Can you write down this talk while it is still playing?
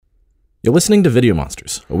You're listening to Video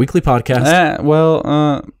Monsters, a weekly podcast.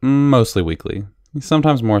 Mostly weekly.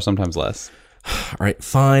 Sometimes more, sometimes less. All right,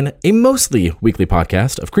 fine. A mostly weekly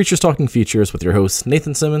podcast of Creatures Talking Features with your hosts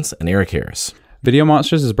Nathan Simmons and Eric Harris. Video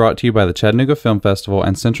Monsters is brought to you by the Chattanooga Film Festival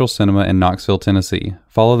and Central Cinema in Knoxville, Tennessee.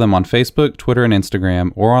 Follow them on Facebook, Twitter, and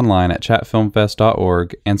Instagram, or online at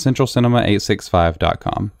chatfilmfest.org and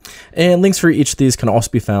centralcinema865.com. And links for each of these can also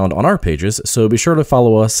be found on our pages, so be sure to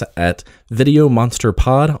follow us at Video Monster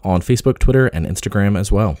Pod on Facebook, Twitter, and Instagram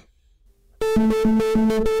as well.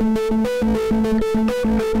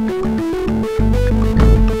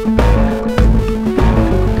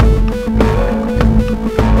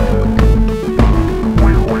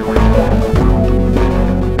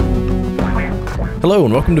 Hello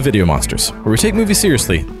and welcome to Video Monsters, where we take movies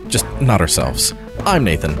seriously, just not ourselves. I'm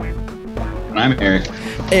Nathan. And I'm Eric.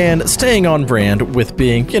 And staying on brand with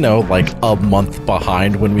being, like a month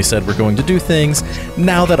behind when we said we're going to do things,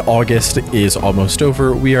 now that August is almost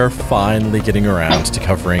over, we are finally getting around to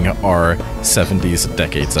covering our 70s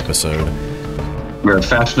Decades episode. We're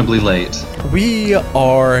fashionably late.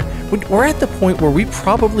 We're at the point where we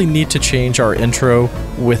probably need to change our intro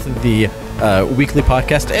with the weekly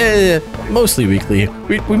podcast. Mostly weekly.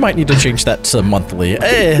 We might need to change that to monthly.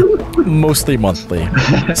 Mostly monthly.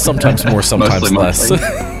 Sometimes more, sometimes less. Feels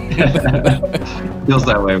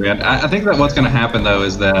that way, man. I think that what's going to happen, though,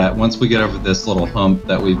 is that once we get over this little hump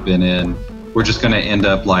that we've been in, we're just going to end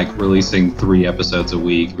up releasing 3 episodes a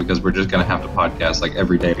week because we're just going to have to podcast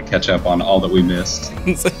every day to catch up on all that we missed.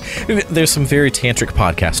 There's some very tantric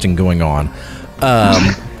podcasting going on.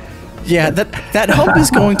 Yeah, that hump is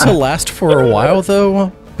going to last for a while,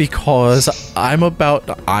 though, because I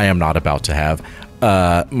am not about to have.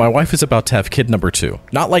 My wife is about to have kid number 2.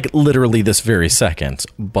 Not literally this very second,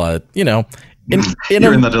 but you're in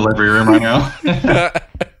the delivery room right now.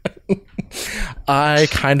 I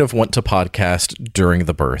kind of want to podcast during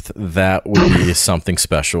the birth. That would be something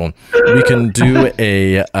special. We can do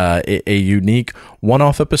a unique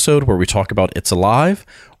one-off episode where we talk about It's Alive,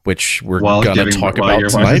 which we're going to talk about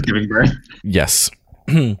tonight. Giving birth? Yes.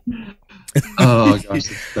 Oh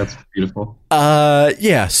gosh, that's beautiful.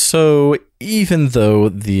 Yeah. So even though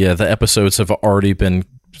the episodes have already been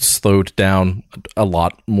slowed down a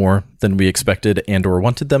lot more than we expected and or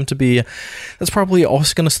wanted them to be, that's probably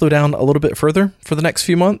also going to slow down a little bit further for the next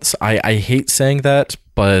few months. I hate saying that,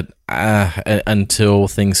 but until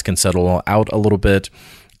things can settle out a little bit,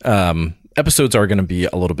 episodes are going to be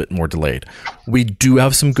a little bit more delayed. We do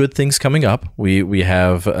have some good things coming up. We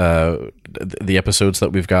have the episodes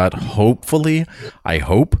that we've got, hopefully, I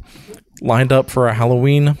hope, lined up for our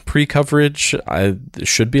Halloween pre-coverage. It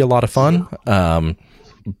should be a lot of fun.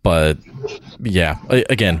 But yeah,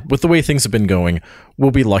 again, with the way things have been going,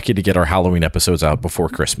 we'll be lucky to get our Halloween episodes out before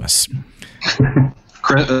Christmas.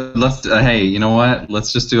 Let's hey, you know what?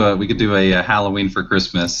 Let's just we could do a Halloween for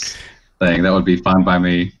Christmas thing. That would be fine by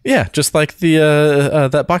me. Yeah, just like the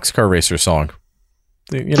that Boxcar Racer song.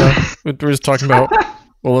 We're just talking about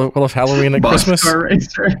we'll have Halloween at Christmas. Boxcar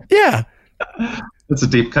Racer. Yeah. That's a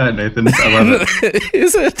deep cut, Nathan. I love it.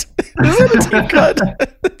 Is it a deep cut?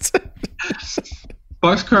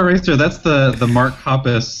 Boxcar Racer, that's the Mark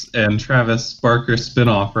Hoppus and Travis Barker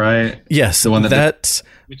spinoff, right? Yes, the one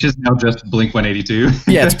which is now just Blink-182.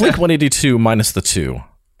 Yeah, it's Blink-182 minus the 2,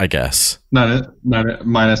 I guess. Not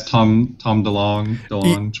minus Tom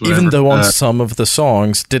DeLonge. Even though on some of the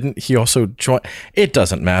songs, didn't he also join? It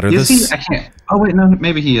doesn't matter. I can't. Oh wait, no,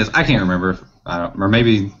 maybe he is. I can't remember. Or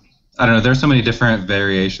maybe I don't know. There's so many different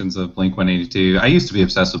variations of Blink-182. I used to be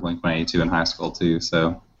obsessed with Blink-182 in high school too.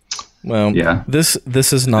 So. Well, yeah. This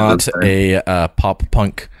is not a pop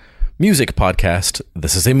punk music podcast.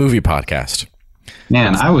 This is a movie podcast.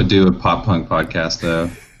 Man, I would do a pop punk podcast though.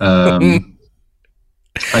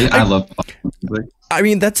 I love pop punk music. I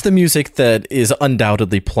mean, that's the music that is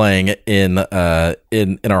undoubtedly playing in our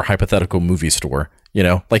hypothetical movie store.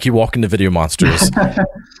 You walk into Video Monsters,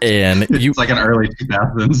 and it's like an early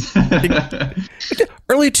 2000s.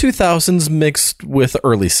 Early 2000s mixed with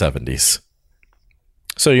early 70s.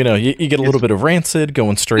 So, you get a little bit of Rancid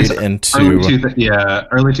going straight into...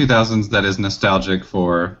 early 2000s that is nostalgic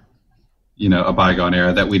for, a bygone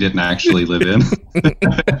era that we didn't actually live in.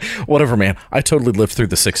 Whatever, man. I totally lived through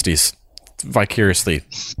the 60s vicariously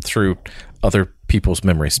through other people's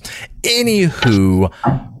memories. Anywho,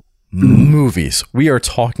 movies. We are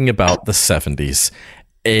talking about the 70s.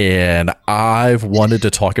 And I've wanted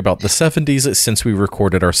to talk about the 70s since we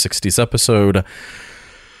recorded our 60s episode.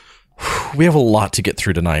 We have a lot to get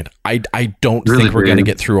through tonight. I don't think we're going to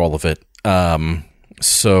get through all of it.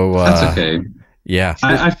 So that's okay. Yeah.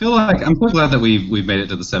 I feel like I'm so glad that we've made it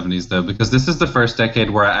to the 70s though, because this is the first decade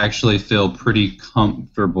where I actually feel pretty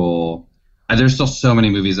comfortable. And there's still so many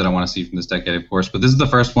movies that I want to see from this decade, of course, but this is the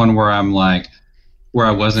first one where I'm like, where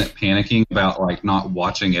I wasn't panicking about like not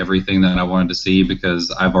watching everything that I wanted to see, because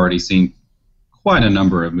I've already seen quite a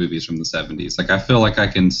number of movies from the 70s. Like I feel like I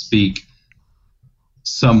can speak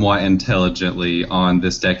somewhat intelligently on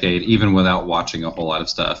this decade, even without watching a whole lot of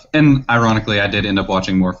stuff. And ironically, I did end up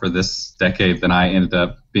watching more for this decade than I ended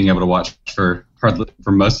up being able to watch for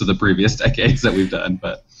most of the previous decades that we've done.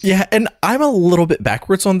 But yeah, and I'm a little bit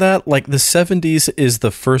backwards on that. Like the 70s is the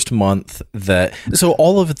first month that, so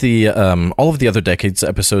all of the other decades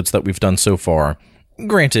episodes that we've done so far,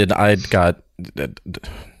 granted, I'd got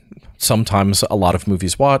sometimes a lot of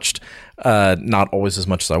movies watched, not always as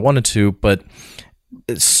much as I wanted to, but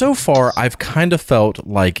so far I've kind of felt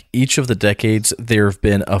like each of the decades there have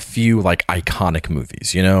been a few like iconic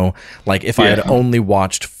movies, you know, like if I had only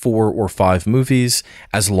watched 4 or 5 movies,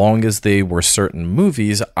 as long as they were certain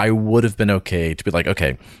movies, I would have been okay to be like,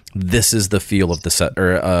 okay, this is the feel of the set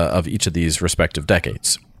or of each of these respective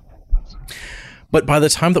decades. But by the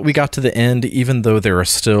time that we got to the end, even though there are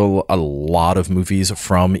still a lot of movies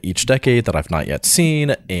from each decade that I've not yet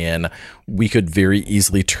seen, and we could very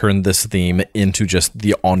easily turn this theme into just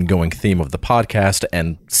the ongoing theme of the podcast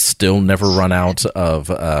and still never run out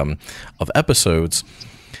of episodes,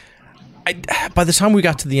 by the time we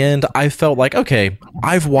got to the end, I felt like, okay,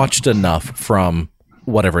 I've watched enough from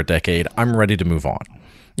whatever decade. I'm ready to move on.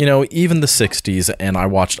 You know, even the 60s, and I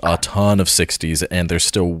watched a ton of 60s, and there's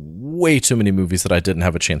still way too many movies that I didn't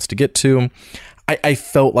have a chance to get to. I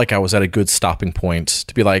felt like I was at a good stopping point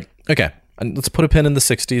to be like, okay, let's put a pin in the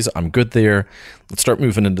 60s. I'm good there. Let's start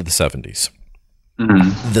moving into the 70s.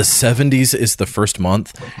 Mm-hmm. The 70s is the first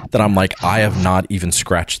month that I'm like, I have not even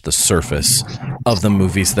scratched the surface of the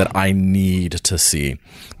movies that I need to see.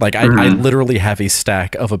 Like, I literally have a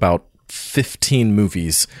stack of about 15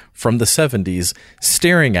 movies from the 70s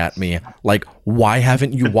staring at me like, why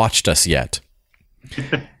haven't you watched us yet?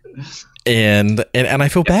 And I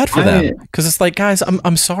feel bad for them, because it's like, guys,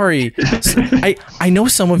 I'm sorry. I know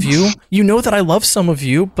some of you, you know that I love some of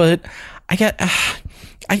you, but I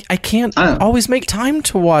can't always make time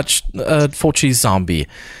to watch Fulci's Zombie.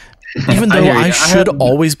 Even though I should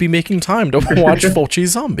always be making time to watch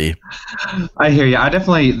Fulci's Zombie. I hear you. I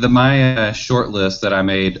definitely, my short list that I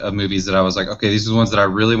made of movies that I was like, okay, these are the ones that I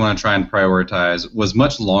really want to try and prioritize, was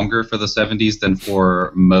much longer for the 70s than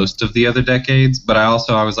for most of the other decades. But I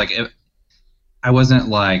was like, I wasn't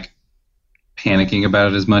like panicking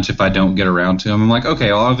about it as much if I don't get around to them. I'm like,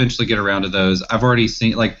 okay, I'll eventually get around to those. I've already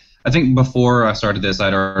seen, like, I think before I started this,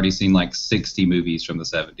 I'd already seen like 60 movies from the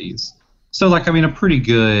 70s. So, like, I mean, a pretty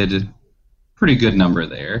good number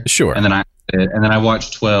there. Sure. And then I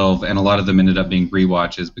watched 12, and a lot of them ended up being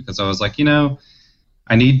rewatches, because I was like, you know,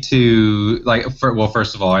 I need to, like,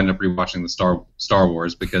 first of all, I ended up rewatching the Star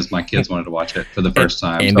Wars because my kids wanted to watch it for the first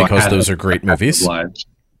time. And so because those are great movies.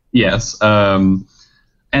 Yes. And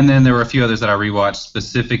then there were a few others that I rewatched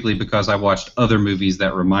specifically because I watched other movies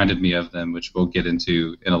that reminded me of them, which we'll get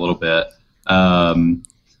into in a little bit.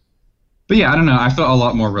 But yeah, I don't know. I felt a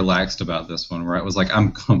lot more relaxed about this one, where it was like,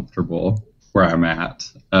 I'm comfortable where I'm at.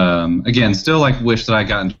 Again, still like wish that I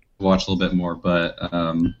gotten to watch a little bit more, but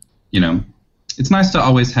you know, it's nice to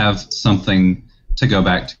always have something to go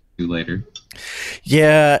back to later.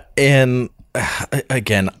 Yeah, and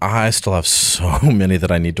again, I still have so many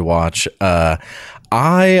that I need to watch.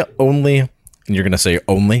 I only, and you're going to say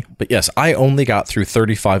only, but yes, I only got through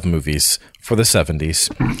 35 movies for the 70s.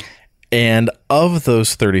 And of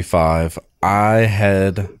those 35, I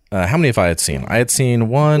had, how many have I had seen? I had seen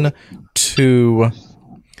 1, 2,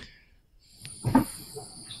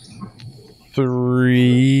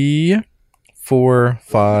 3, 4,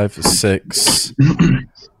 5, 6,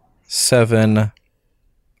 7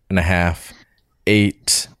 and a half,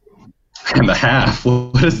 8 and a half.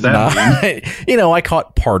 What does that mean? You know, I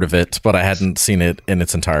caught part of it, but I hadn't seen it in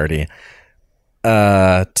its entirety.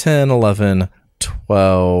 10, 11,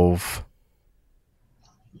 12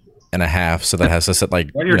 and a half. So that has us at like,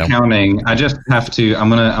 while you're counting, I just have to, I'm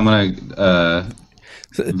gonna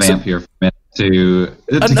vamp here for a minute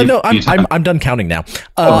I'm done counting now.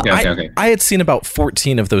 Okay. I had seen about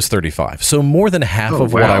 14 of those 35. So more than half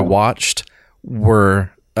of what I watched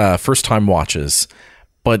were first time watches.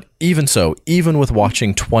 But even so, even with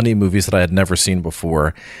watching 20 movies that I had never seen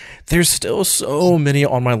before, there's still so many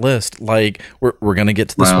on my list. Like, we're going to get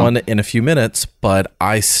to this one in a few minutes, but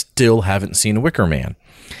I still haven't seen Wicker Man.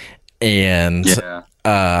 And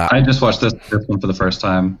I just watched this one for the first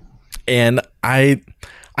time. And I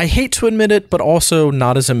I hate to admit it, but also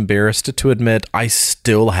not as embarrassed to admit I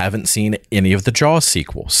still haven't seen any of the Jaws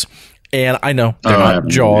sequels. And I know they're not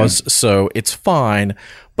Jaws, so it's fine.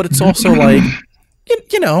 But it's also like,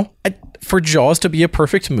 for Jaws to be a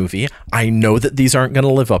perfect movie, I know that these aren't going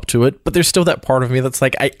to live up to it, but there's still that part of me that's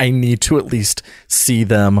like, I need to at least see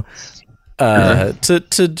them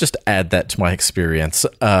to just add that to my experience.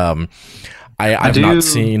 I've not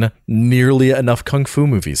seen nearly enough kung fu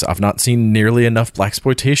movies. I've not seen nearly enough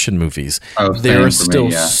blaxploitation movies. There are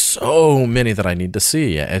still so many that I need to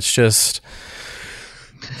see. It's just...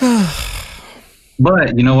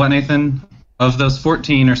 But you know what, Nathan? Of those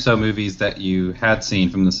 14 or so movies that you had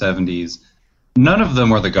seen from the 70s, none of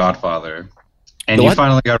them were The Godfather. And you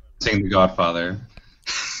finally got to see The Godfather.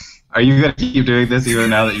 Are you going to keep doing this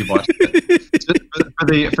even now that you've watched it? Just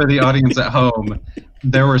for the audience at home,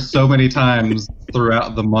 there were so many times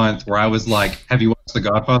throughout the month where I was like, have you watched The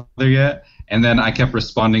Godfather yet? And then I kept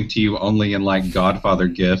responding to you only in like Godfather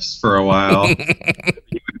gifs for a while. You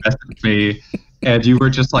would message me, and you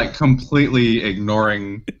were just like completely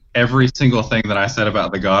ignoring every single thing that I said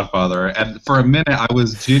about The Godfather. And for a minute, I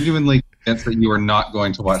was genuinely convinced that you were not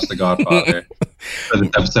going to watch The Godfather for this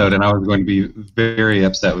episode, and I was going to be very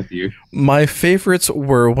upset with you. My favorites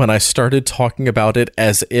were when I started talking about it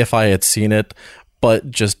as if I had seen it,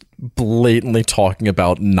 but just blatantly talking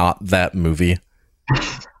about not that movie.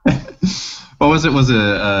 What was it? Was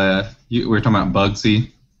it we were talking about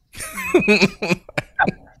Bugsy?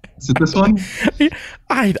 Is it this one?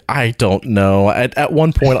 I don't know. At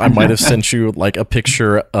one point, I might have sent you like a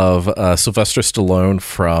picture of Sylvester Stallone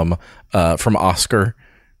from Oscar.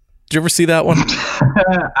 Did you ever see that one?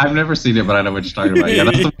 I've never seen it, but I know what you're talking about. Yeah,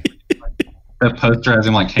 that's the poster has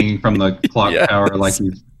him like hanging from the clock tower, like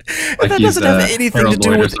he's. Like that doesn't have anything to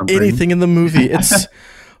do with anything in the movie. It's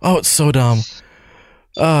it's so dumb.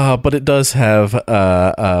 But it does have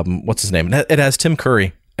what's his name? It has Tim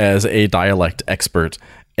Curry as a dialect expert,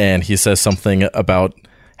 and he says something about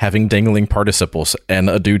having dangling participles, and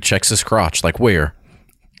a dude checks his crotch, like where.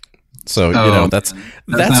 So that's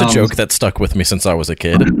a joke that stuck with me since I was a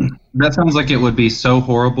kid. That sounds like it would be so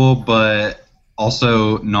horrible, but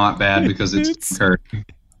also not bad because it's Curry.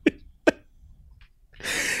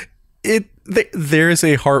 There's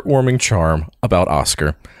a heartwarming charm about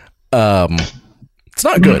Oscar. It's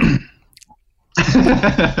not good.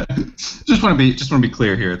 just want to be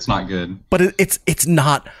clear here. It's not good, but it's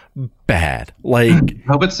not bad. Like, I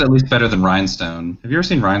hope it's at least better than Rhinestone. Have you ever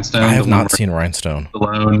seen Rhinestone? I have not seen Rhinestone.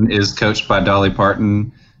 Stallone is coached by Dolly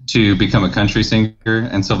Parton to become a country singer,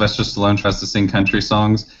 and Sylvester Stallone tries to sing country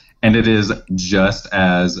songs, and it is just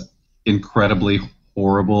as incredibly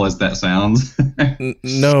horrible as that sounds.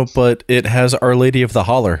 No, but it has Our Lady of the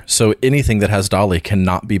Holler, so anything that has Dolly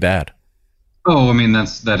cannot be bad. Oh, I mean,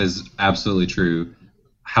 that is absolutely true.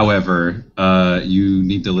 However, you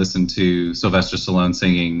need to listen to Sylvester Stallone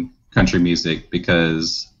singing country music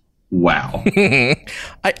because, wow.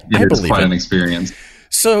 I believe quite it. An experience.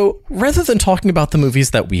 So, rather than talking about the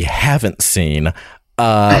movies that we haven't seen,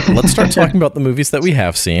 let's start talking about the movies that we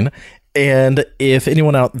have seen. And if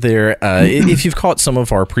anyone out there, if you've caught some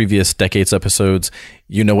of our previous Decades episodes,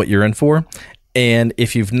 you know what you're in for. And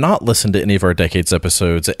if you've not listened to any of our Decades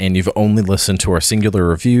episodes and you've only listened to our singular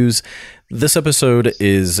reviews, this episode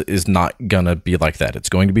is not gonna be like that. It's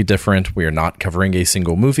going to be different. We are not covering a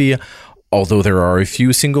single movie, although there are a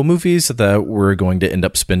few single movies that we're going to end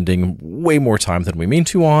up spending way more time than we mean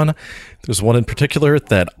to on. There's one in particular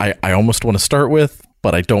that I almost want to start with,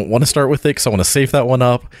 but I don't want to start with it because I want to save that one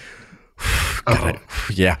up.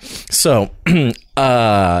 Yeah. So we're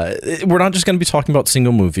not just going to be talking about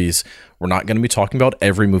single movies. We're not going to be talking about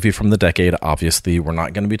every movie from the decade. Obviously, we're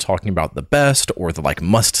not going to be talking about the best or the like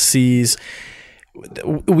must-sees.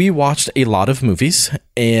 We watched a lot of movies,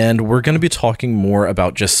 and we're going to be talking more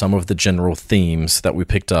about just some of the general themes that we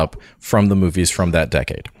picked up from the movies from that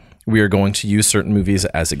decade. We are going to use certain movies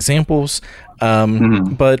as examples,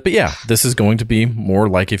 but yeah, this is going to be more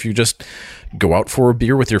like if you just go out for a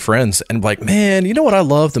beer with your friends and like, man, you know what I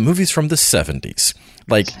love? The movies from the 70s.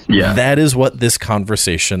 Like, that is what this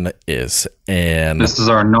conversation is. And this is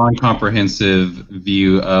our non-comprehensive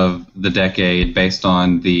view of the decade based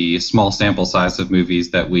on the small sample size of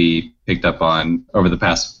movies that we picked up on over the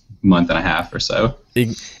past month and a half or so.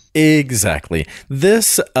 Exactly.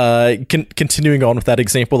 This, continuing on with that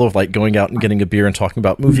example of like going out and getting a beer and talking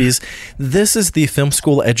about movies, this is the film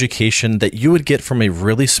school education that you would get from a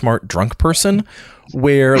really smart drunk person,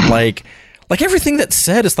 where like everything that's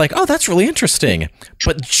said is like, oh, that's really interesting,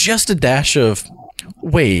 but just a dash of,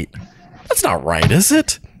 wait, that's not right, is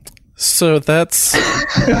it? So that's...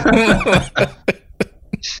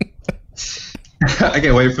 I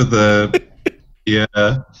can't wait for the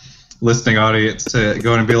listening audience to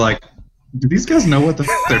go in and be like, do these guys know what the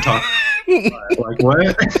they're talking about? Like,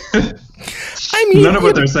 what? I mean, none of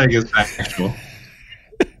what they're saying is actual.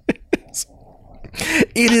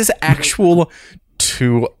 It is actual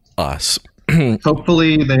to us.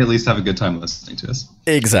 Hopefully, they at least have a good time listening to us.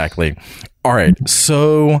 Exactly. All right.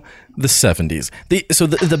 So the 70s.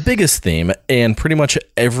 The biggest theme, and pretty much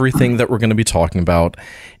everything that we're going to be talking about,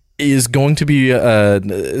 is going to be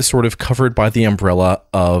sort of covered by the umbrella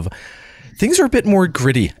of things are a bit more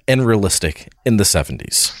gritty and realistic in the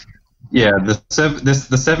 70s. Yeah, the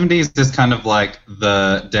 70s is kind of like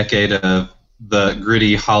the decade of the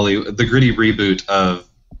gritty reboot of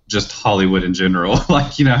just Hollywood in general.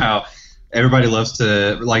 Like, you know how everybody loves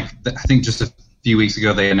to, like, I think just a few weeks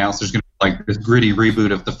ago they announced there's going to be like this gritty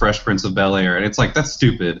reboot of The Fresh Prince of Bel-Air, and it's like, that's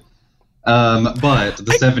stupid. But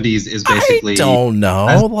the 70s is basically, I don't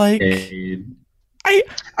know, like, I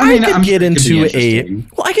could get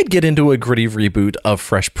into a gritty reboot of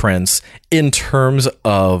Fresh Prince in terms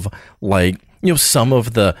of, like, you know, some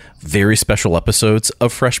of the very special episodes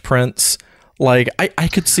of Fresh Prince. Like, I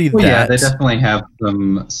could see that. Yeah, they definitely have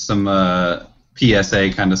some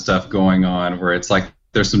PSA kind of stuff going on where it's like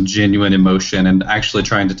there's some genuine emotion and actually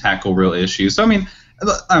trying to tackle real issues. So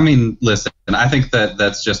I mean, listen, I think that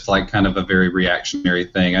that's just like kind of a very reactionary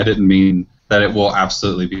thing. I didn't mean that it will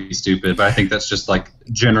absolutely be stupid, but I think that's just like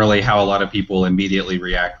generally how a lot of people immediately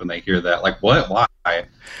react when they hear that. Like, what? Why?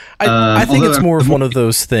 I think it's more of one of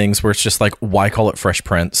those things where it's just like, why call it Fresh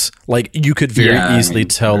Prince? Like, you could very easily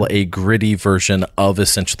tell a gritty version of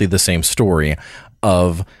essentially the same story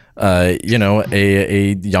of, you know,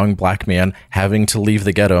 a young black man having to leave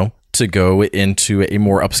the ghetto to go into a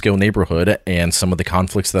more upscale neighborhood and some of the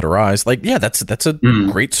conflicts that arise. Like, yeah, that's a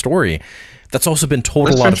great story. That's also been told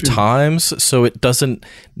a lot of times, so it doesn't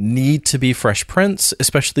need to be Fresh Prince,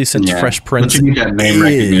 especially since Fresh Prince you need that name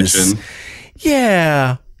recognition.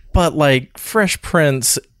 Yeah, but like Fresh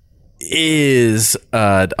Prince is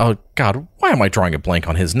oh god, why am I drawing a blank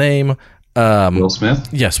on his name? Will Smith?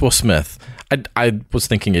 Yes, Will Smith. I was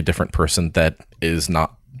thinking a different person that is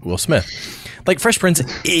not Will Smith. Like, Fresh Prince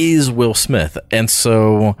is Will Smith, and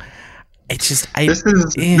so it's just this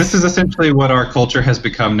is essentially what our culture has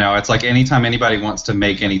become now. It's like anytime anybody wants to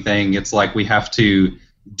make anything, it's like we have to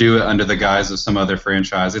do it under the guise of some other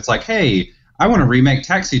franchise. It's like, hey, I want to remake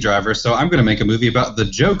Taxi Driver, so I'm going to make a movie about the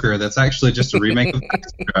Joker that's actually just a remake of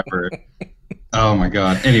Taxi Driver. Oh my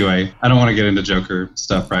god. Anyway, I don't want to get into Joker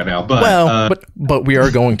stuff right now, but but we are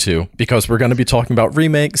going to, because we're going to be talking about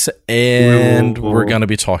remakes and we're going to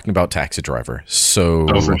be talking about Taxi Driver. So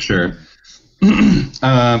for sure.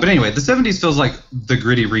 But anyway, the 70s feels like the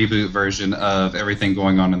gritty reboot version of everything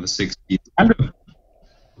going on in the 60s, kind of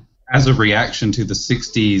as a reaction to the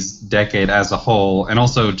 60s decade as a whole, and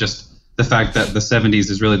also just the fact that the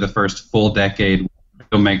 70s is really the first full decade where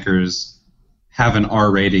filmmakers have an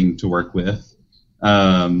R rating to work with. You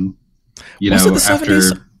was know, it the after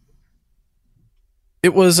 70s?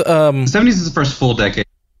 It was the 70s is the first full decade.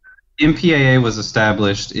 MPAA was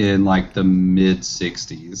established in like the mid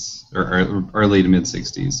 60s or early to mid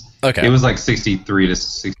 60s. Okay. It was like 63 to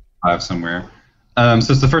 65 somewhere. So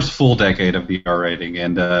it's the first full decade of the R rating,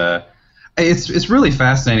 and it's really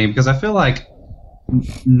fascinating because I feel like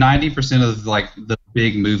 90% of like the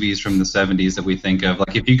big movies from the 70s that we think of,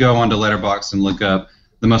 like if you go onto Letterboxd and look up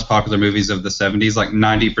the most popular movies of the 70s, like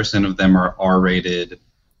 90% of them are R-rated,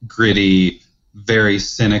 gritty, very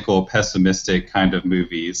cynical, pessimistic kind of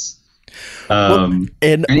movies. And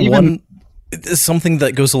even something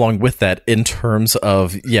that goes along with that in terms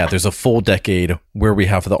of, there's a full decade where we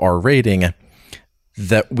have the R rating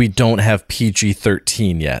that we don't have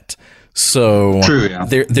PG-13 yet. So true, yeah.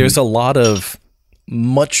 There's a lot of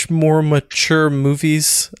much more mature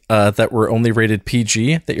movies that were only rated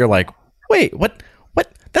PG that you're like, wait, what?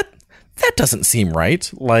 That doesn't seem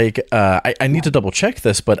right. Like, I need to double check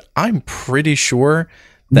this, but I'm pretty sure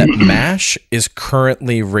that MASH is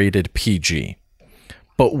currently rated PG.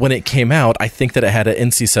 But when it came out, I think that it had an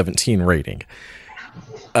NC-17 rating.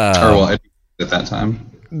 At that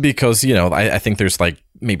time. Because, you know, I think there's like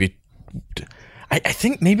maybe... I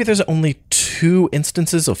think maybe there's only 2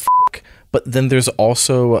 instances of but then there's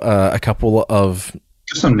also a couple of...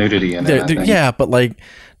 There's some nudity in it, I think. Yeah, but like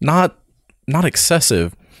not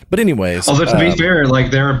excessive. But anyways, although to be fair,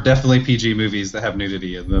 like there are definitely PG movies that have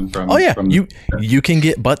nudity in them. You can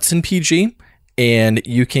get butts in PG, and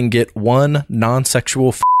you can get one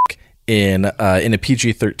non-sexual in a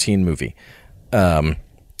PG-13 movie.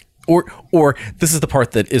 Or this is the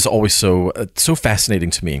part that is always so fascinating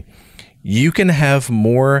to me. you can have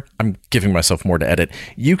more. I'm giving myself more to edit.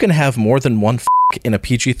 You can have more than one in a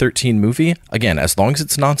PG-13 movie, again, as long as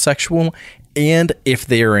it's non-sexual and if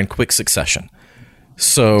they are in quick succession.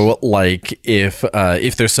 So, like, if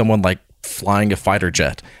there's someone, like, flying a fighter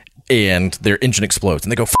jet and their engine explodes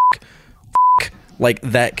and they go, like,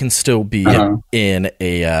 that can still be in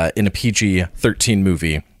a PG-13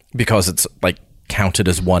 movie because it's, like, counted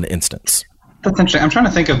as one instance. That's interesting. I'm trying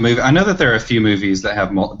to think of movies. I know that there are a few movies that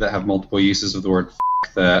have multiple uses of the word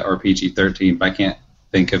that are PG-13, but I can't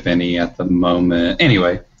think of any at the moment.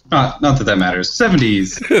 Anyway, not that matters.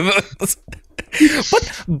 70s.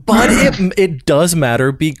 but it does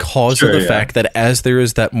matter because of the fact that as there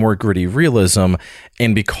is that more gritty realism,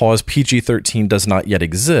 and because PG-13 does not yet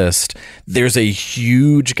exist, there's a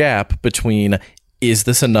huge gap between is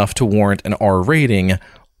this enough to warrant an R rating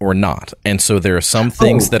or not. And so there are some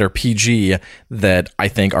things that are PG that I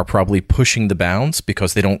think are probably pushing the bounds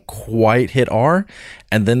because they don't quite hit R.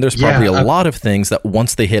 And then there's probably a lot of things that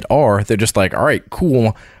once they hit R, they're just like, all right,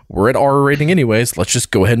 cool, we're at R rating anyways. Let's just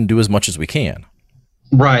go ahead and do as much as we can.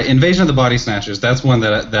 Right. Invasion of the Body Snatchers. That's one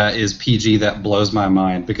that is PG that blows my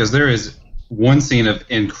mind because there is one scene of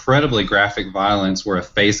incredibly graphic violence where a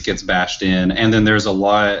face gets bashed in. And then there's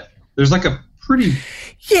like a pretty...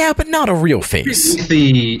 Yeah, but not a real face.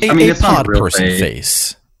 It's not a real person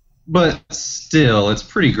face. But still, it's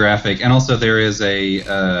pretty graphic. And also there is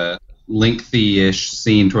a lengthy-ish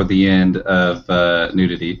scene toward the end of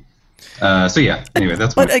nudity. Anyway,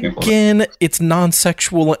 that's one example. But again, it's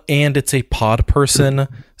non-sexual and it's a pod person.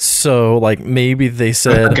 So, like, maybe they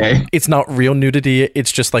said it's not real nudity.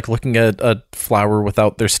 It's just like looking at a flower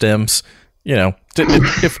without their stems. You know,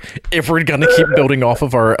 if we're gonna keep building off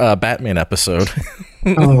of our Batman episode.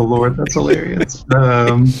 Oh Lord, that's hilarious.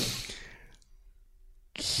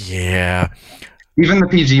 Yeah. Even the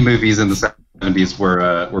PG movies in the 70s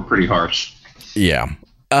were pretty harsh. Yeah.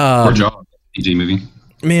 Or Jaws, PG movie.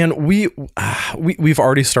 Man, we've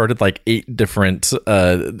already started like 8 different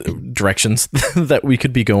directions that we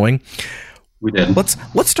could be going. We did. Let's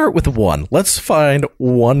start with one. Let's find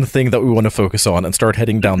one thing that we want to focus on and start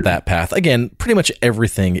heading down that path. Again, pretty much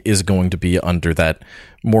everything is going to be under that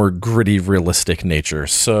more gritty, realistic nature.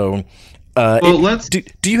 So, do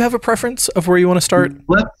you have a preference of where you want to start?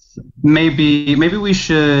 Maybe we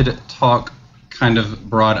should talk kind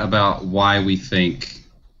of broad about why we think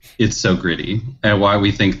it's so gritty and why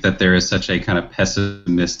we think that there is such a kind of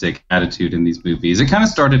pessimistic attitude in these movies. It kind of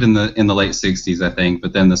started in the late 60s, I think,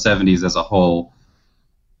 but then the 70s as a whole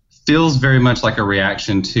feels very much like a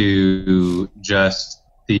reaction to just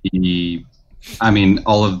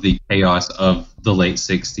all of the chaos of the late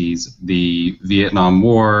 60s, the Vietnam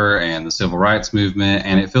War and the Civil Rights Movement.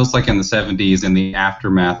 And it feels like in the 70s, in the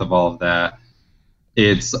aftermath of all of that,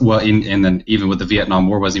 and then even with the Vietnam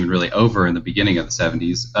War wasn't even really over in the beginning of the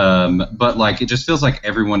 70s. But like, it just feels like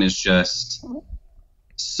everyone is just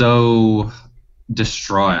so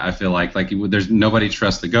distraught. I feel like there's nobody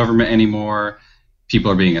trusts the government anymore. People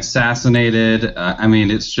are being assassinated.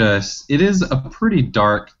 It is a pretty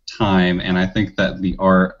dark time. And I think that the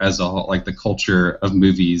art as a whole, like the culture of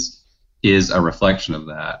movies, is a reflection of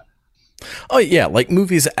that. Oh, yeah, like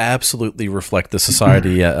movies absolutely reflect the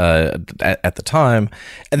society at the time.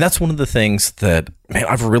 And that's one of the things that, man,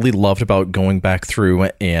 I've really loved about going back through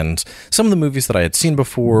and some of the movies that I had seen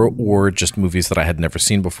before or just movies that I had never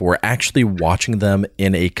seen before, actually watching them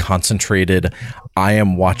in a concentrated, I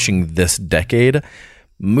am watching this decade.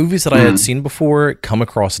 Movies that I had seen before come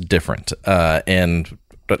across different.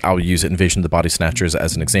 But I'll use Invasion of the Body Snatchers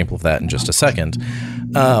as an example of that in just a second.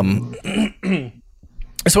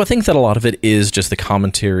 So I think that a lot of it is just the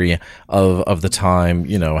commentary of the time,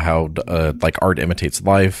 you know, how like art imitates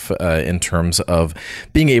life in terms of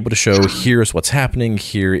being able to show here's what's happening.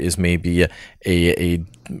 Here is maybe a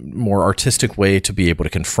more artistic way to be able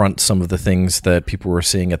to confront some of the things that people were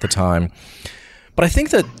seeing at the time. But I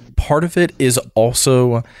think that part of it is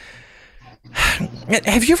also...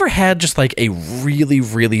 Have you ever had just like a really,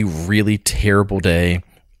 really, really terrible day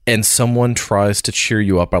and someone tries to cheer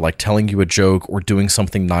you up by like telling you a joke or doing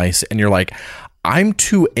something nice and you're like, I'm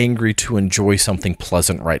too angry to enjoy something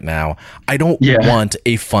pleasant right now. I don't want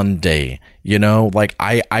a fun day, you know? Like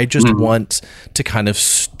I just want to kind of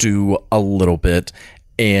stew a little bit,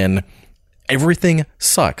 and everything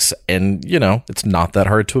sucks. And, you know, it's not that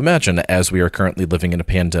hard to imagine as we are currently living in a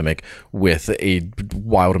pandemic with a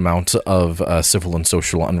wild amount of civil and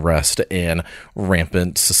social unrest and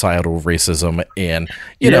rampant societal racism. And,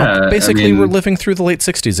 you know, basically we're living through the late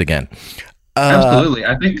 60s again. Absolutely.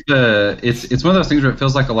 I think it's one of those things where it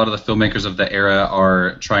feels like a lot of the filmmakers of the era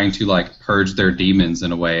are trying to like purge their demons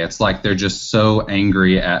in a way. It's like they're just so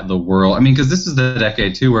angry at the world. I mean, because this is the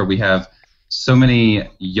decade too where we have so many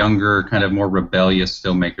younger, kind of more rebellious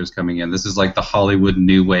filmmakers coming in. This is like the Hollywood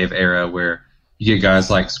new wave era where you get guys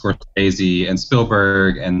like Scorsese and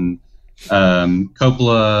Spielberg and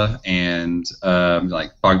Coppola and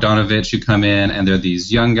like Bogdanovich who come in, and they're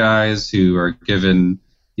these young guys who are given,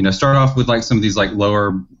 start off with like some of these like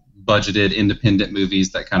lower budgeted independent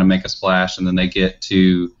movies that kind of make a splash, and then they get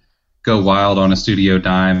to go wild on a studio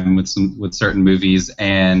dime with certain movies.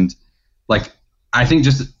 And like, I think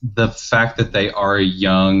just the fact that they are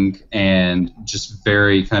young and just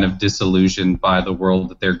very kind of disillusioned by the world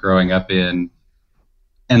that they're growing up in,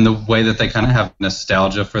 and the way that they kind of have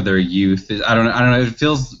nostalgia for their youth, I don't know. It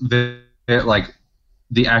feels very, like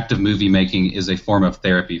the act of movie making is a form of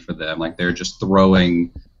therapy for them. Like they're just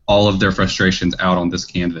throwing all of their frustrations out on this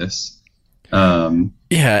canvas.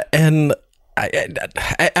 Yeah, and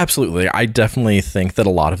I absolutely. I definitely think that a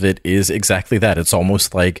lot of it is exactly that. It's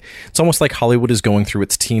almost like Hollywood is going through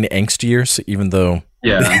its teen angst years, even though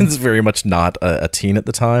it's very much not a teen at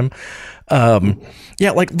the time.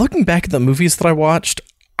 Yeah, like looking back at the movies that I watched,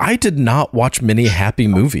 I did not watch many happy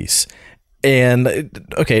movies. And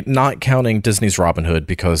okay, not counting Disney's Robin Hood,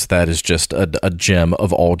 because that is just a gem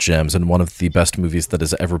of all gems and one of the best movies that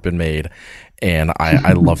has ever been made. And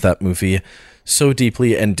I love that movie so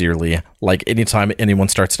deeply and dearly. Like anytime anyone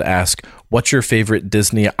starts to ask, what's your favorite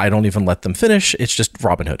Disney? I don't even let them finish. It's just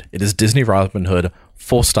Robin Hood. It is Disney Robin Hood,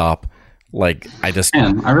 full stop. Like I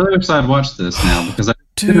really wish I'd watched this now, because I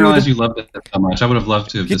didn't realize you loved it so much. I would have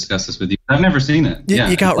loved to have discussed this with you. I've never seen it.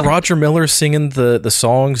 You got Roger Miller singing the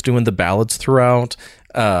songs, doing the ballads throughout.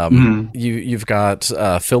 You've got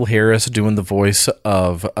Phil Harris doing the voice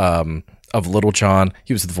of Little John.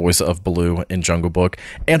 He was the voice of Baloo in Jungle Book.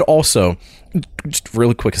 And also, just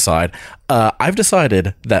really quick aside, I've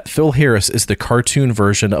decided that Phil Harris is the cartoon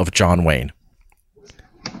version of John Wayne.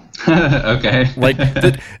 Okay.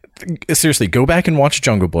 Seriously, go back and watch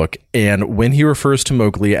Jungle Book, and when he refers to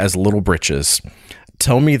Mowgli as Little Britches,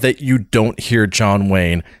 tell me that you don't hear John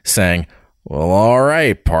Wayne saying, well, all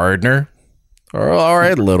right, partner. Or, all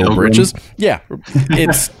right, Little Britches. Yeah,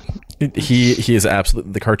 it's he is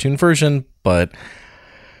absolutely the cartoon version, but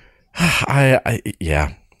I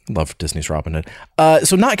love Disney's Robin Hood.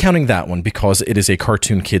 So not counting that one because it is a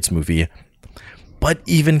cartoon kids movie, but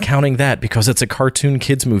even counting that because it's a cartoon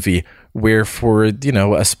kids movie where for,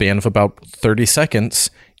 a span of about 30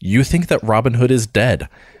 seconds, you think that Robin Hood is dead.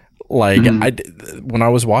 Like when I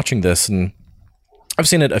was watching this, and I've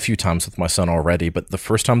seen it a few times with my son already, but the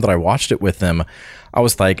first time that I watched it with him, I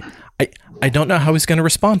was like, I don't know how he's going to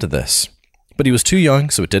respond to this, but he was too young,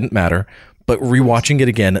 so it didn't matter. But rewatching it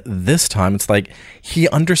again this time, it's like he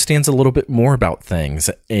understands a little bit more about things.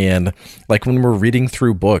 And like when we're reading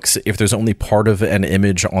through books, if there's only part of an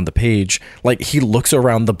image on the page, like he looks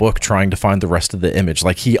around the book trying to find the rest of the image.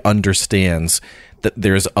 Like he understands that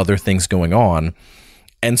there's other things going on.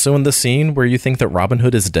 And so in the scene where you think that Robin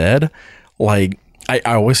Hood is dead, like I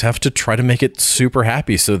always have to try to make it super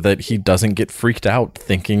happy so that he doesn't get freaked out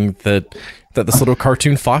thinking that this little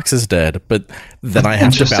cartoon fox is dead. But then I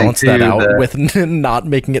have to balance that out with not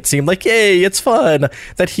making it seem like, yay, it's fun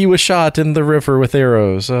that he was shot in the river with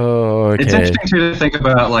arrows. Oh, okay. It's interesting too to think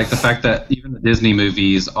about like the fact that even the Disney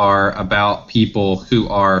movies are about people who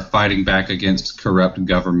are fighting back against corrupt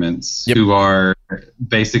governments, who are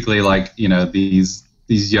basically like, these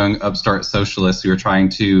young upstart socialists who are trying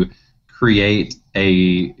to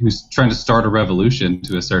who's trying to start a revolution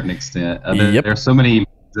to a certain extent. There are so many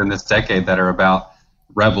in this decade that are about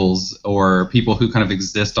rebels or people who kind of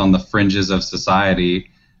exist on the fringes of society.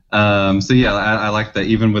 I like that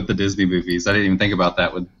even with the Disney movies. I didn't even think about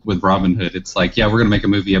that with Robin Hood. It's like, we're going to make a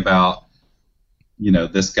movie about,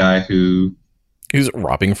 this guy who's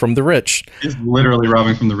robbing from the rich. He's literally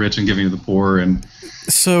robbing from the rich and giving to the poor. And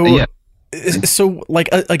so like,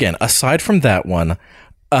 again, aside from that one,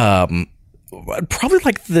 probably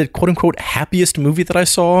like the quote unquote happiest movie that I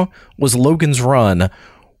saw was Logan's Run,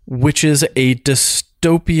 which is a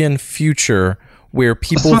dystopian future where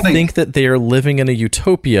people think that they are living in a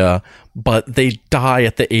utopia, but they die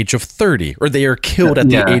at the age of 30, or they are killed at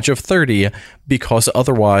the age of 30 because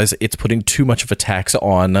otherwise it's putting too much of a tax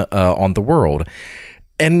on the world.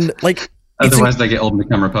 And like, otherwise they get old and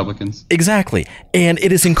become Republicans. Exactly. And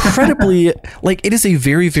it is incredibly, like, it is a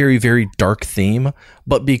very, very, very dark theme,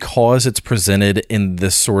 but because it's presented in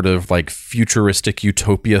this sort of like futuristic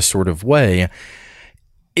utopia sort of way,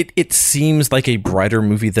 it seems like a brighter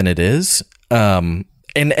movie than it is. And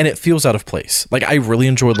and it feels out of place. Like, I really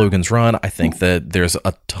enjoy Logan's Run. I think that there's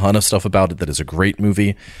a ton of stuff about it that is a great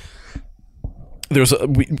movie.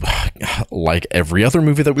 Like every other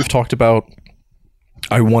movie that we've talked about,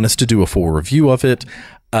 I want us to do a full review of it,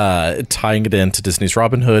 tying it into Disney's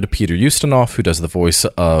Robin Hood. Peter Ustinov, who does the voice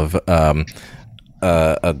of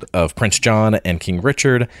Prince John and King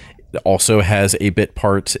Richard, also has a bit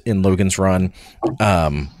part in Logan's Run.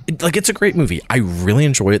 It's a great movie. I really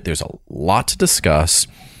enjoy it. There's a lot to discuss.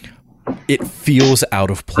 It feels out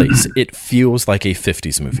of place. It feels like a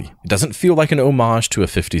 50s movie. It doesn't feel like an homage to a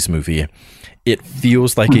 50s movie. It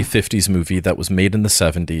feels like a 50s movie that was made in the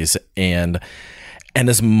 70s. And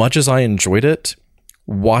as much as I enjoyed it,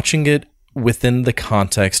 watching it within the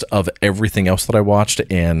context of everything else that I watched,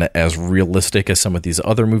 and as realistic as some of these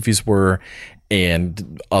other movies were,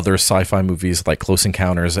 and other sci-fi movies like Close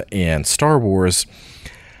Encounters and Star Wars,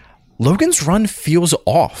 Logan's Run feels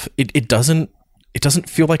off. It doesn't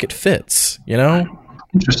feel like it fits, you know?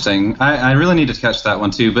 Interesting. I really need to catch that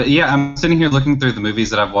one too. But yeah, I'm sitting here looking through the movies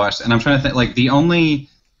that I've watched, and I'm trying to think, like, the only,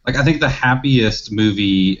 like, I think the happiest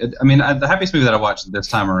movie, the happiest movie that I watched this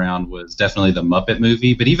time around was definitely the Muppet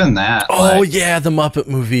movie. But even that, yeah, the Muppet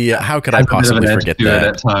movie. How could I possibly forget that?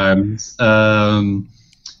 At times,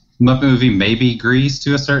 Muppet movie, maybe Grease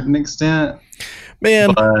to a certain extent.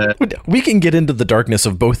 Man, we can get into the darkness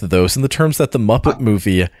of both of those in the terms that the Muppet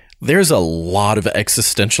movie, there's a lot of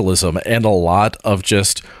existentialism and a lot of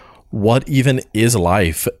just what even is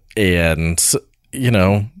life, and, you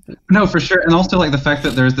know. No, for sure. And also, like, the fact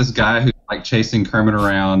that there's this guy who's, like, chasing Kermit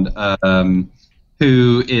around,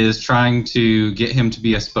 who is trying to get him to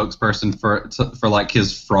be a spokesperson for like,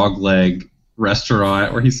 his frog leg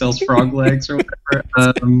restaurant where he sells frog legs or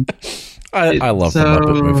whatever. I love the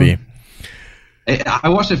Muppet movie. I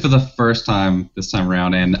watched it for the first time this time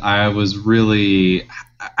around, and I was really...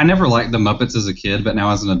 I never liked the Muppets as a kid, but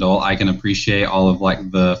now as an adult, I can appreciate all of,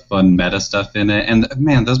 like, the fun meta stuff in it. And,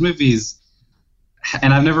 man, those movies...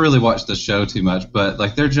 And I've never really watched the show too much, but,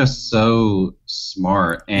 like, they're just so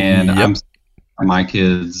smart. And my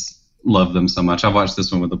kids love them so much. I watched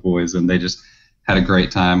this one with the boys, and they just had a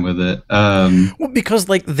great time with it. Well, because,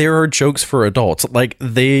 like, there are jokes for adults. Like,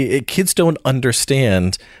 kids don't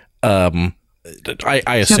understand...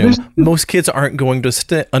 I assume most kids aren't going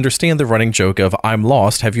to understand the running joke of "I'm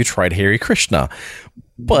lost. Have you tried Hare Krishna?"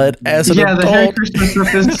 But as an adult, the Hare Krishna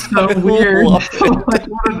stuff is so weird. What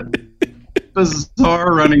a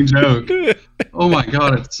bizarre running joke. Oh my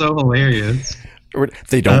god, it's so hilarious.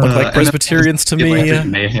 They don't look like Presbyterians to me. Electric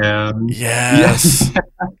Mayhem. Yes.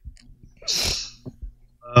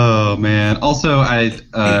 Oh man. Also, I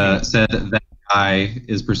said that guy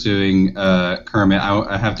is pursuing Kermit.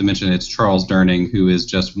 I have to mention it's Charles Durning, who is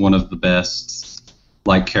just one of the best,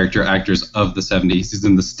 like, character actors of the 70s. He's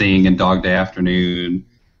in The Sting and Dog Day Afternoon,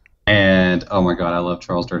 and oh my god, I love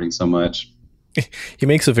Charles Durning so much. He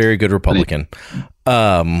makes a very good Republican.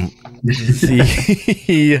 Where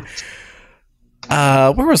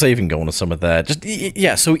was I even going with some of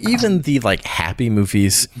that? So even the, like, happy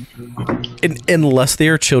movies, unless they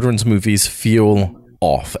are children's movies, feel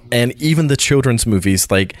off. And even the children's movies,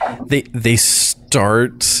 like, they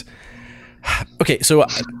start... Okay, so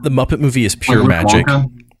the Muppet movie is pure magic.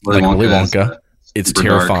 Like Willy Wonka. It's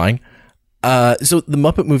terrifying. So the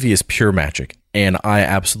Muppet movie is pure magic, and I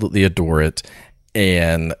absolutely adore it.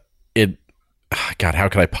 And it... God, how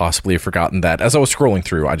could I possibly have forgotten that? As I was scrolling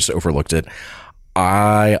through, I just overlooked it.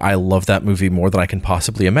 I love that movie more than I can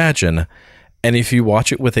possibly imagine. And if you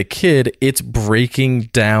watch it with a kid, it's breaking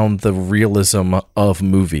down the realism of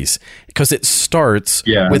movies, because it starts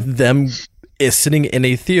with them sitting in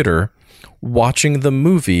a theater watching the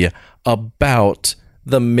movie about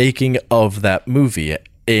the making of that movie.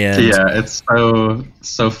 And it's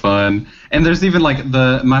so fun. And there's even, like,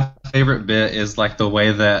 my favorite bit is, like, the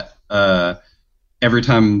way that every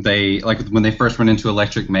time they, like, when they first run into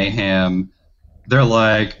Electric Mayhem, they're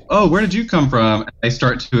like, "Oh, where did you come from?" And they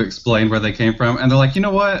start to explain where they came from, and they're like, "You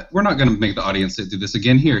know what? We're not going to make the audience sit through this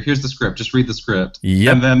again. Here's the script. Just read the script."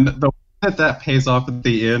 Yep. And then the way that pays off at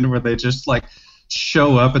the end, where they just, like,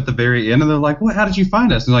 show up at the very end, and they're like, "Well, how did you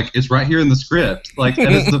find us?" And like, "It's right here in the script." Like,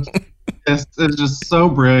 and it's just so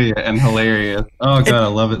brilliant and hilarious. Oh god, I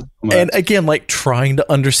love it so much. And again, like, trying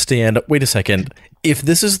to understand. Wait a second. If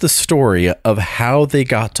this is the story of how they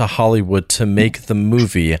got to Hollywood to make the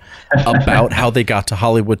movie, about how they got to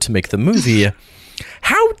Hollywood to make the movie,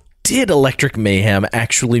 how did Electric Mayhem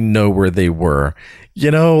actually know where they were?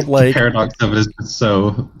 You know, like, the paradox of it is just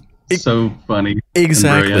so funny.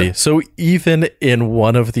 Exactly. So even in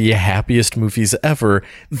one of the happiest movies ever,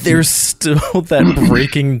 there's still that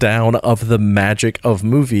breaking down of the magic of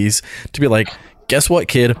movies to be like, guess what,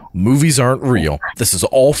 kid? Movies aren't real. This is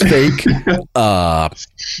all fake.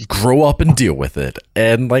 Grow up and deal with it.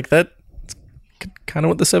 And like that's kind of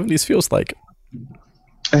what the 70s feels like.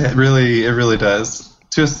 It really does.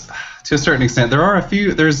 To a certain extent. There are a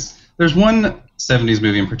few. There's one 70s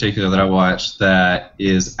movie in particular that I watched that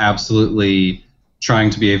is absolutely trying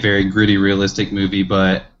to be a very gritty, realistic movie,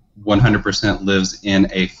 but 100% lives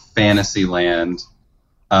in a fantasy land.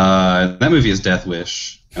 That movie is Death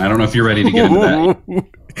Wish, and I don't know if you're ready to get into that.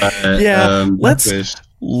 But,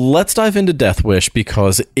 let's dive into Death Wish,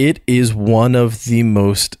 because it is one of the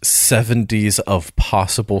most 70s of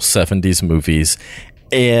possible 70s movies,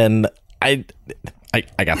 and I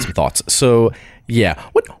got some thoughts. So yeah,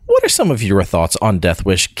 what are some of your thoughts on Death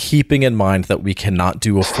Wish, keeping in mind that we cannot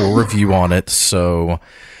do a full review on it? So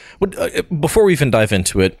before we even dive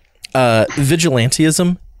into it,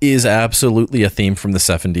 vigilantism is absolutely a theme from the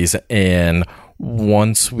 70s, and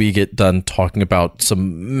once we get done talking about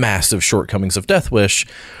some massive shortcomings of Death Wish,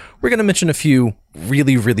 we're going to mention a few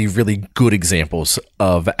really, really, really good examples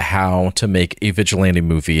of how to make a vigilante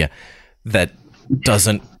movie that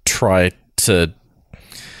doesn't try to...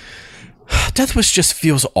 Death Wish just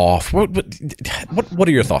feels off. What are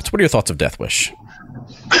your thoughts? What are your thoughts of Death Wish?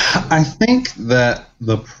 I think that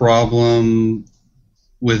the problem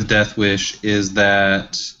with Death Wish is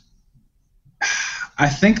that I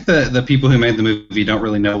think the people who made the movie don't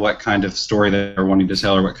really know what kind of story they were wanting to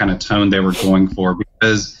tell or what kind of tone they were going for,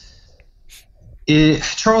 because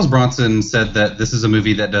Charles Bronson said that this is a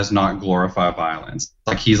movie that does not glorify violence.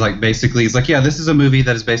 He's like, this is a movie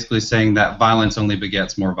that is basically saying that violence only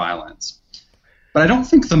begets more violence. But I don't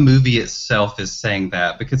think the movie itself is saying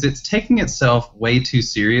that, because it's taking itself way too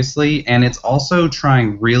seriously, and it's also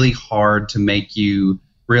trying really hard to make you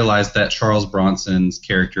realize that Charles Bronson's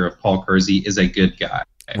character of Paul Kersey is a good guy.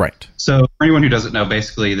 Right. So for anyone who doesn't know,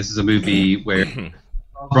 basically this is a movie where Charles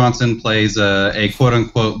Bronson plays a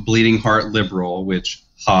quote-unquote bleeding heart liberal, which,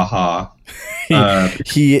 ha-ha.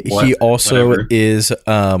 He also whatever. Is,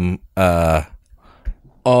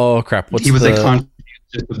 oh crap, he was a conscientious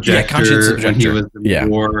objector when he was in the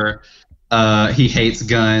war. He hates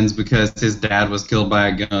guns because his dad was killed by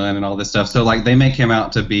a gun and all this stuff. So they make him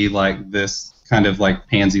out to be this kind of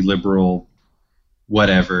pansy liberal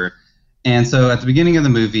whatever. And so at the beginning of the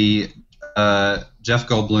movie, Jeff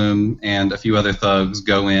Goldblum and a few other thugs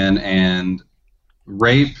go in and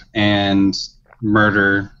rape and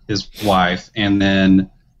murder his wife, and then,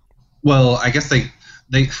 well, I guess they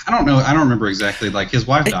I don't know, I don't remember exactly, his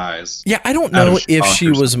wife dies. Yeah, I don't know if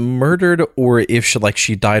she was murdered or if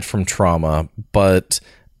she died from trauma, but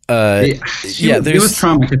it was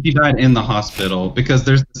trauma, because she died in the hospital, because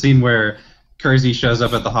there's the scene where Kersey shows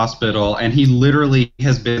up at the hospital, and he literally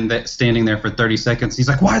has been standing there for 30 seconds. He's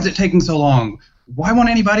like, why is it taking so long? Why won't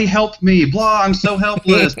anybody help me? Blah, I'm so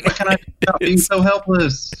helpless. What can I do about being so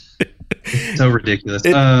helpless? It's so ridiculous.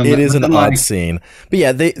 It is an odd scene. But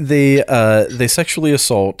yeah, they sexually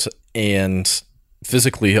assault and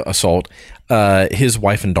physically assault his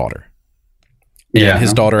wife and daughter. Yeah, and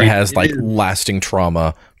his daughter has lasting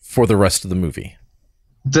trauma for the rest of the movie.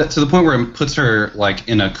 To the point where it puts her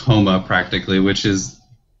in a coma practically, which is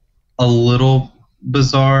a little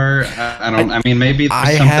bizarre. I mean, maybe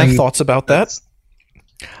I have thoughts about that.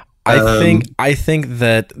 I think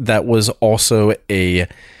that was also a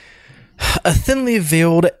thinly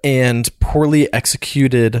veiled and poorly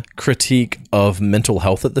executed critique of mental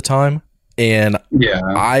health at the time. And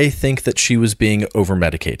I think that she was being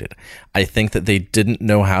over-medicated. I think that they didn't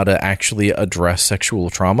know how to actually address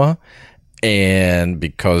sexual trauma. And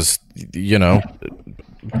because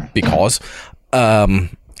and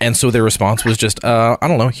so their response was just, I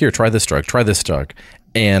don't know, here, try this drug.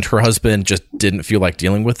 And her husband just didn't feel like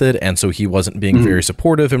dealing with it, and so he wasn't being very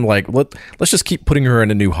supportive, and let's just keep putting her in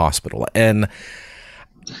a new hospital. And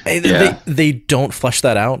they don't flesh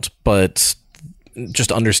that out, but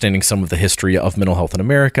just understanding some of the history of mental health in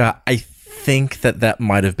America, I think that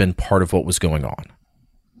might have been part of what was going on.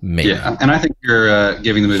 Maybe. Yeah, and I think you're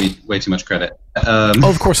giving the movie way too much credit.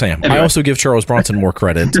 Of course I am. Anyway. I also give Charles Bronson more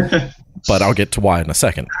credit, but I'll get to why in a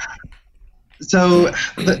second. So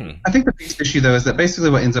I think the biggest issue, though, is that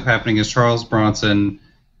basically what ends up happening is Charles Bronson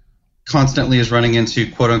constantly is running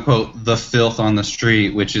into, quote-unquote, the filth on the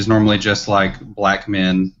street, which is normally just black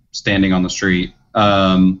men standing on the street,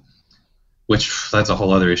 which that's a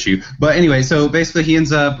whole other issue. But anyway, so basically he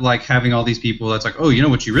ends up having all these people that's oh,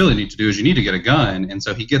 what you really need to do is you need to get a gun. And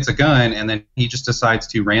so he gets a gun, and then he just decides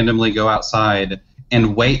to randomly go outside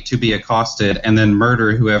and wait to be accosted and then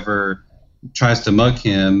murder whoever tries to mug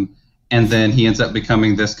him. And then he ends up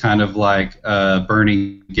becoming this kind of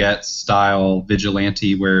Bernie Goetz style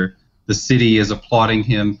vigilante where the city is applauding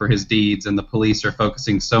him for his deeds, and the police are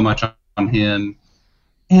focusing so much on him.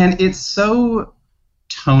 And it's so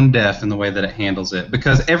tone deaf in the way that it handles it,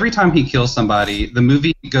 because every time he kills somebody, the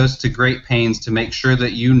movie goes to great pains to make sure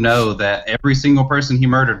that you know that every single person he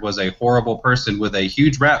murdered was a horrible person with a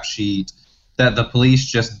huge rap sheet that the police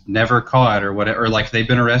just never caught, or whatever, or like they've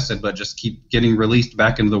been arrested but just keep getting released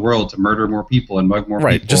back into the world to murder more people and mug more people.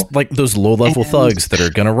 Right, just like those low-level thugs that are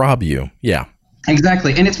gonna rob you. Yeah,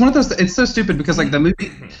 exactly. And it's one of those, it's so stupid because like the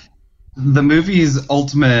movie's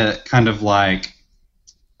ultimate kind of like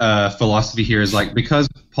philosophy here is like, because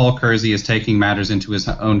Paul Kersey is taking matters into his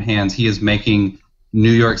own hands, he is making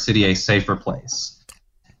New York City a safer place.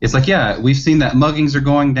 It's like, yeah, we've seen that muggings are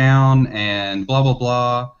going down and blah, blah,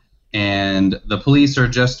 blah, and the police are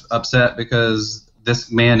just upset because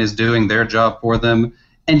this man is doing their job for them.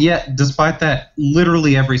 And yet, despite that,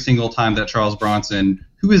 literally every single time that Charles Bronson,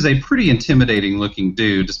 who is a pretty intimidating looking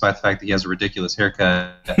dude, despite the fact that he has a ridiculous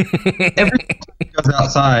haircut, every time he goes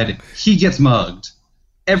outside, he gets mugged.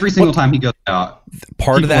 Every single time he goes out.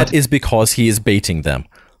 Part of that is because he is baiting them.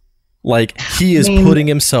 Like, he is putting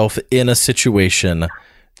himself in a situation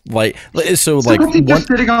like, so like just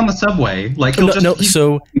sitting on the subway, like he'll just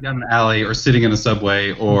down an alley or sitting in a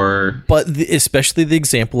subway, or especially the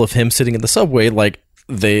example of him sitting in the subway, like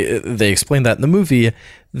they explain that in the movie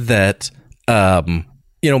that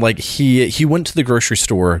like he went to the grocery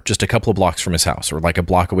store just a couple of blocks from his house, or like a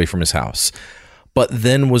block away from his house, but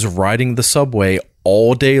then was riding the subway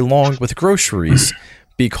all day long with groceries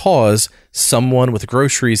because someone with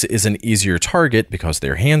groceries is an easier target because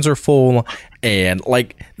their hands are full. And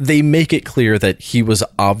like, they make it clear that he was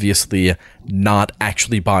obviously not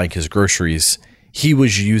actually buying his groceries. He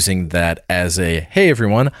was using that as a, hey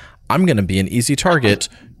everyone, I'm going to be an easy target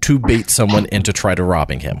to bait someone into try to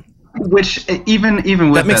robbing him. Which even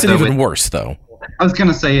with that makes it even worse, though. I was going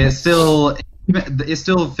to say it still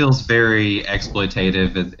feels very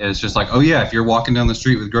exploitative. It's just like, oh yeah, if you're walking down the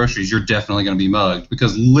street with groceries, you're definitely going to be mugged,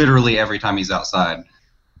 because literally every time he's outside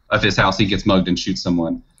of his house, he gets mugged and shoots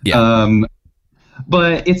someone. Yeah.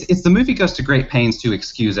 But it's the movie goes to great pains to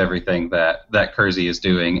excuse everything that Kersey is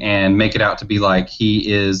doing and make it out to be like he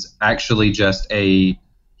is actually just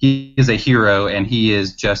he is a hero, and he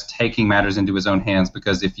is just taking matters into his own hands,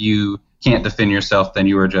 because if you can't defend yourself, then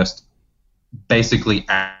you are just basically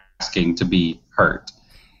asking to be hurt.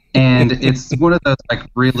 And it's one of those like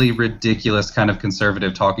really ridiculous kind of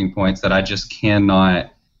conservative talking points that I just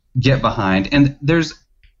cannot get behind. And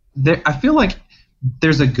I feel like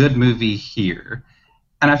there's a good movie here,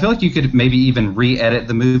 and I feel like you could maybe even re-edit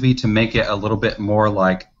the movie to make it a little bit more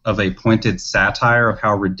like of a pointed satire of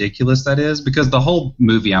how ridiculous that is, because the whole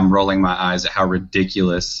movie I'm rolling my eyes at how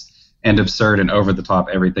ridiculous and absurd and over the top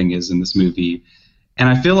everything is in this movie. And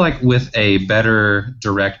I feel like with a better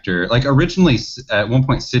director, like originally at one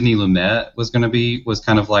point Sidney Lumet was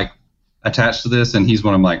kind of like attached to this, and he's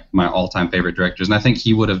one of like my all-time favorite directors, and I think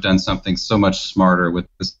he would have done something so much smarter with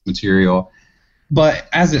this material. But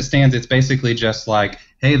as it stands, it's basically just like,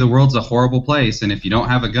 hey, the world's a horrible place, and if you don't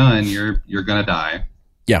have a gun, you're gonna die.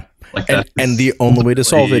 Yeah, like and the only way to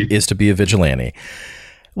solve it is to be a vigilante.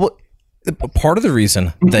 Well, part of the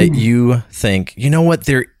reason that you think, you know what,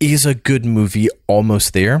 there is a good movie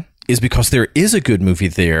almost there, is because there is a good movie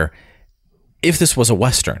there if this was a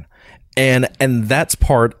Western. And that's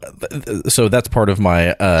part of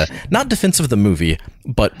my not defense of the movie,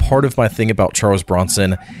 but part of my thing about Charles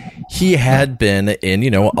Bronson. He had been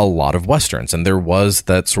in, a lot of Westerns, and there was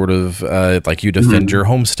that sort of like you defend your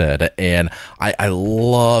homestead, and I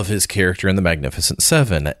love his character in The Magnificent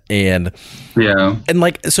Seven, and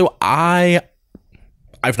like, so I've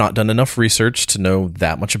not done enough research to know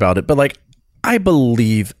that much about it, but like, I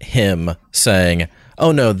believe him saying,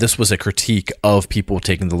 oh no, this was a critique of people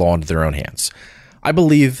taking the law into their own hands. I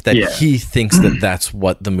believe that he thinks that that's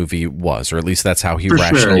what the movie was, or at least that's how he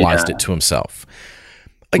rationalized it to himself.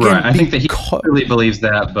 Again, right. I think that he really believes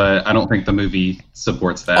that, but I don't think the movie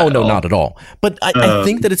supports that. Oh, no, not at all. But I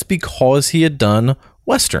think that it's because he had done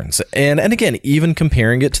Westerns. And again, even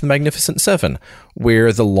comparing it to The Magnificent Seven,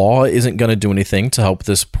 where the law isn't going to do anything to help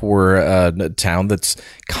this poor town that's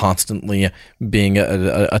constantly being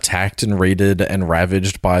attacked and raided and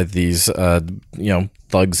ravaged by these,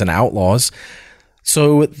 thugs and outlaws.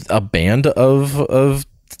 So a band of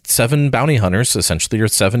 7 bounty hunters, essentially, or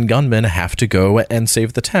 7 gunmen, have to go and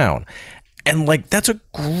save the town. And like, that's a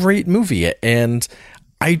great movie. And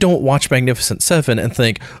I don't watch Magnificent Seven and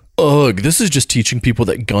think, ugh, this is just teaching people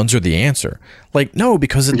that guns are the answer. Like, no,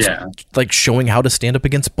 because it's like showing how to stand up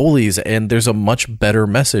against bullies, and there's a much better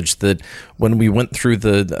message that when we went through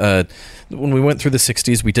the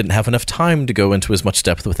 60s, we didn't have enough time to go into as much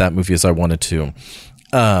depth with that movie as I wanted to.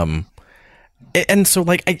 And so,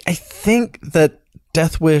 like, I think that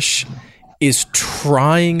Death Wish is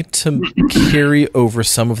trying to carry over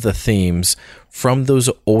some of the themes from those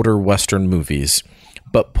older Western movies,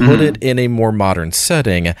 but put it in a more modern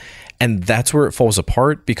setting. And that's where it falls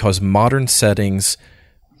apart, because modern settings,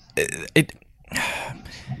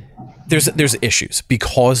 there's issues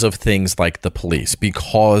because of things like the police,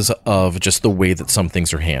 because of just the way that some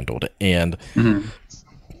things are handled. And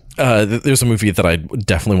there's a movie that I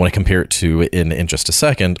definitely want to compare it to in just a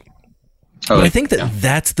second. But I think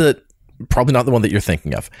that's probably not the one that you're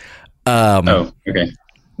thinking of. Okay.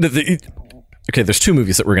 Okay, there's two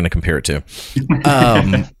movies that we're going to compare it to.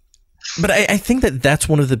 But I think that's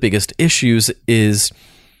one of the biggest issues is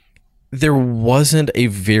there wasn't a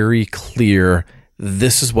very clear,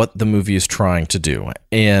 this is what the movie is trying to do.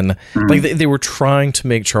 And like they were trying to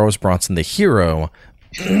make Charles Bronson the hero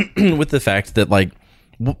with the fact that, like,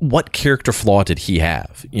 what character flaw did he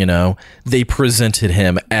have? You know, they presented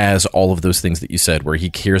him as all of those things that you said, where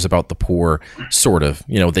he cares about the poor, sort of.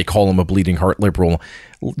 You know, they call him a bleeding heart liberal,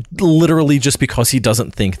 literally just because he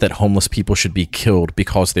doesn't think that homeless people should be killed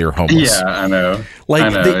because they're homeless. Yeah, I know. Like, I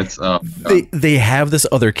know. they have this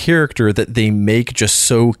other character that they make just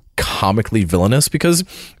so comically villainous, because,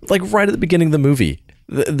 like, right at the beginning of the movie,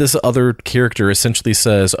 this other character essentially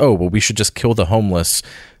says, "Oh, well, we should just kill the homeless."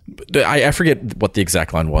 I forget what the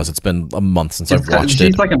exact line was. It's been a month since I've watched it.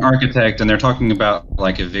 She's like an architect, and they're talking about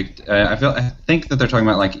like I think that they're talking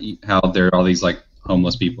about like how there are all these like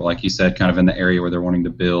homeless people, like you said, kind of in the area where they're wanting to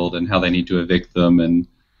build, and how they need to evict them, and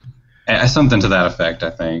something to that effect, I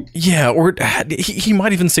think. Yeah, or he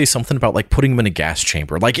might even say something about like putting them in a gas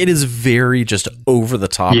chamber. Like, it is very just over the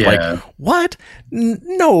top. Yeah. Like, what?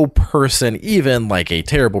 No person, even like a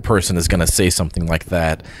terrible person, is going to say something like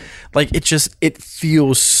that. Like, it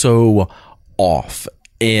feels so off.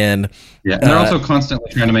 And yeah, and they're also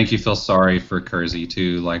constantly trying to make you feel sorry for Kersey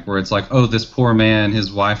too, like where it's like, oh, this poor man,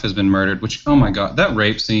 his wife has been murdered, which, oh my God, that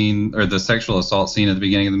rape scene or the sexual assault scene at the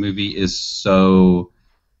beginning of the movie is so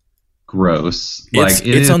gross. Like,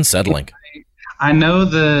 it's unsettling. I know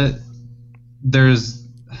that there's,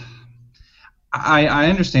 I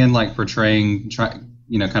understand like portraying,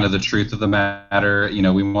 kind of the truth of the matter. You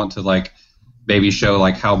know, we want to like maybe show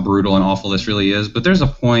like how brutal and awful this really is, but there was a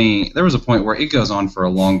point where it goes on for a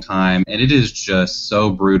long time, and it is just so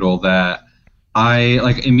brutal that I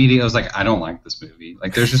like immediately I was like, I don't like this movie.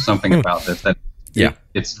 Like, there's just something about this that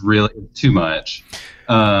it's really too much.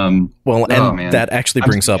 That actually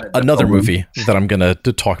brings up another movie that I'm gonna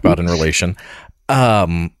talk about in relation.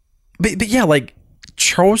 But yeah, like,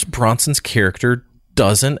 Charles Bronson's character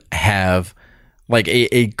doesn't have like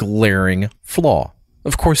a glaring flaw.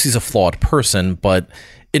 Of course, he's a flawed person, but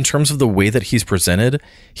in terms of the way that he's presented,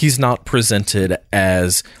 he's not presented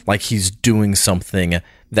as like he's doing something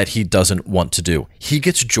that he doesn't want to do. He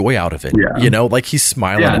gets joy out of it, you know, like he's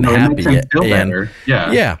smiling and happy.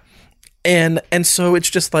 And so it's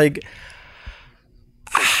just like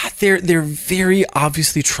they're very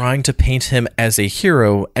obviously trying to paint him as a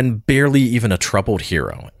hero and barely even a troubled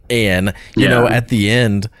hero. And you know, at the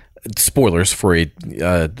end, spoilers for a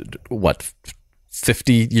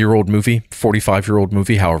 50-year-old movie, 45-year-old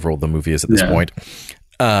movie, however old the movie is at this point.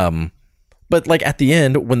 But like at the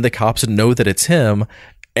end, when the cops know that it's him,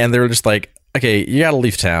 and they're just like, okay, you gotta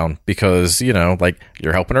leave town because, you know, like,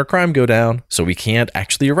 you're helping our crime go down, so we can't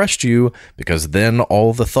actually arrest you because then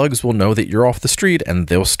all the thugs will know that you're off the street and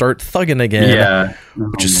they'll start thugging again,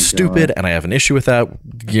 which is stupid. God. And I have an issue with that.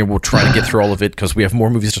 You know, we'll try to get through all of it because we have more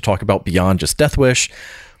movies to talk about beyond just Death Wish.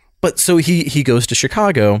 But so he goes to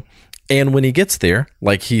Chicago, and when he gets there,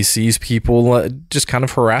 like, he sees people just kind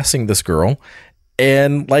of harassing this girl.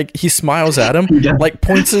 And like, he smiles at him, like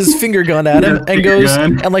points his finger gun at him and goes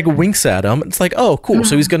and like winks at him. It's like, oh, cool.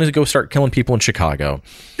 So he's going to go start killing people in Chicago.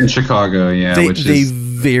 They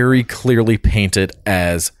very clearly paint it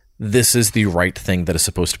as this is the right thing that is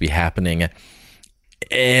supposed to be happening.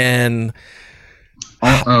 And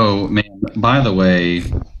oh man, by the way,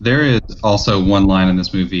 there is also one line in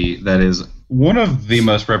this movie that is one of the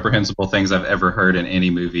most reprehensible things I've ever heard in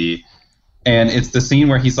any movie. And it's the scene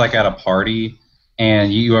where he's like at a party,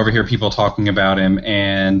 and you overhear people talking about him,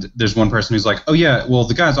 and there's one person who's like, oh yeah, well,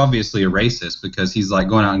 the guy's obviously a racist because he's like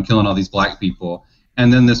going out and killing all these black people.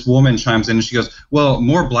 And then this woman chimes in and she goes, well,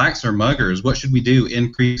 more blacks are muggers. What should we do?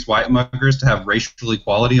 Increase white muggers to have racial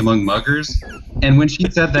equality among muggers? And when she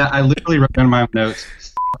said that, I literally wrote in my notes,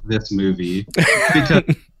 F this movie. Because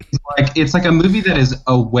it's like a movie that is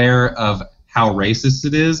aware of how racist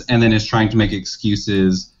it is and then is trying to make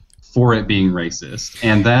excuses for it being racist.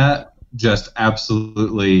 And that just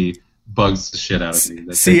absolutely bugs the shit out of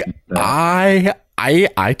me. See,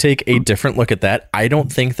 I take a different look at that. I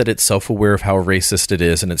don't think that it's self-aware of how racist it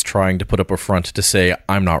is and it's trying to put up a front to say,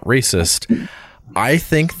 I'm not racist. I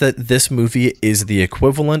think that this movie is the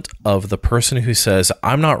equivalent of the person who says,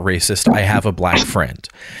 I'm not racist, I have a black friend.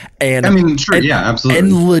 And I mean, sure, yeah, absolutely.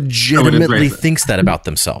 And legitimately thinks that about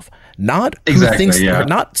themselves. Not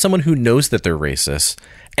not someone who knows that they're racist.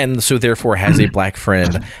 And so therefore has a black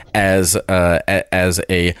friend as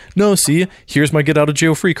a no, see, here's my get out of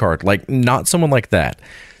jail free card. Like, not someone like that.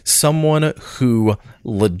 Someone who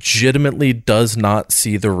legitimately does not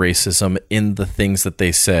see the racism in the things that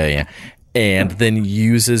they say, and then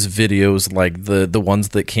uses videos like the ones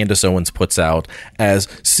that Candace Owens puts out as,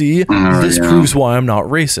 see, this proves why I'm not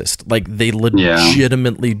racist. Like, they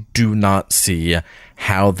legitimately do not see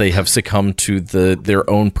how they have succumbed to their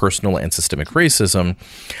own personal and systemic racism.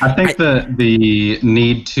 I think the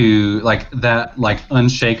need to, that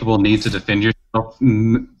unshakable need to defend yourself,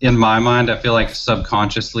 in my mind, I feel like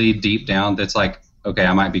subconsciously, deep down, that's like, okay,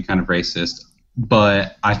 I might be kind of racist,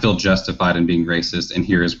 but I feel justified in being racist, and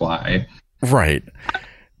here is why. Right.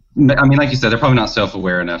 I mean, like you said, they're probably not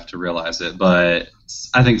self-aware enough to realize it, but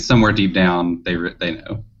I think somewhere deep down, they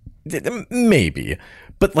know. Maybe.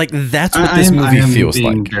 But that's what this movie feels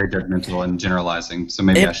like. I'm being very judgmental and generalizing, so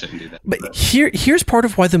maybe I shouldn't do that. But here's part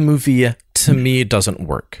of why the movie, to me, doesn't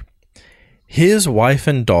work. His wife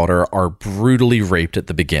and daughter are brutally raped at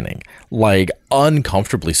the beginning,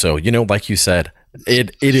 uncomfortably so. Like you said,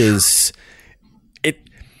 it is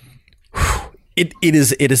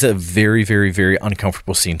a very, very, very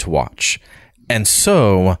uncomfortable scene to watch. And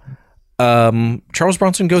so Charles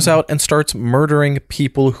Bronson goes out and starts murdering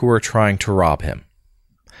people who are trying to rob him.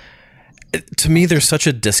 To me, there's such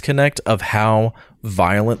a disconnect of how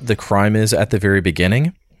violent the crime is at the very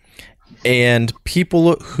beginning, and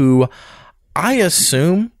people who I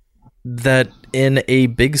assume that in a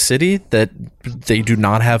big city that they do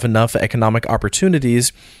not have enough economic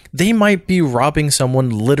opportunities, they might be robbing someone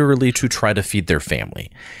literally to try to feed their family.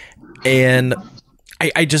 And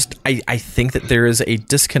I think that there is a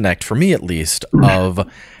disconnect, for me at least, of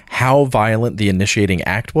how violent the initiating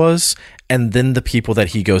act was, and then the people that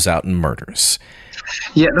he goes out and murders.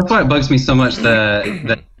 Yeah, that's why it bugs me so much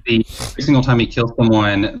that every single time he kills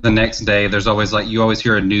someone, the next day there's always you always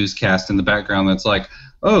hear a newscast in the background that's like,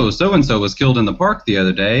 oh, so-and-so was killed in the park the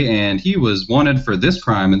other day, and he was wanted for this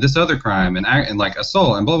crime and this other crime and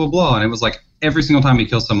assault and blah, blah, blah. And it was every single time he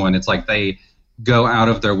kills someone, it's they go out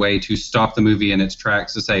of their way to stop the movie in its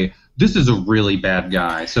tracks to say, this is a really bad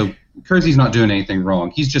guy. So Kersey's not doing anything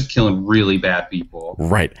wrong. He's just killing really bad people.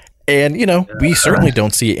 Right. And, we certainly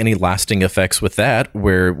don't see any lasting effects with that,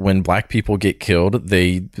 where when black people get killed,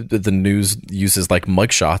 the news uses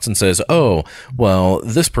mugshots and says, oh, well,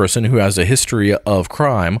 this person who has a history of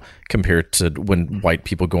crime, compared to when white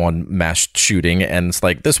people go on mass shooting, and it's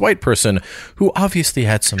this white person who obviously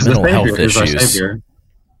had some mental health issues.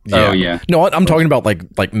 Yeah. Oh, yeah. No, I'm talking about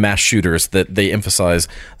like mass shooters, that they emphasize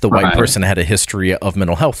the white person had a history of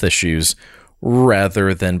mental health issues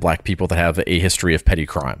rather than black people that have a history of petty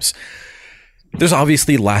crimes. There's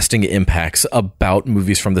obviously lasting impacts about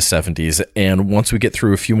movies from the 70s, and once we get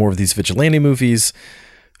through a few more of these vigilante movies,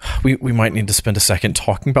 we might need to spend a second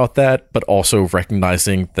talking about that, but also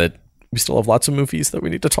recognizing that we still have lots of movies that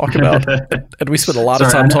we need to talk about, and we spent a lot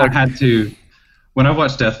of time talking. When I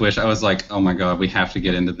watched Death Wish, I was like, oh my God, we have to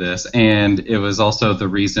get into this. And it was also the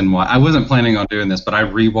reason why I wasn't planning on doing this, but I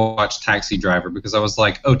rewatched Taxi Driver because I was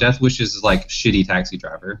like, oh, Death Wish is shitty Taxi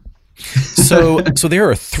Driver. So there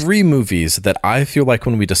are 3 movies that I feel like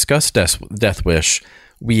when we discuss Death Wish,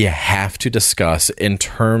 we have to discuss in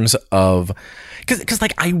terms of, because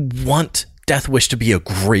I want Death Wish to be a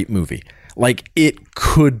great movie. It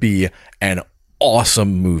could be an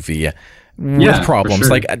awesome movie. With problems.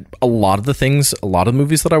 Sure. A lot of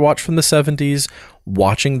movies that I watch from the 70s,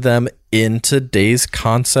 watching them in today's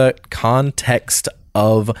context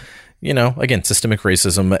of, again, systemic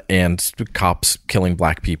racism and cops killing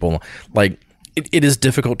black people, it is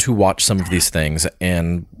difficult to watch some of these things,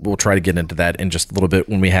 and we'll try to get into that in just a little bit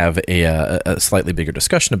when we have a slightly bigger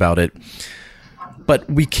discussion about it. But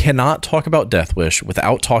we cannot talk about Death Wish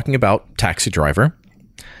without talking about Taxi Driver,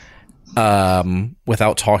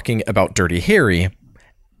 without talking about Dirty Harry,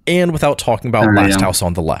 and without talking about Last House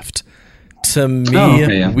on the Left. To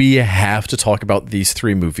me, we have to talk about these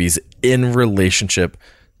three movies in relationship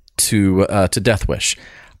to Death Wish,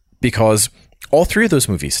 because all three of those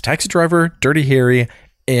movies, Taxi Driver, Dirty Harry,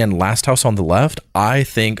 and Last House on the Left, I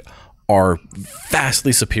think are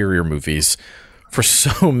vastly superior movies for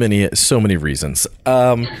so many reasons.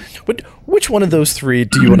 Which one of those three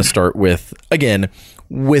do you want to start with? Again,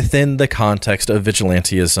 within the context of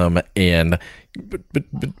vigilantism and but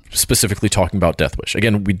specifically talking about Death Wish.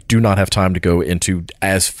 Again, we do not have time to go into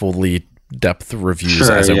as fully depth reviews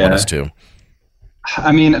as I want us to.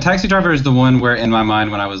 I mean, Taxi Driver is the one where, in my mind,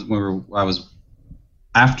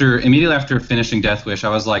 immediately after finishing Death Wish, I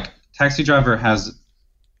was like, Taxi Driver has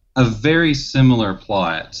a very similar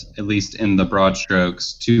plot, at least in the broad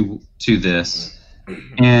strokes, to this,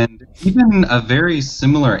 and even a very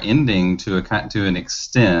similar ending to an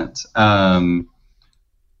extent.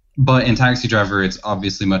 But in Taxi Driver, it's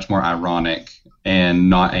obviously much more ironic and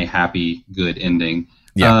not a happy, good ending.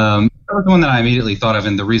 Yeah. That was the one that I immediately thought of,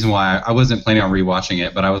 and the reason why I wasn't planning on rewatching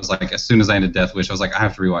it, but I was like, as soon as I ended Death Wish, I was like, I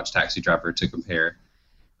have to rewatch Taxi Driver to compare.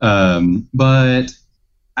 But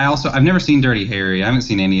I've never seen Dirty Harry. I haven't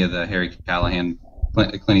seen any of the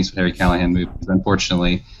Clint Eastwood Harry Callahan movies,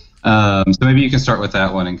 unfortunately. So maybe you can start with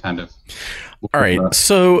that one and kind of. All right.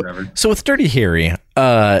 So with Dirty Harry,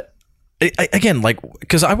 again, like,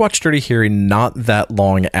 because I watched Dirty Harry not that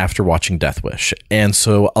long after watching Death Wish, and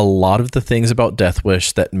so a lot of the things about Death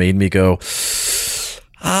Wish that made me go,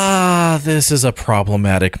 this is a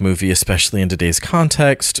problematic movie, especially in today's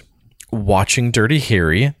context. Watching Dirty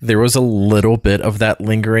Harry, there was a little bit of that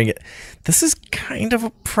lingering. This is kind of a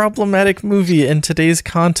problematic movie in today's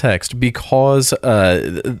context because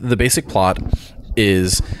the basic plot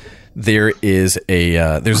is there's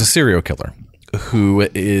a serial killer who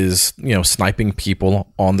is, sniping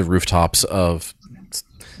people on the rooftops of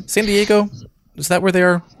San Diego. Is that where they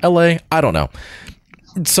are? LA? I don't know.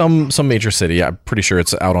 Some major city. I'm pretty sure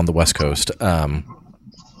it's out on the West Coast.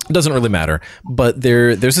 It doesn't really matter, but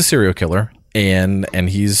there's a serial killer, and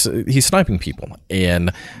he's sniping people,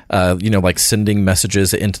 and like sending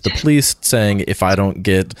messages into the police saying, if I don't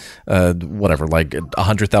get whatever, like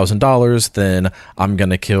 $100,000, then I'm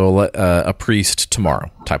gonna kill a priest tomorrow,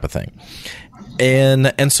 type of thing.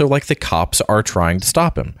 And so, like, the cops are trying to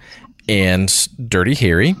stop him, and Dirty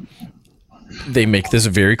Harry, they make this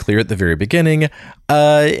very clear at the very beginning,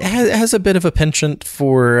 has a bit of a penchant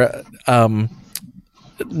for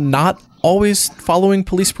not always following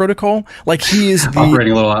police protocol. Like, he is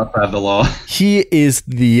operating a little outside the law. He is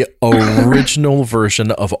the original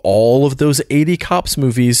version of all of those 80 cops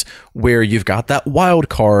movies where you've got that wild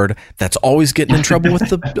card that's always getting in trouble with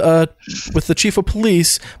the chief of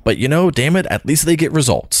police, but damn it, at least they get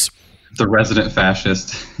results. The resident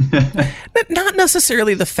fascist. Not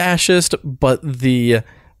necessarily the fascist, but the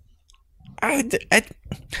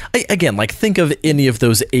again, like, think of any of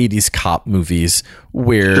those 80s cop movies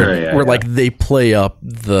where like they play up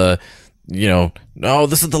the, no,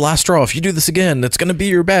 this is the last straw. If you do this again, it's going to be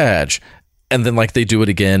your badge. And then, like, they do it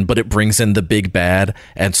again, but it brings in the big bad.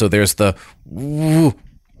 And so there's the ooh.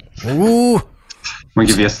 We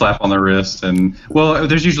give you a slap on the wrist, and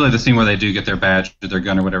there's usually the scene where they do get their badge or their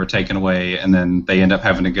gun or whatever taken away, and then they end up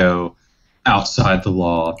having to go outside the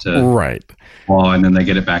law and then they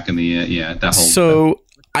get it back in the that whole. So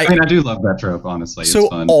I do love that trope, honestly. So it's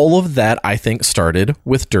fun. All of that, I think, started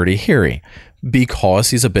with Dirty Harry because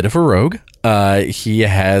he's a bit of a rogue. He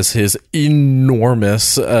has his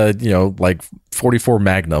enormous, like 44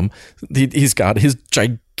 Magnum. He's got his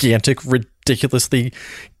gigantic, ridiculously,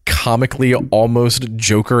 comically almost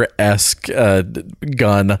Joker-esque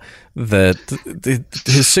gun, that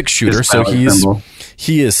his 6-shooter. So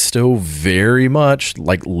he is still very much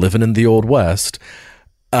like living in the Old West.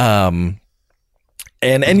 And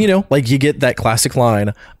like, you get that classic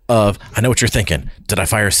line of, I know what you're thinking. Did I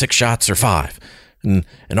fire 6 shots or 5? And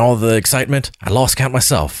all the excitement, I lost count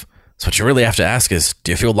myself. So what you really have to ask is,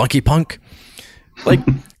 do you feel lucky, punk? Like,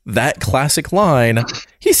 that classic line,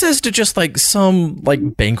 he says to just like some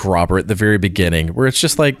like bank robber at the very beginning, where it's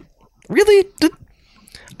just like, really?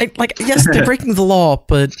 Yes, they're breaking the law,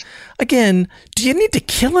 but again, do you need to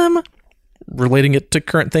kill him? Relating it to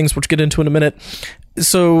current things, which we'll get into in a minute.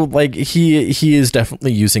 So, like, he is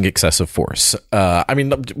definitely using excessive force. I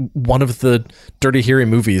mean, one of the Dirty Harry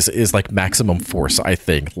movies is like Maximum Force, I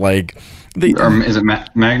think. Like, is it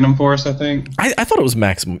Magnum Force? I think I thought it was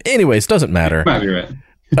Maximum. Anyways, doesn't matter. You might be right.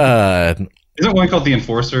 Isn't one called The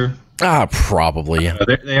Enforcer? Probably.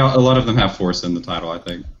 A lot of them have Force in the title, I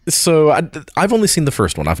think. So I've only seen the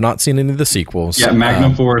first one. I've not seen any of the sequels. Yeah,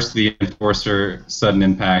 Magnum Force, The Enforcer, Sudden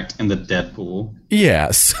Impact, and the Deadpool. Yeah,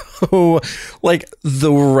 so like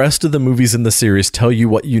the rest of the movies in the series tell you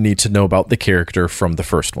what you need to know about the character from the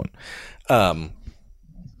first one.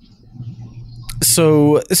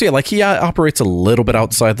 So yeah, like he operates a little bit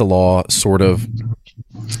outside the law, sort of.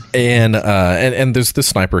 And there's this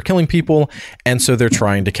sniper killing people, and so they're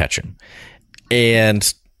trying to catch him.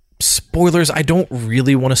 And spoilers, I don't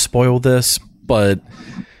really want to spoil this, but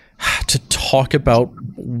to talk about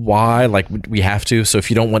why, like, we have to. So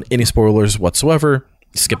if you don't want any spoilers whatsoever,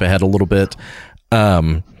 skip ahead a little bit.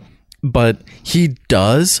 But he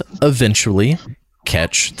does eventually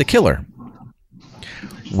catch the killer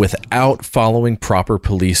without following proper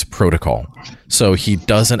police protocol. So he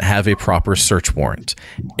doesn't have a proper search warrant.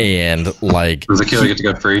 And like, does the killer get to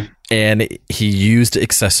go free? And he used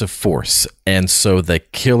excessive force. And so the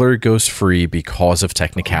killer goes free because of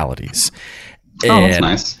technicalities. Oh, that's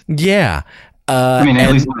nice. Yeah. I mean,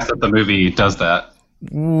 at least nice that the movie does that.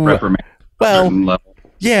 Reprimand. Well,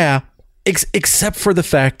 yeah. Except for the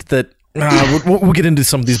fact that we'll get into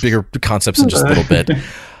some of these bigger concepts in just a little bit.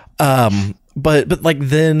 But like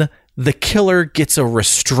then the killer gets a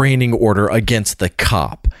restraining order against the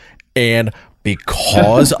cop, and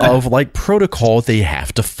because of like protocol, they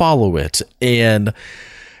have to follow it. And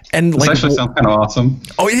this like actually sounds kind of awesome.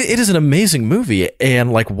 Oh, it is an amazing movie,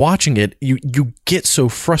 and like watching it, you get so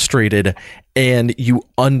frustrated, and you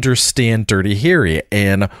understand Dirty Harry,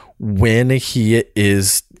 and when he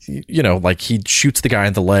is, you know, like he shoots the guy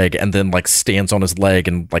in the leg and then like stands on his leg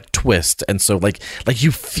and like twists, and so like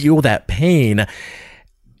you feel that pain,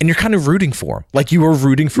 and you're kind of rooting for him. Like you are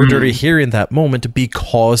rooting for Dirty Harry in that moment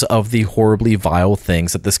because of the horribly vile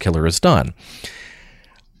things that this killer has done.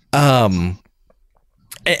 And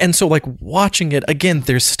so like watching it again,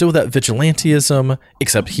 there's still that vigilantism,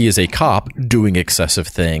 except he is a cop doing excessive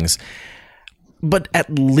things. But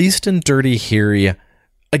at least in Dirty Harry,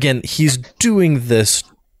 again, he's doing this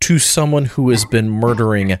to someone who has been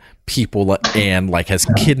murdering people and like has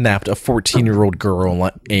kidnapped a 14-year-old girl,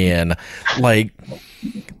 and like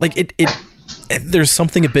it there's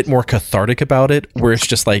something a bit more cathartic about it, where it's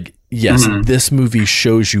just like, yes, this movie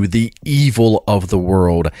shows you the evil of the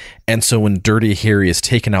world, and so when Dirty Harry is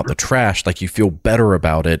taking out the trash, like you feel better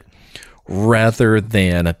about it, rather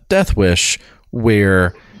than Death Wish,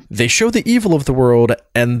 where they show the evil of the world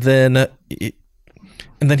and then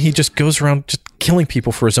he just goes around just killing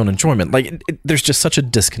people for his own enjoyment. Like there's just such a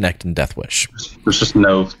disconnect in Death Wish. There's just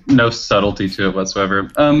no subtlety to it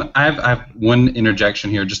whatsoever. I have one interjection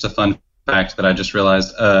here, just a fun fact that I just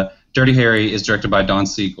realized. Dirty Harry is directed by Don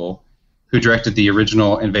Siegel, who directed the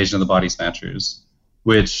original Invasion of the Body Snatchers,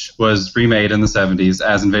 which was remade in the 70s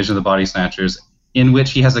as Invasion of the Body Snatchers, in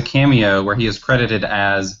which he has a cameo where he is credited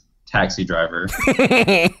as Taxi Driver.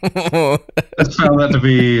 I found that to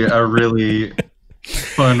be a really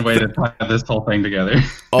fun way to tie this whole thing together.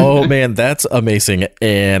 Oh man, that's amazing.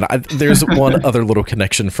 And there's one other little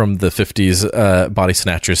connection from the 50s Body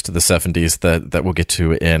Snatchers to the 70s that we'll get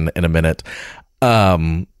to in a minute.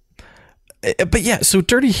 But yeah, so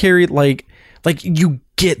Dirty Harry, like you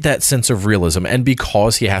get that sense of realism, and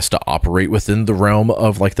because he has to operate within the realm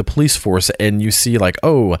of like the police force, and you see like,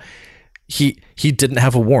 oh, he didn't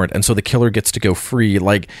have a warrant, and so the killer gets to go free.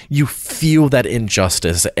 Like you feel that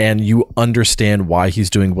injustice, and you understand why he's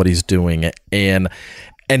doing what he's doing, and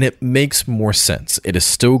it makes more sense. It is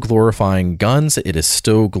still glorifying guns. It is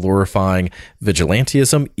still glorifying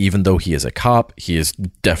vigilantism, even though he is a cop. He is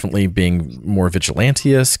definitely being more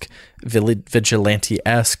vigilante-esque.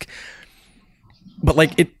 But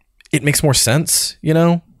like it makes more sense, you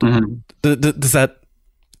know? Does that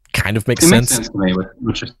kind of make sense? It makes sense to me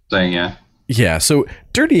what you're saying, yeah. Yeah, so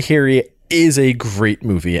Dirty Harry is a great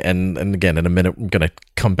movie, and again, in a minute, I'm going to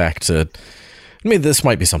come back to... I mean, this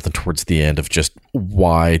might be something towards the end of just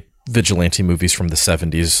why vigilante movies from the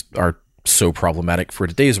 70s are so problematic for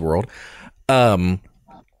today's world.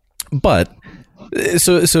 But,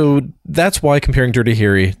 so that's why comparing Dirty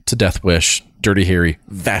Harry to Death Wish, Dirty Harry,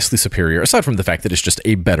 vastly superior, aside from the fact that it's just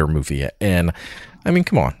a better movie. And, I mean,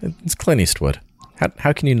 come on, it's Clint Eastwood.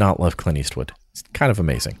 How can you not love Clint Eastwood? It's kind of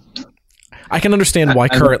amazing. I can understand why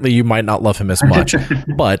currently you might not love him as much,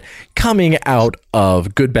 but coming out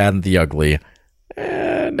of Good, Bad, and the Ugly,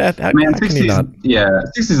 Man, 60s and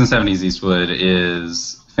 70s Eastwood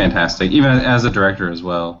is fantastic, even as a director as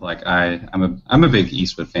well. Like I'm a big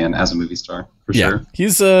Eastwood fan as a movie star for sure.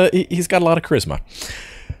 He's got a lot of charisma.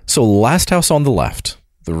 So Last House on the Left,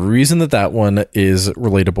 The reason that one is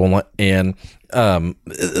relatable, and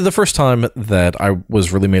the first time that I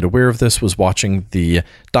was really made aware of this was watching the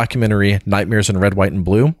documentary Nightmares in Red, White, and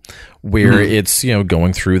Blue, where it's,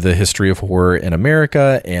 going through the history of horror in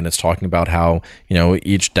America, and it's talking about how,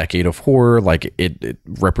 each decade of horror, like it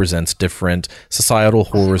represents different societal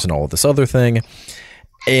horrors and all of this other thing.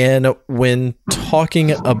 And when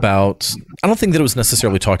talking about, I don't think that it was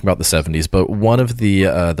necessarily talking about the 70s, but one of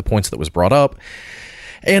the points that was brought up,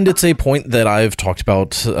 and it's a point that I've talked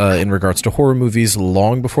about in regards to horror movies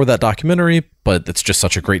long before that documentary, but it's just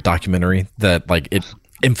such a great documentary that like it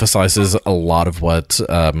emphasizes a lot of what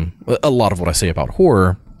I say about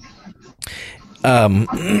horror.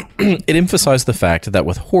 It emphasized the fact that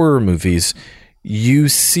with horror movies, you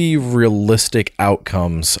see realistic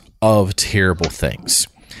outcomes of terrible things.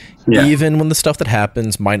 Yeah. Even when the stuff that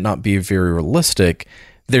happens might not be very realistic,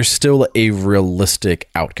 there's still a realistic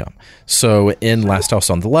outcome. So in Last House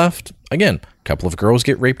on the Left, again, a couple of girls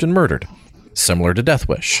get raped and murdered, similar to Death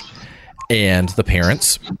Wish. And the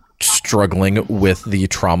parents struggling with the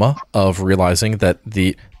trauma of realizing that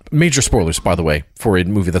the major spoilers, by the way, for a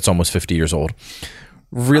movie that's almost 50 years old,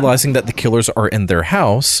 realizing that the killers are in their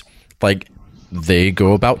house, like they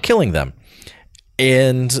go about killing them.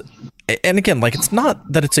 And again, like it's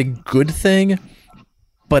not that it's a good thing,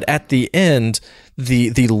 but at the end,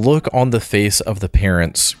 the look on the face of the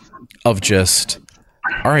parents of just,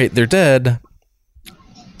 all right, they're dead.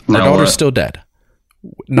 Our daughter's still dead.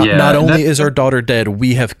 Not only is our daughter dead,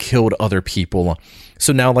 we have killed other people.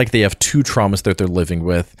 So now like they have two traumas that they're living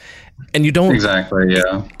with. And you don't... Exactly,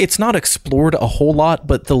 yeah. It's not explored a whole lot,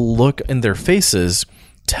 but the look in their faces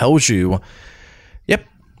tells you, yep,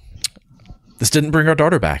 this didn't bring our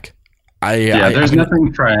daughter back. There's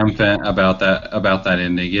nothing triumphant about that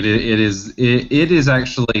ending. It is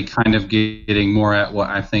actually kind of getting more at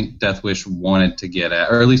what I think Death Wish wanted to get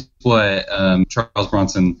at, or at least what Charles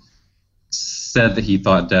Bronson said that he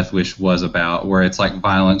thought Death Wish was about, where it's like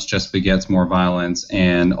violence just begets more violence,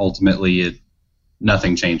 and ultimately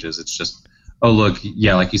nothing changes. It's just, oh look,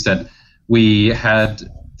 yeah, like you said, we had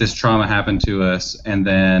this trauma happen to us, and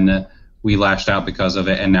then we lashed out because of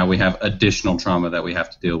it, and now we have additional trauma that we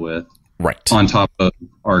have to deal with. Right. On top of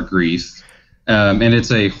our grief. And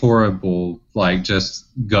it's a horrible, like, just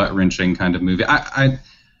gut-wrenching kind of movie. I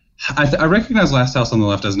recognize Last House on the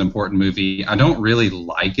Left as an important movie. I don't really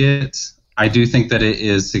like it. I do think that it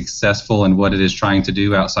is successful in what it is trying to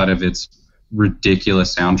do outside of its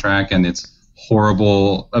ridiculous soundtrack and its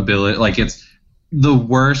horrible ability. Like, it's the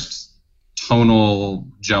worst tonal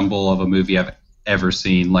jumble of a movie I've ever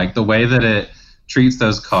seen. Like, the way that it treats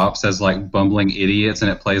those cops as like bumbling idiots,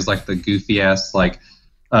 and it plays like the goofy ass like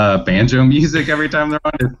banjo music every time they're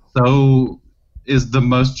on, is the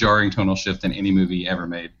most jarring tonal shift in any movie ever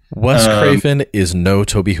made. Wes Craven is no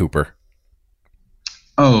Tobe Hooper.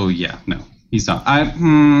 Oh yeah, no, he's not. I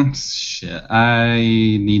feel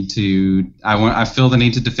the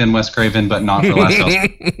need to defend Wes Craven, but not for Last House.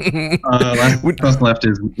 Last House Left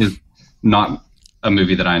is not a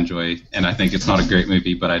movie that I enjoy, and I think it's not a great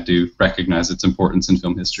movie, but I do recognize its importance in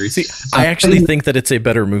film history. See, I actually think that it's a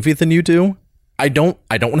better movie than you do. I don't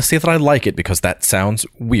want to say that I like it because that sounds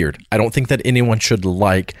weird. I don't think that anyone should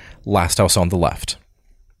like Last House on the Left.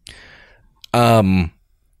 I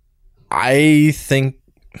think.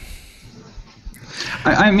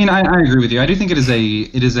 I mean, I agree with you. I do think it is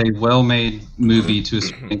a well-made movie to a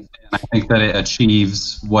certain extent. I think that it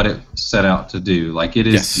achieves what it set out to do. Like, it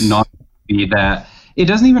is not that. It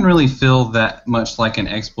doesn't even really feel that much like an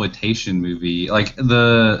exploitation movie. Like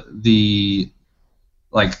the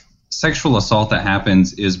like sexual assault that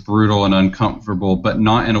happens is brutal and uncomfortable, but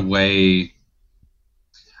not in a way.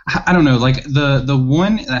 I don't know. Like the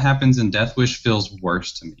one that happens in Death Wish feels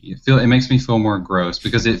worse to me. It makes me feel more gross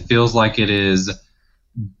because it feels like it is.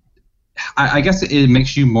 I guess it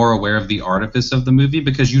makes you more aware of the artifice of the movie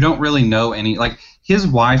because you don't really know any. Like, his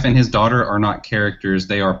wife and his daughter are not characters;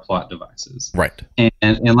 they are plot devices. Right. And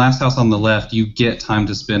in Last House on the Left, you get time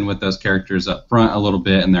to spend with those characters up front a little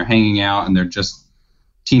bit, and they're hanging out, and they're just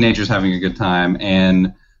teenagers having a good time.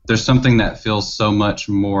 And there's something that feels so much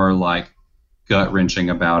more like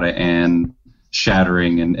gut-wrenching about it and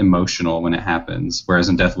shattering and emotional when it happens. Whereas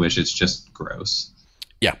in Death Wish, it's just gross.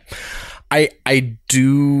 Yeah. I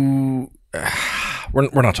do.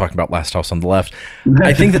 We're not talking about Last House on the Left.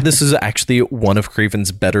 I think that this is actually one of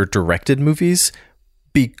Craven's better directed movies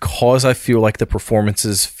because I feel like the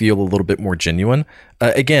performances feel a little bit more genuine.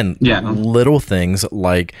 Little things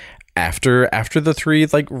like after the three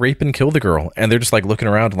like rape and kill the girl, and they're just like looking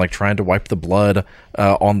around and like trying to wipe the blood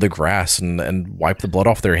on the grass and wipe the blood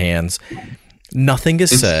off their hands. Nothing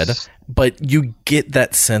is said, but you get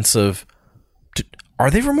that sense of, are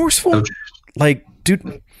they remorseful? Like, do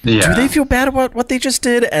they feel bad about what they just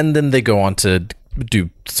did? And then they go on to do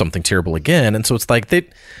something terrible again. And so it's like,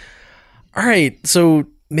 all right, so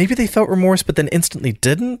maybe they felt remorse, but then instantly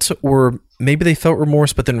didn't, or maybe they felt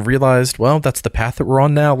remorse, but then realized, well, that's the path that we're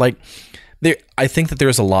on now. Like, I think that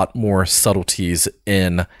there's a lot more subtleties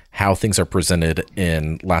in how things are presented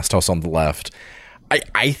in Last House on the Left.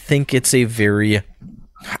 I think it's a very,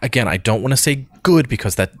 again, I don't want to say good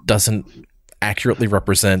because that doesn't accurately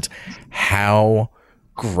represent how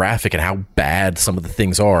graphic and how bad some of the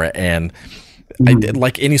things are. And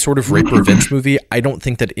like any sort of rape revenge movie, I don't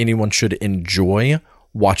think that anyone should enjoy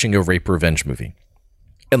watching a rape revenge movie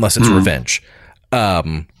unless it's revenge. But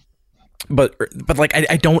like,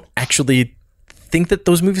 I don't actually think that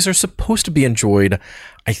those movies are supposed to be enjoyed.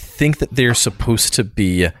 I think that they're supposed to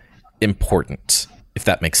be important, if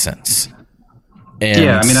that makes sense. And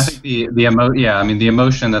yeah, I mean, I think the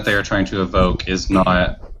emotion that they are trying to evoke is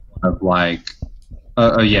not of like,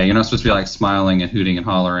 you're not supposed to be like smiling and hooting and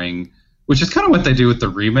hollering, which is kind of what they do with the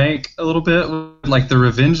remake a little bit. Like the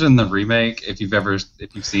Revenge and the remake, if you've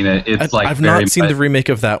seen it, it's like I've not seen the remake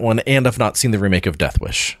of that one, and I've not seen the remake of Death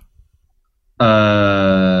Wish.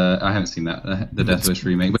 I haven't seen that, the Death Wish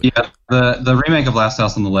remake, but yeah, the remake of Last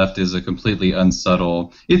House on the Left is a completely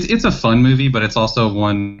unsubtle. It's a fun movie, but it's also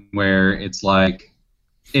one where it's like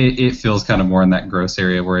it feels kind of more in that gross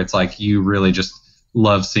area where it's like you really just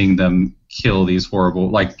love seeing them kill these horrible,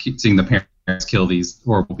 like seeing the parents kill these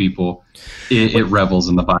horrible people. It revels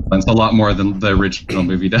in the violence a lot more than the original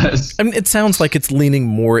movie does. I mean, it sounds like it's leaning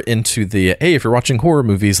more into the, hey, if you're watching horror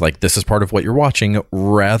movies, like this is part of what you're watching,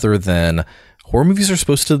 rather than horror movies are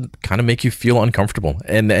supposed to kind of make you feel uncomfortable.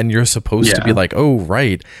 And you're supposed to be like, oh,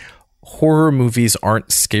 right. Horror movies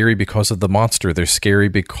aren't scary because of the monster. They're scary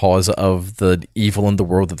because of the evil in the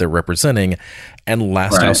world that they're representing. And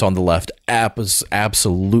Last House on the Left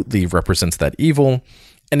absolutely represents that evil.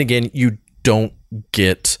 And again, you don't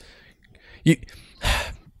get...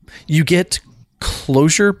 You get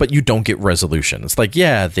closure, but you don't get resolution. It's like,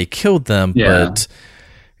 yeah, they killed them, but...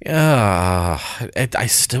 I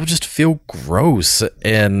still just feel gross.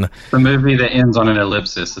 And the movie that ends on an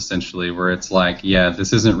ellipsis, essentially, where it's like, yeah,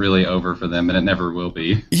 this isn't really over for them, and it never will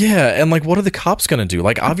be. Yeah, and like, what are the cops gonna do?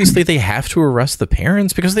 Like, obviously, they have to arrest the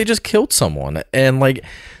parents because they just killed someone, and like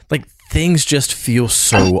things just feel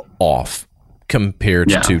so off compared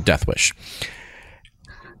to Death Wish.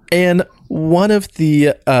 And one of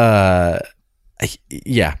the and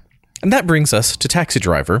that brings us to Taxi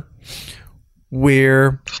Driver,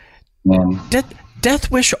 where Death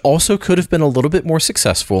Wish also could have been a little bit more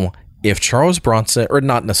successful if Charles Bronson, or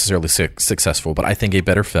not necessarily successful, but I think a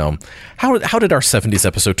better film. How did our 70s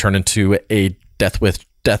episode turn into a Death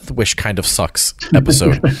Wish kind of sucks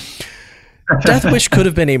episode? Death Wish could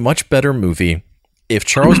have been a much better movie if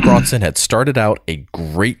Charles Bronson had started out a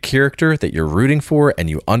great character that you're rooting for and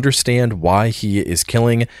you understand why he is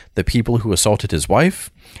killing the people who assaulted his wife.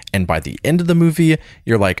 And by the end of the movie,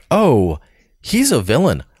 you're like, oh, he's a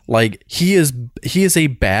villain. Like, he is a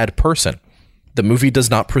bad person. The movie does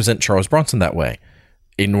not present Charles Bronson that way.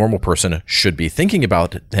 A normal person should be thinking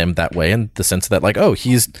about him that way, in the sense that, like, oh,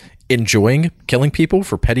 he's enjoying killing people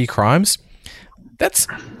for petty crimes. That's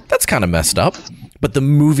kind of messed up. But the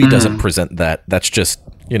movie doesn't present that. That's just,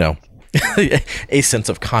 a sense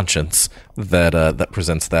of conscience that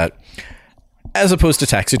presents that. As opposed to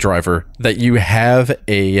Taxi Driver, that you have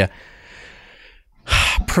a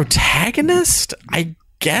protagonist, I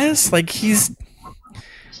guess. Like, is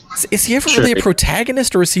he ever really a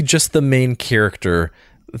protagonist, or is he just the main character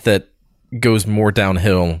that goes more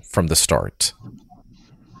downhill from the start?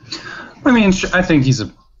 I mean, I think he's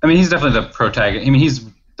definitely the protagonist. I mean, he's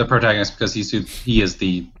the protagonist because he is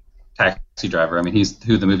the taxi driver. I mean, he's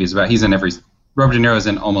who the movie is about. Robert De Niro is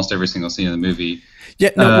in almost every single scene of the movie.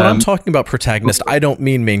 Yeah, no, when I'm talking about protagonist, I don't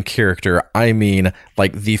mean main character. I mean,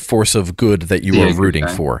 like, the force of good that you are rooting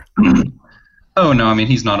for. Oh, no, I mean,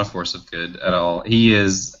 he's not a force of good at all. He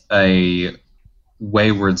is a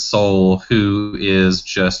wayward soul who is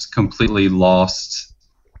just completely lost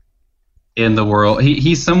in the world.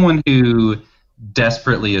 He's someone who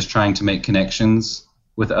desperately is trying to make connections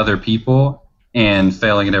with other people and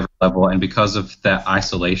failing at every level. And because of that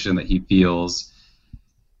isolation that he feels,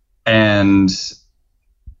 and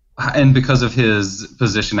because of his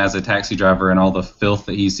position as a taxi driver and all the filth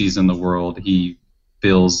that he sees in the world, he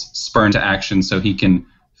feels spurned to action so he can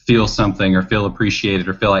feel something or feel appreciated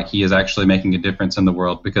or feel like he is actually making a difference in the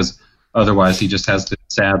world, because otherwise he just has this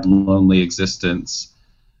sad, lonely existence,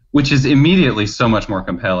 which is immediately so much more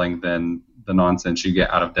compelling than the nonsense you get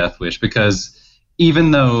out of Death Wish, because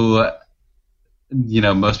even though,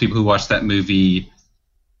 most people who watch that movie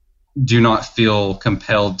do not feel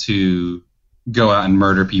compelled to go out and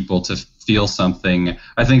murder people to feel something,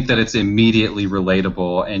 I think that it's immediately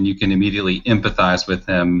relatable and you can immediately empathize with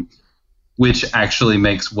him, which actually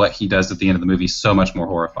makes what he does at the end of the movie so much more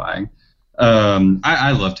horrifying.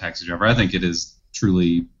 I love Taxi Driver. I think it is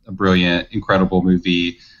truly a brilliant, incredible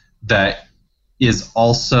movie that is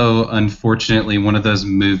also, unfortunately, one of those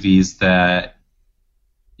movies that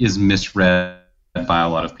is misread by a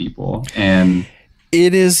lot of people. And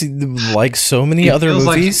it is like so many other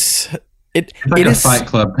movies. It's like a Fight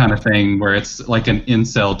Club kind of thing where it's like an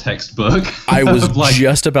incel textbook. I was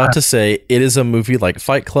just about to say it is a movie like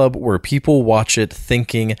Fight Club where people watch it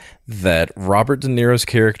thinking that Robert De Niro's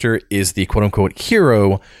character is the quote-unquote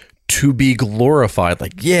hero to be glorified.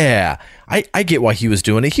 Like, yeah, I get why he was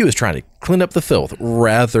doing it. He was trying to clean up the filth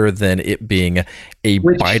rather than it being a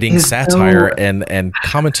biting satire and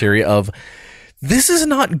commentary of, this is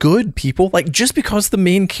not good, people. Like, just because the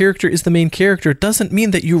main character is the main character doesn't mean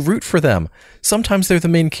that you root for them. Sometimes they're the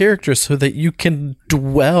main character so that you can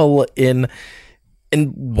dwell in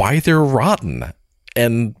why they're rotten.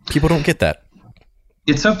 And people don't get that.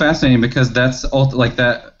 It's so fascinating because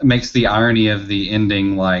that makes the irony of the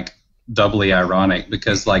ending like doubly ironic,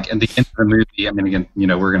 because like at the end of the movie, I mean, again,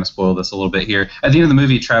 we're going to spoil this a little bit here. At the end of the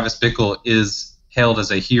movie, Travis Bickle is hailed as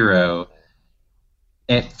a hero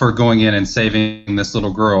for going in and saving this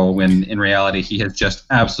little girl, when in reality he has just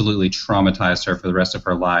absolutely traumatized her for the rest of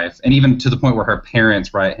her life, and even to the point where her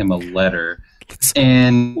parents write him a letter. Let's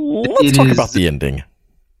talk about the ending.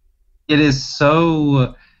 It is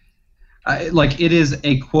so it is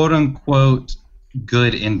a quote unquote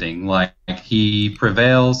good ending. Like, he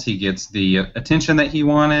prevails, he gets the attention that he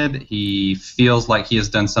wanted, he feels like he has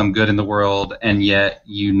done some good in the world, and yet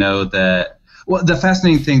that. Well, the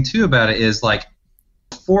fascinating thing too about it is, like,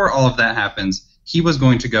 before all of that happens, he was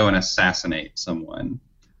going to go and assassinate someone.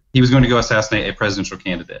 He was going to go assassinate a presidential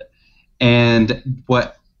candidate. And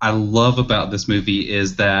what I love about this movie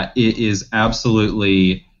is that it is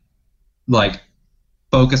absolutely like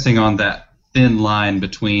focusing on that thin line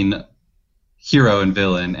between hero and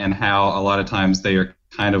villain, and how a lot of times they are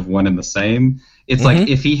kind of one and the same. It's like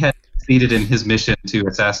if he had succeeded in his mission to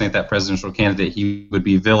assassinate that presidential candidate, he would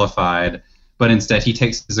be vilified. But instead, he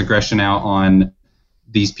takes his aggression out on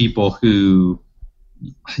these people who,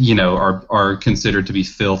 are considered to be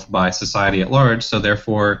filth by society at large. So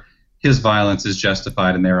therefore, his violence is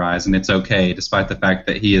justified in their eyes, and it's okay, despite the fact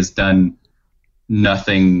that he has done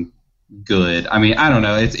nothing good. I mean, I don't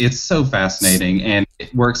know. It's so fascinating, and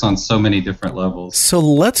it works on so many different levels. So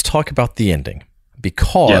let's talk about the ending,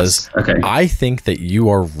 because I think that you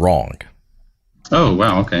are wrong. Oh,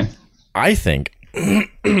 wow. Okay. I think,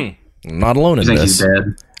 I'm not alone in this. He's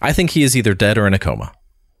dead? I think he is either dead or in a coma.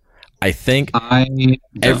 I think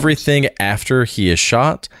everything after he is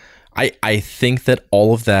shot, I think that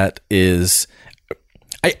all of that is,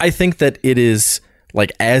 I think that it is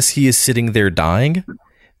like, as he is sitting there dying,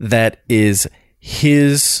 that is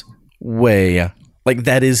his way, like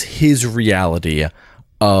that is his reality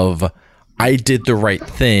of, I did the right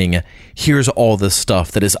thing. Here's all this stuff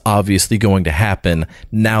that is obviously going to happen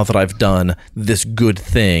now that I've done this good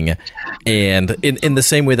thing. And in the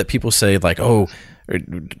same way that people say, like, oh,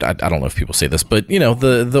 I don't know if people say this, but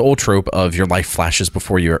the old trope of your life flashes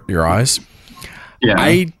before your eyes. Yeah.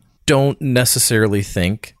 I don't necessarily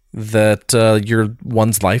think that your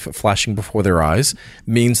one's life flashing before their eyes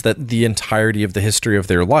means that the entirety of the history of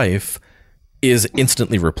their life is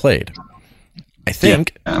instantly replayed. I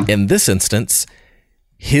think in this instance,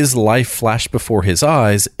 his life flashed before his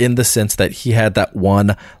eyes in the sense that he had that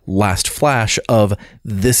one last flash of,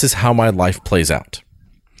 this is how my life plays out.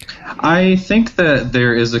 I think that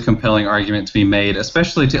there is a compelling argument to be made,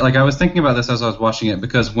 especially I was thinking about this as I was watching it,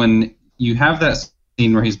 because when you have that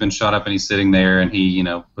scene where he's been shot up and he's sitting there and he,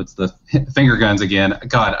 puts the finger guns again.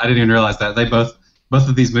 God, I didn't even realize that they both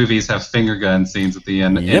of these movies have finger gun scenes at the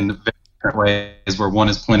end in very different ways, where one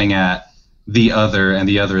is pointing at the other and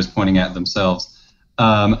the other is pointing at themselves.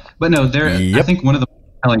 But no, I think one of the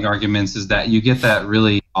compelling arguments is that you get that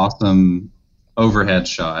really awesome overhead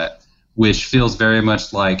shot, which feels very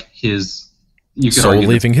much like his soul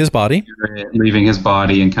leaving his body,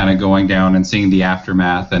 and kind of going down and seeing the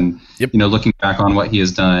aftermath and looking back on what he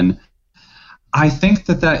has done. I think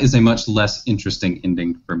that is a much less interesting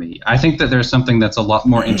ending for me. I think that there's something that's a lot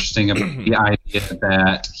more interesting about the idea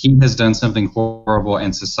that he has done something horrible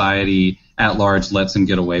and society at large lets him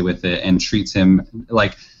get away with it and treats him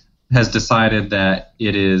has decided that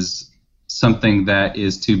it is something that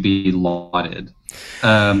is to be lauded.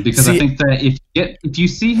 Because I think that if if you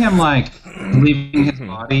see him like leaving his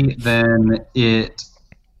body, then it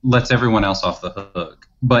lets everyone else off the hook.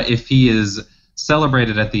 But if he is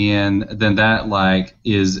celebrated at the end, then that like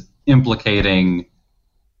is implicating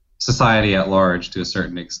society at large to a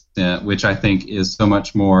certain extent, which I think is so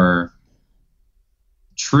much more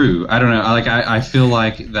true. I don't know. I feel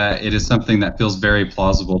like that it is something that feels very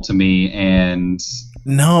plausible to me. And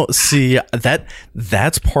no, see,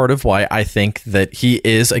 that's part of why I think that he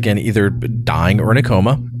is, again, either dying or in a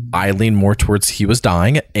coma. I lean more towards he was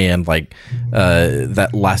dying, and like that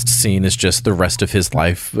last scene is just the rest of his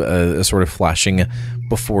life sort of flashing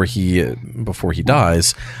before he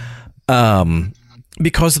dies.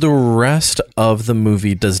 Because the rest of the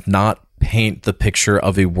movie does not paint the picture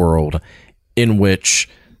of a world in which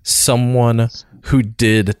someone who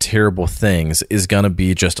did terrible things is going to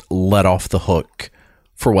be just let off the hook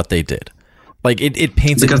for what they did. Like it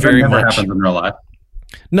paints because it very that never much. happens in real life.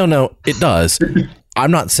 No, it does.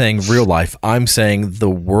 I'm not saying real life. I'm saying the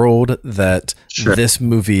world that this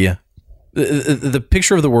movie, the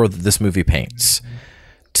picture of the world that this movie paints,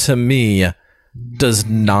 to me, does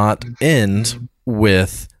not end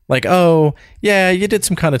with like, oh yeah, you did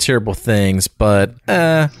some kind of terrible things, but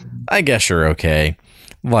I guess you're okay.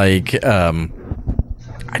 Like,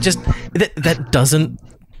 I just that doesn't.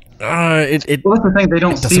 Well, that's the thing. They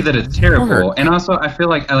don't see that it's terrible, and also I feel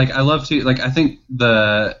like I love to like. I think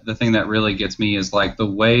the thing that really gets me is like the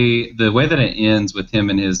way that it ends with him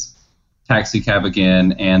in his taxi cab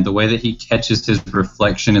again, and the way that he catches his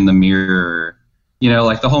reflection in the mirror. You know,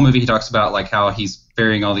 like the whole movie, he talks about like how he's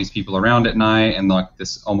ferrying all these people around at night, and like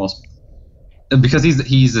this almost because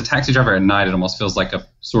he's a taxi driver at night. It almost feels like a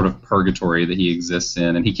sort of purgatory that he exists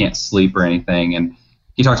in, and he can't sleep or anything, and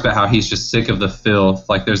he talks about how he's just sick of the filth.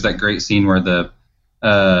 Like there's that great scene where the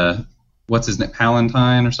what's his name,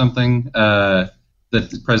 Palantine or something, the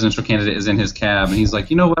presidential candidate is in his cab, and he's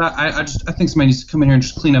like, you know what, I think somebody needs to come in here and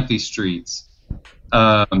just clean up these streets.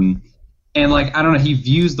 And like I don't know, he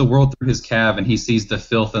views the world through his cab, and he sees the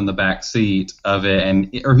filth in the back seat of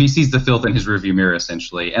it, or he sees the filth in his rearview mirror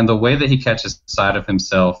essentially. And the way that he catches sight of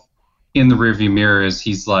himself in the rearview mirror is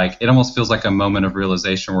he's like, it almost feels like a moment of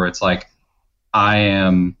realization where it's like, I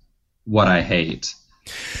am what I hate.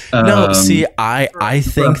 No, see, I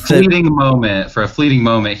think for a fleeting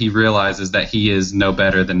moment, he realizes that he is no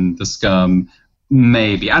better than the scum.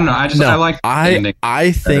 Maybe I don't know.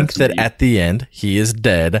 I think that at the end he is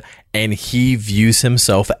dead, and he views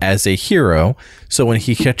himself as a hero. So when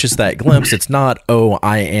he catches that glimpse, it's not, oh,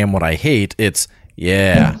 I am what I hate. It's,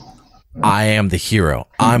 yeah, I am the hero.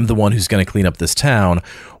 I'm the one who's going to clean up this town,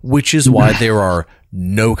 which is why there are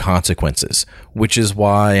no consequences, which is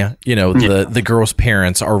why, you know, the girl's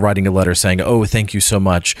parents are writing a letter saying, oh, thank you so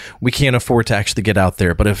much. We can't afford to actually get out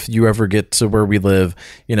there, but if you ever get to where we live,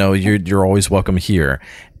 you know, you're always welcome here.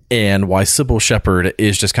 And why Sybil Shepherd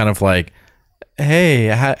is just kind of like, hey,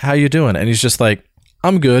 how you doing? And he's just like,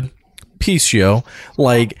 I'm good. Peace, yo.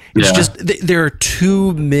 Like, it's just, there are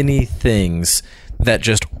too many things that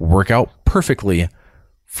just work out perfectly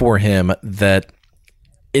for him that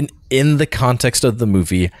in the context of the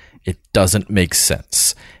movie, it doesn't make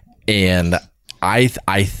sense. And I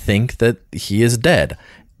think that he is dead.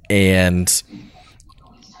 And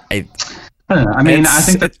I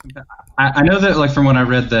think that I know that like from when I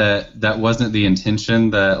read that wasn't the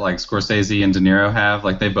intention that like Scorsese and De Niro have.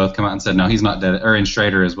 Like they both come out and said, no, he's not dead. Or in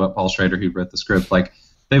Schrader is what Paul Schrader, who wrote the script, like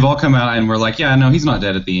they've all come out and were like, yeah, no, he's not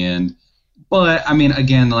dead at the end. But I mean,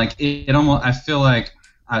 again, like it almost, I feel like,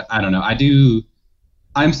 I don't know.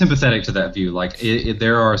 I'm sympathetic to that view. Like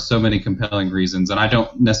there are so many compelling reasons, and I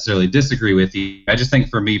don't necessarily disagree with you. I just think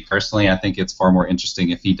for me personally, I think it's far more interesting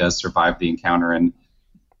if he does survive the encounter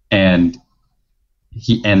and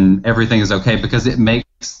everything is okay, because it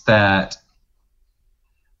makes that.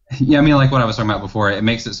 Yeah, I mean, like what I was talking about before, it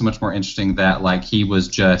makes it so much more interesting that like he was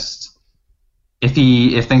just, if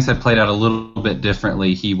things had played out a little bit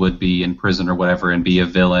differently, he would be in prison or whatever and be a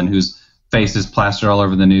villain whose face is plastered all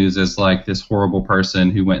over the news as like this horrible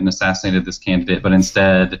person who went and assassinated this candidate. But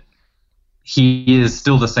instead, he is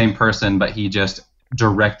still the same person, but he just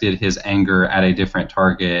directed his anger at a different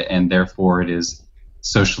target, and therefore it is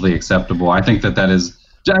socially acceptable. I think that is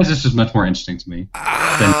just much more interesting to me.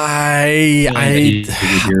 I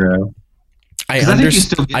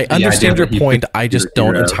understand your point. I just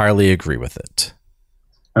don't entirely agree with it.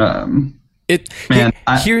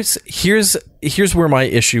 Here's where my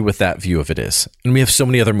issue with that view of it is, and we have so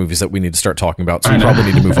many other movies that we need to start talking about, so we probably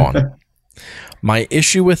need to move on. My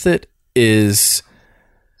issue with it is,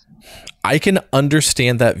 I can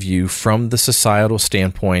understand that view from the societal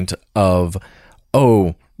standpoint of,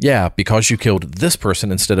 oh yeah, because you killed this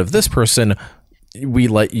person instead of this person, we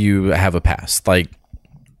let you have a pass. Like,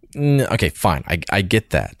 okay, fine. I get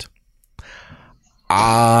that.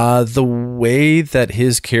 The way that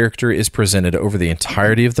his character is presented over the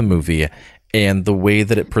entirety of the movie and the way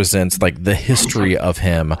that it presents like the history of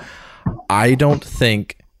him, I don't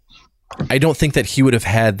think that he would have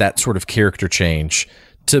had that sort of character change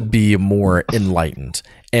to be more enlightened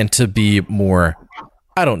and to be more,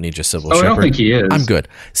 I don't need your Sybil Shepherd. I don't think he is. I'm good.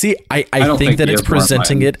 See, I think that it's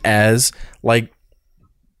presenting it as like,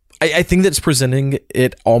 I think that's presenting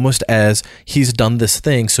it almost as he's done this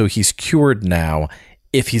thing, so he's cured now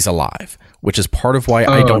if he's alive, which is part of why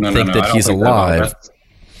I don't think that he's alive.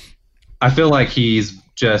 I feel like he's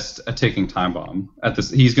just a ticking time bomb at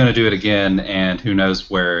this. He's going to do it again, and who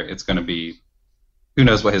knows where it's going to be. Who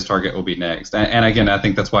knows what his target will be next. And again, I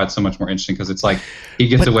think that's why it's so much more interesting, because it's like he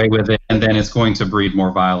gets away with it and then it's going to breed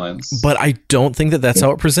more violence. But I don't think that that's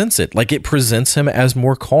how it presents it. Like, it presents him as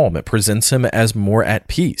more calm. It presents him as more at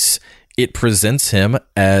peace. It presents him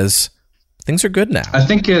as things are good now. I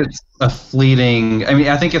think it's a fleeting,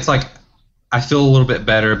 I think it's like, I feel a little bit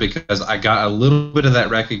better because I got a little bit of that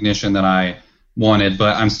recognition that I wanted,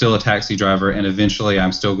 but I'm still a taxi driver, and eventually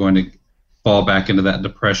I'm still going to fall back into that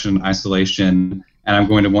depression, isolation, and I'm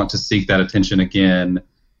going to want to seek that attention again.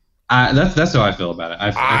 That's how I feel about it.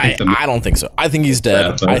 I don't think so. I think he's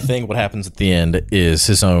dead. I think what happens at the end is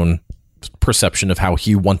his own perception of how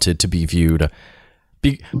he wanted to be viewed,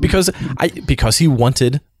 because he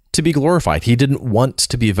wanted to be glorified. He didn't want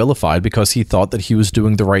to be vilified because he thought that he was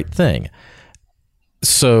doing the right thing.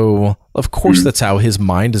 So, of course, that's how his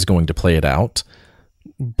mind is going to play it out.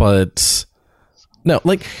 But no,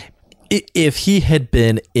 like, if he had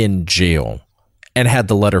been in jail and had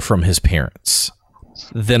the letter from his parents,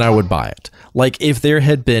 then I would buy it. Like, if there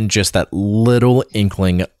had been just that little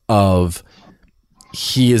inkling of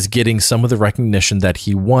he is getting some of the recognition that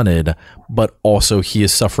he wanted, but also he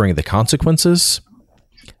is suffering the consequences,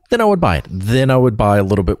 then I would buy it. Then I would buy a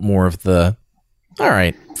little bit more of the, all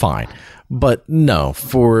right, fine. But no,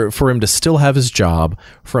 for him to still have his job,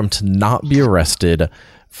 for him to not be arrested,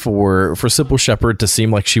 for Sybil Shepherd to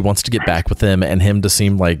seem like she wants to get back with him, and him to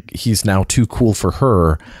seem like he's now too cool for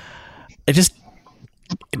her,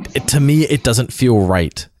 to me, it doesn't feel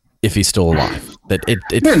right if he's still alive. That it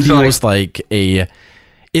feels like it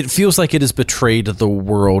feels like it has betrayed the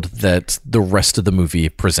world that the rest of the movie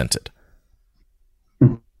presented.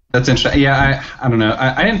 That's interesting. Yeah, I don't know.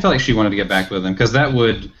 I didn't feel like she wanted to get back with him, because that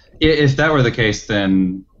would, if that were the case,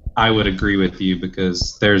 then I would agree with you,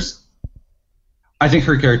 because I think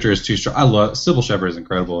her character is too strong. Sybil Shepherd is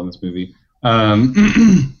incredible in this movie.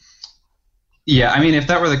 Yeah, if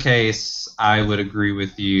that were the case, I would agree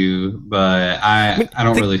with you, but I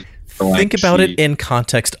don't really feel like think about it in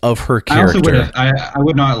context of her character. I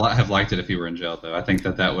would not have liked it if he were in jail, though. I think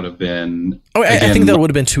that would have been... I think that would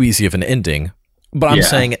have been too easy of an ending, but I'm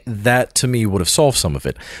saying that to me would have solved some of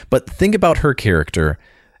it. But think about her character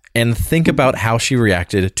and think about how she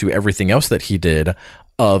reacted to everything else that he did,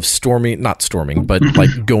 of not storming, but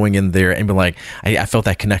like going in there and be like, I felt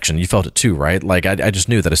that connection. You felt it too, right? Like, I just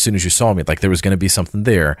knew that as soon as you saw me, like there was going to be something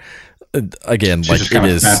there. Again, she's like, it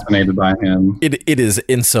is fascinated by him. It is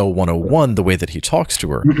Incel 101, the way that he talks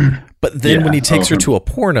to her. But then when he takes her to a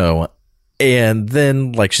porno, and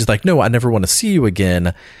then like she's like, no, I never want to see you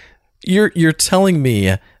again. You're telling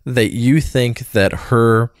me that you think that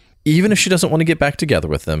her, even if she doesn't want to get back together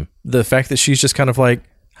with him, the fact that she's just kind of like,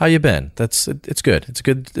 how you been? It's good.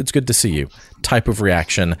 It's good to see you type of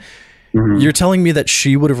reaction. Mm-hmm. You're telling me that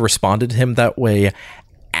she would have responded to him that way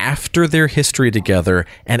after their history together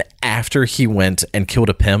and after he went and killed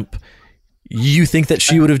a pimp? You think that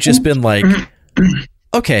she would have just been like,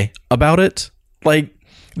 okay, about it? Like,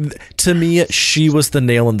 to me, she was the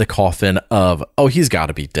nail in the coffin of, oh, he's got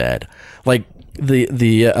to be dead. Like,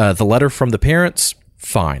 the letter from the parents,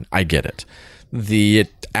 fine, I get it. The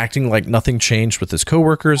acting like nothing changed with his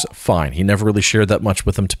coworkers, fine. He never really shared that much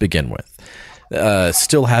with them to begin with.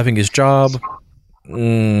 Still having his job,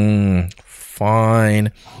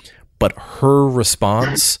 fine. But her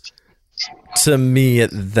response, to me,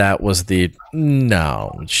 that was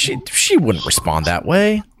no. She wouldn't respond that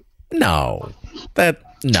way. No.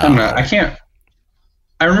 No. I don't know. I can't.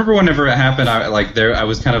 I remember whenever it happened, I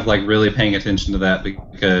was kind of like really paying attention to that,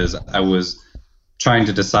 because I was trying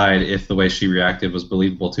to decide if the way she reacted was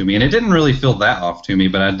believable to me, and it didn't really feel that off to me.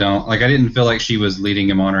 But I didn't feel like she was leading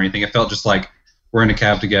him on or anything. It felt just like we're in a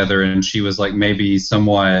cab together, and she was like maybe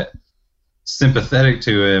somewhat sympathetic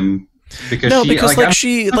to him, because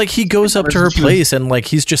he goes up to her place and like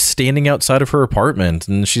he's just standing outside of her apartment,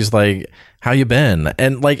 and she's like, "How you been?"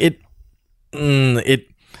 And like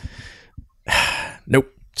nope.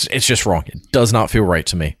 It's just wrong. It does not feel right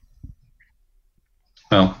to me.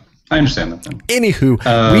 Well, I understand that then.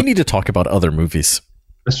 Anywho, we need to talk about other movies.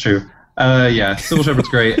 That's true. Yeah, Sybil Shepherd's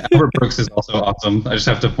great. Albert Brooks is also awesome. I just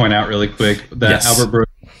have to point out really quick that Albert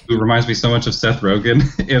Brooks, who reminds me so much of Seth Rogen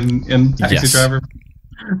in Taxi Driver,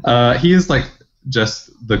 he is like just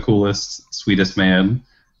the coolest, sweetest man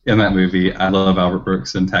in that movie. I love Albert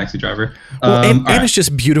Brooks in Taxi Driver. And it's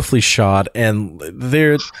just beautifully shot, and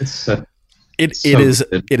it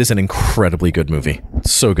is an incredibly good movie.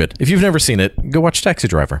 So good. If you've never seen it, go watch Taxi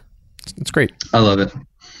Driver. It's great. I love it.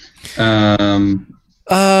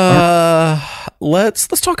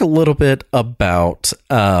 Let's talk a little bit about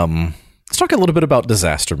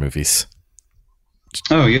disaster movies.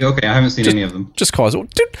 Oh yeah, okay. I haven't seen any of them. Just cause,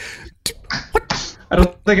 dude, what? I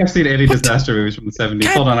don't think I've seen any disaster movies from the 70s.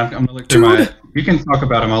 Hold on, I'm gonna look through my. You can talk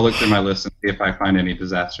about them. I'll look through my list and see if I find any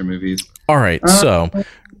disaster movies. All right, so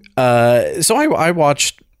I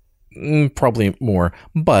watched probably more,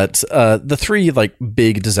 but the three like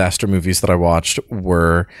big disaster movies that I watched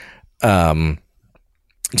were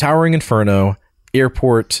Towering Inferno,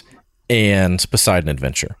 Airport, and Poseidon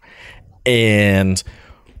Adventure. And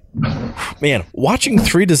man, watching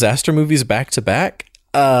three disaster movies back to back,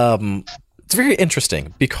 it's very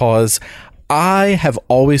interesting because I have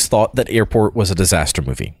always thought that Airport was a disaster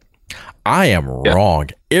movie. I am wrong.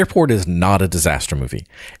 Airport is not a disaster movie.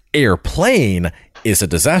 Airplane is a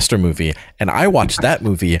disaster movie, and I watched that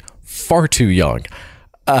movie far too young.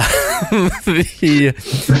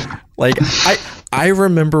 I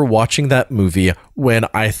remember watching that movie when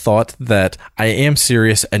I thought that I Am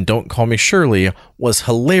Serious and Don't Call Me Shirley was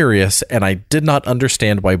hilarious, and I did not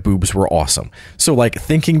understand why boobs were awesome. So, like,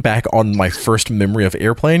 thinking back on my first memory of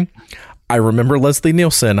Airplane, I remember Leslie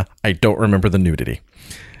Nielsen. I don't remember the nudity.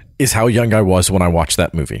 Is how young I was when I watched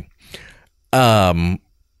that movie.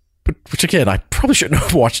 Which again, I probably shouldn't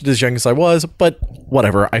have watched it as young as I was, but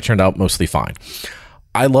whatever. I turned out mostly fine.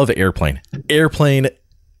 I love Airplane. Airplane,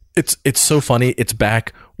 it's so funny. It's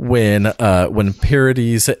back when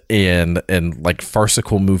parodies and like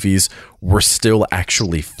farcical movies were still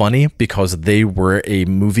actually funny because they were a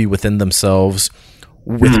movie within themselves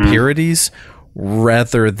with parodies,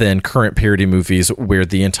 rather than current parody movies where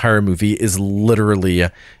the entire movie is literally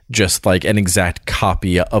just like an exact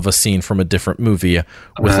copy of a scene from a different movie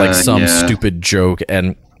with like some stupid joke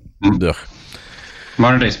and ugh.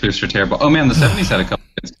 Modern day spoofs are terrible. Oh man, the 70s had a couple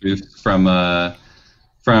of spoofs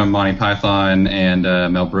from Monty Python and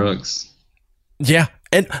Mel Brooks. Yeah.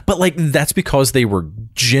 But like that's because they were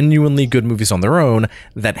genuinely good movies on their own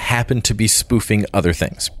that happened to be spoofing other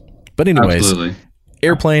things. But anyways, absolutely.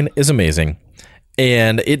 Airplane is amazing.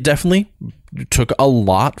 And it definitely took a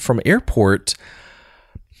lot from Airport,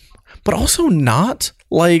 but also not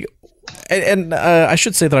like, and I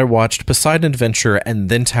should say that I watched Poseidon Adventure and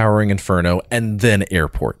then Towering Inferno and then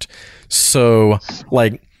Airport. So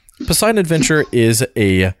like Poseidon Adventure is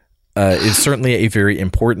certainly a very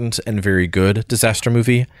important and very good disaster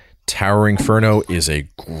movie. Towering Inferno is a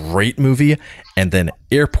great movie. And then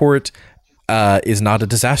Airport is not a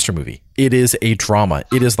disaster movie. It is a drama.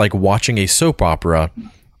 It is like watching a soap opera.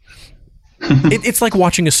 It's like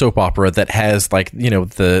watching a soap opera that has like, you know,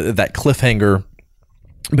 that cliffhanger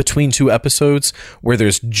between two episodes where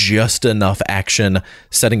there's just enough action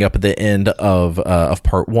setting up at the end of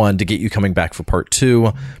part one to get you coming back for part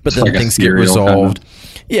two, but then like things get resolved. Kind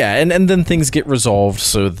of. Yeah, and then things get resolved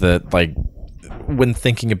so that like when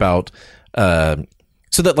thinking about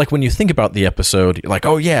so that like when you think about the episode, you're like,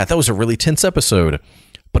 oh yeah, that was a really tense episode.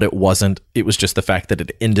 But it wasn't. It was just the fact that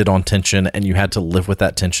it ended on tension and you had to live with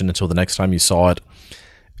that tension until the next time you saw it.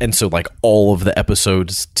 And so like all of the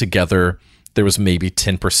episodes together, there was maybe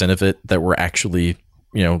 10% of it that were actually,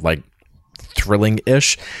 you know, like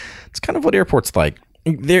thrilling-ish. It's kind of what Airport's like.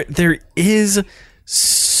 There is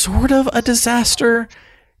sort of a disaster,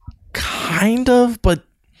 kind of, but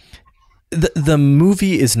the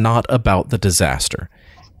movie is not about the disaster.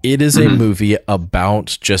 It is a movie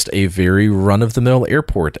about just a very run-of-the-mill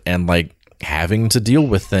airport and like having to deal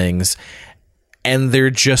with things. And there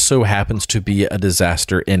just so happens to be a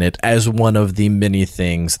disaster in it as one of the many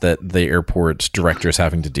things that the airport director is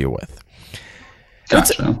having to deal with.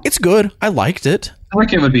 Gotcha. It's good. I liked it. I feel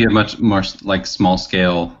like it would be a much more like small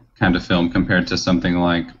scale kind of film compared to something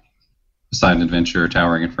like Poseidon Adventure or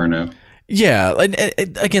Towering Inferno. Yeah. And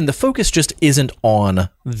again, the focus just isn't on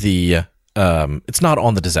the... it's not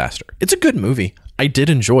on the disaster. It's a good movie. I did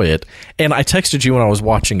enjoy it. And I texted you when I was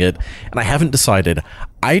watching it, and I haven't decided.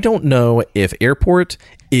 I don't know if Airport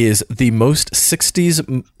is the most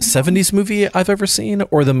 60s, 70s movie I've ever seen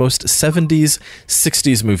or the most 70s,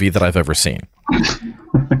 60s movie that I've ever seen.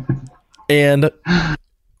 And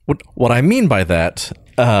What I mean by that,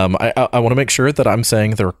 I want to make sure that I'm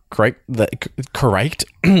saying they're correct. Correct.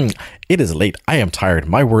 It is late. I am tired.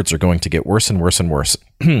 My words are going to get worse and worse and worse.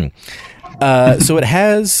 So it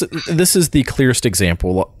has. This is the clearest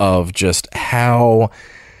example of just how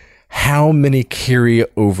many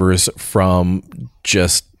carryovers from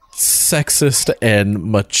just sexist and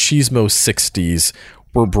machismo 60s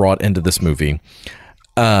were brought into this movie.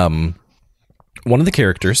 One of the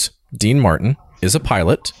characters, Dean Martin, is a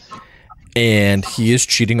pilot, and he is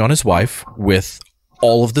cheating on his wife with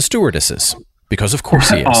all of the stewardesses, because of course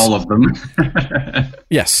he is. All of them.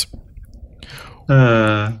 Yes.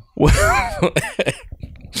 That's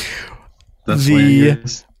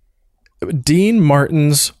the Dean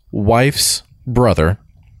Martin's wife's brother,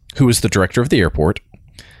 who is the director of the airport,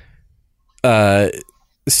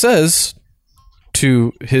 says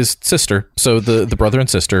to his sister, so the brother and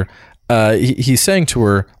sister, he's saying to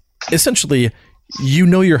her, essentially, you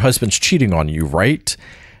know your husband's cheating on you, right?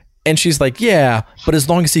 And she's like, yeah, but as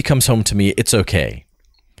long as he comes home to me, it's okay.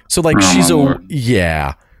 So like,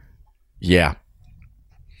 yeah.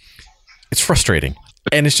 It's frustrating.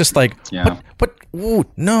 And it's just like, but ooh,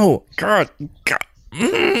 no, God,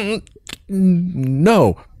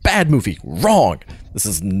 no, bad movie, wrong. This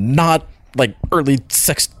is not like early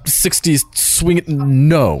 60s swing.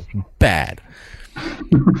 No, bad.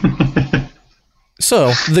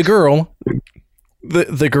 So the girl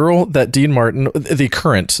that Dean Martin, the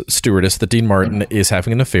current stewardess that Dean Martin is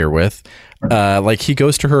having an affair with, like he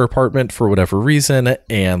goes to her apartment for whatever reason,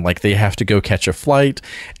 and like they have to go catch a flight,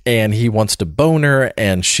 and he wants to bone her,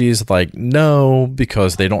 and she's like no,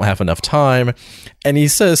 because they don't have enough time. And he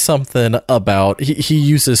says something about he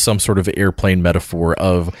uses some sort of airplane metaphor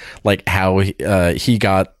of like how she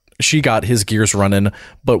got his gears running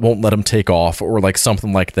but won't let him take off, or like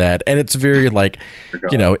something like that. And it's very like,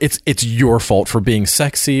 you know, it's your fault for being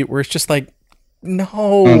sexy, where it's just like, no.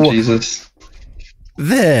 Oh, Jesus.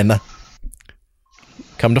 Then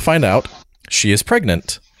come to find out she is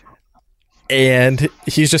pregnant, and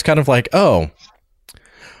he's just kind of like, oh,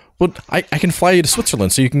 well, I can fly you to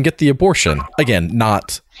Switzerland so you can get the abortion. Again,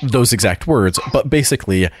 not those exact words, but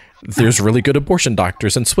basically there's really good abortion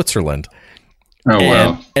doctors in Switzerland. Oh,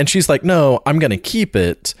 wow. And she's like, no, I'm going to keep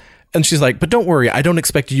it. And she's like, but don't worry, I don't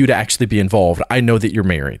expect you to actually be involved. I know that you're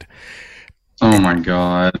married. Oh, my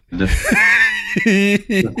God.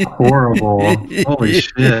 Horrible. Holy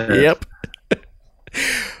shit. Yep.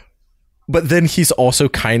 But then he's also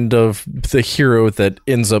kind of the hero that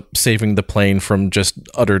ends up saving the plane from just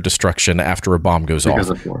utter destruction after a bomb goes off.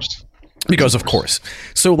 Because of course.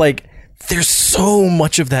 So, like, there's so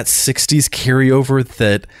much of that 60s carryover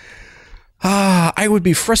that... I would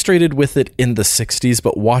be frustrated with it in the 60s,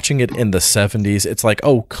 but watching it in the 70s, it's like,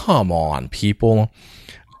 oh, come on, people.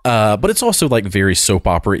 But it's also like very soap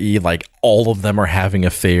opera-y, like all of them are having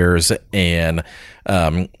affairs, and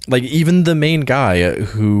like even the main guy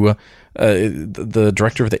who, the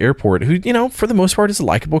director of the airport, who, you know, for the most part is a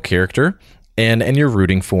likable character, and you're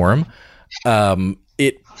rooting for him.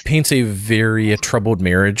 It paints a very troubled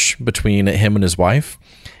marriage between him and his wife.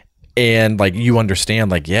 And like you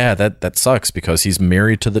understand, like, yeah, that sucks because he's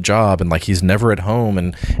married to the job, and like he's never at home,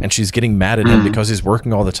 and she's getting mad at him because he's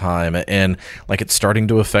working all the time, and like it's starting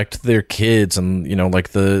to affect their kids, and you know, like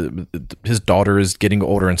his daughter is getting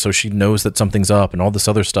older, and so she knows that something's up and all this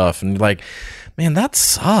other stuff, and like, man, that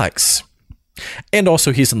sucks. And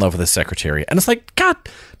also he's in love with his secretary, and it's like, God,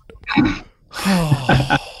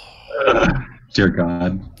 dear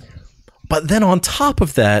God. But then on top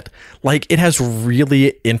of that, like it has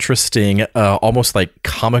really interesting, almost like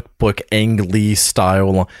comic book Ang Lee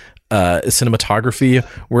style cinematography,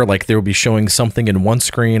 where like they will be showing something in one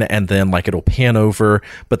screen and then like it'll pan over,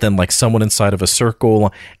 but then like someone inside of a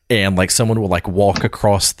circle, and like someone will like walk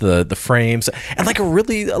across the frames, and like a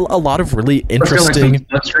lot of really interesting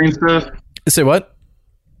screen stuff. Say what?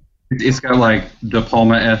 It's got like De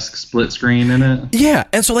Palma-esque split screen in it. Yeah,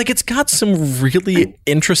 and so like it's got some really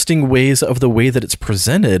interesting ways of the way that it's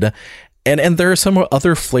presented, and there are some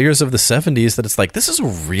other flares of the 70s that it's like, this is a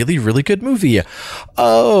really, really good movie.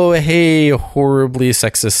 Oh, hey, horribly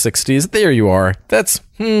sexist 60s. There you are. That's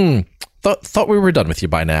thought we were done with you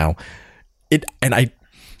by now.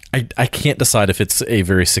 I can't decide if it's a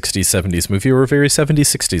very 60s 70s movie or a very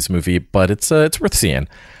 70s 60s movie, but it's worth seeing.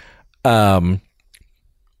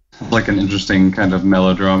 Like an interesting kind of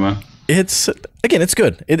melodrama. It's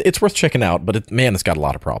good. It's worth checking out, but it's got a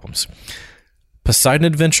lot of problems. Poseidon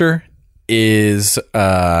Adventure is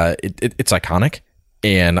it's iconic,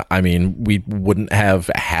 and I mean, we wouldn't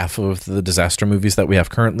have half of the disaster movies that we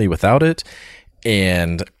have currently without it.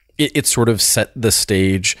 And it sort of set the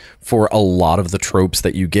stage for a lot of the tropes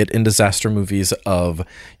that you get in disaster movies of,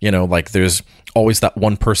 like there's always that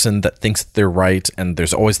one person that thinks they're right, and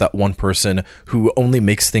there's always that one person who only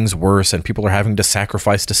makes things worse, and people are having to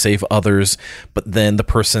sacrifice to save others, but then the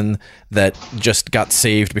person that just got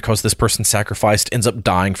saved because this person sacrificed ends up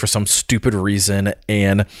dying for some stupid reason.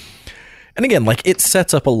 And again, like, it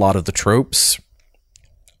sets up a lot of the tropes.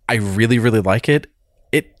 I really, really like it.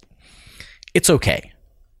 It's okay.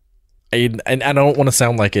 And I don't want to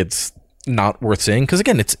sound like it's not worth seeing, because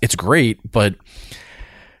again, it's great, but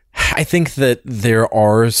I think that there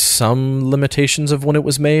are some limitations of when it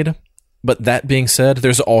was made. But that being said,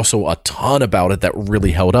 there's also a ton about it that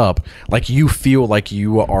really held up. Like, you feel like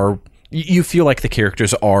the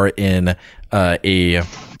characters are in a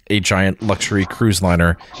giant luxury cruise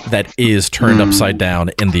liner that is turned upside down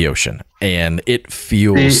in the ocean, and it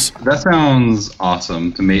feels. That sounds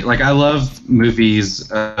awesome to me. Like, I love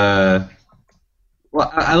movies. I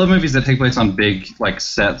love movies that take place on big, like,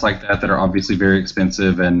 sets like that are obviously very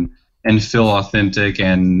expensive and feel authentic,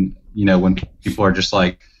 and when people are just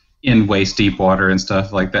like in waist deep water and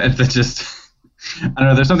stuff like that. That just, I don't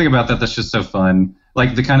know. There's something about that that's just so fun.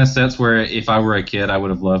 Like, the kind of sets where if I were a kid, I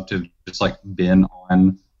would have loved to just like been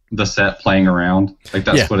on the set playing around. Like,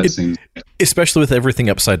 that's what it seems like. Especially with everything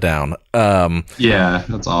upside down. Yeah,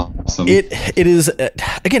 that's awesome. It is,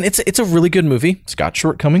 again, it's a really good movie. It's got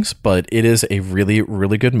shortcomings, but it is a really,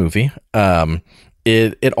 really good movie.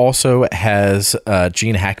 It also has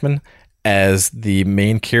Gene Hackman as the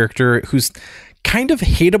main character, who's kind of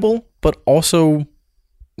hateable, but also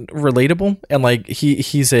relatable. And like,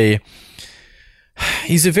 he's a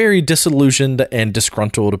very disillusioned and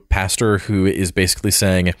disgruntled pastor who is basically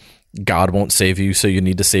saying God won't save you, so you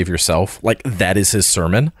need to save yourself. Like, that is his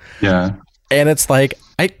sermon. Yeah. And it's like,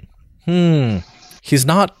 he's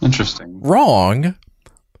not wrong,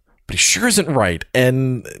 but he sure isn't right.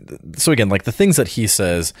 And so again, like, the things that he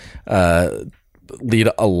says lead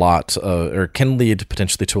a lot, or can lead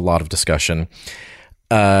potentially to a lot of discussion.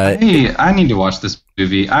 I need to watch this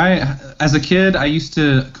movie. As a kid, I used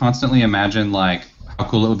to constantly imagine like how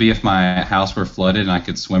cool it would be if my house were flooded and I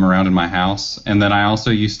could swim around in my house. And then I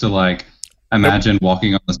also used to like imagine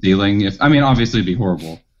walking on the ceiling. Obviously it'd be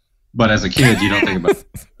horrible, but as a kid, you don't think about it.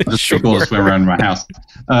 It's just cool to swim around in my house.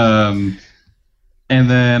 And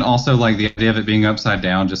then also, like, the idea of it being upside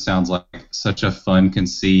down just sounds like such a fun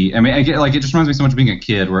conceit. I get, like, it just reminds me so much of being a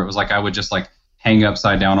kid, where it was like I would just like hang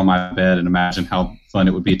upside down on my bed and imagine how fun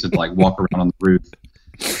it would be to like walk around on the roof.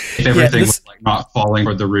 If everything was like not falling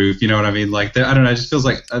toward the roof, you know what I mean? Like, I don't know. It just feels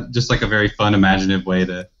like just like a very fun, imaginative way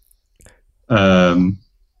to.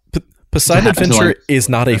 Poseidon Adventure is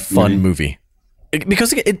not a fun movie.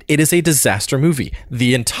 Because it is a disaster movie.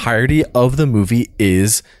 The entirety of the movie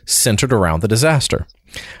is centered around the disaster.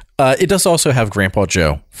 It does also have Grandpa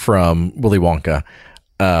Joe from Willy Wonka,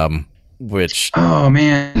 which... Oh,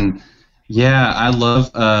 man. Yeah, I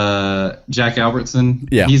love Jack Albertson.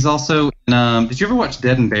 Yeah. He's also in... did you ever watch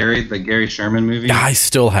Dead and Buried, the Gary Sherman movie? I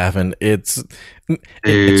still haven't. It's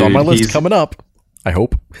on my list coming up. I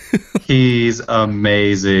hope. He's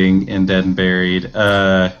amazing in Dead and Buried.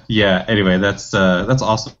 Yeah. Anyway, that's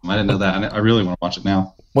awesome. I didn't know that. I really want to watch it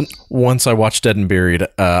now. Once I watch Dead and Buried,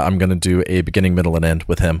 I'm gonna do a beginning, middle, and end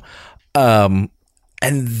with him. And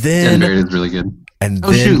then Dead and Buried is really good. And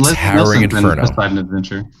then Towering Inferno. Poseidon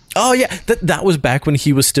Adventure. Oh yeah, that was back when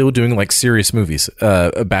he was still doing like serious movies.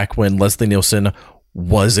 Back when Leslie Nielsen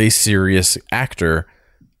was a serious actor,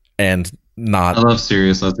 and not. I love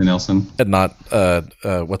serious Leslie Nielsen. And not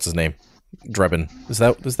what's his name? Drebin. Is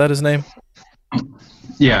that his name?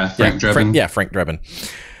 Yeah, Frank Drebin. Frank Drebin.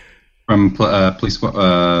 From Police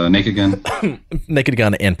Squad, Naked Gun. Naked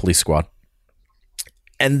Gun and Police Squad.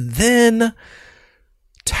 And then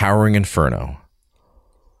Towering Inferno.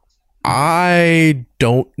 I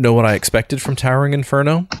don't know what I expected from Towering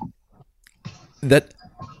Inferno. That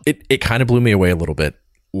it kind of blew me away a little bit.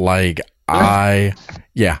 Like, I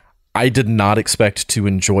did not expect to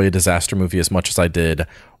enjoy a disaster movie as much as I did,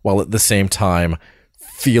 while at the same time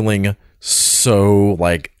feeling so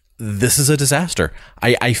like, this is a disaster.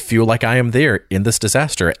 I feel like I am there in this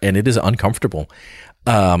disaster, and it is uncomfortable.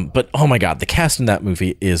 But oh my god, the cast in that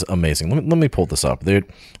movie is amazing. Let me pull this up. There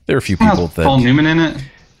are a few people that Paul Newman in it.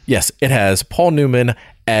 Yes, it has Paul Newman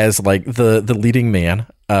as like the leading man.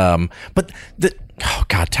 But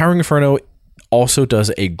Towering Inferno also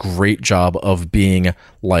does a great job of being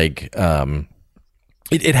like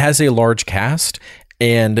it has a large cast,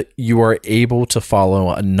 and you are able to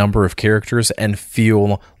follow a number of characters and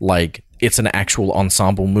feel like it's an actual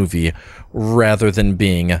ensemble movie rather than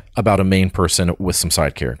being about a main person with some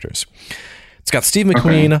side characters. It's got Steve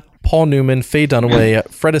McQueen, Paul Newman, Faye Dunaway,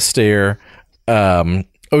 Fred Astaire,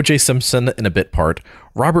 O.J. Simpson in a bit part,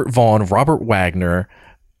 Robert Vaughn, Robert Wagner.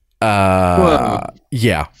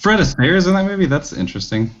 Yeah. Fred Astaire is in that movie? That's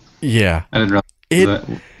interesting. Yeah. I didn't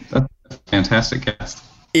realize that's a fantastic cast.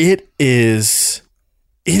 It is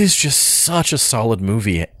just such a solid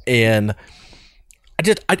movie, and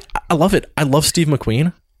I love it. I love Steve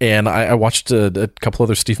McQueen, and I watched a couple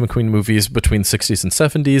other Steve McQueen movies between 60s and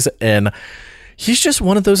 70s, and he's just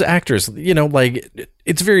one of those actors, like,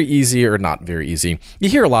 it's very easy, or not very easy. You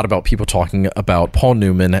hear a lot about people talking about Paul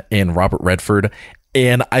Newman and Robert Redford,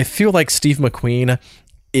 and I feel like Steve McQueen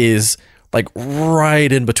is like right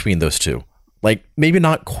in between those two. Like, maybe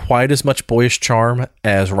not quite as much boyish charm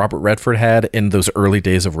as Robert Redford had in those early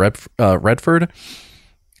days of Redford.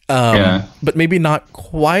 But maybe not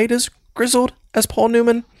quite as grizzled as Paul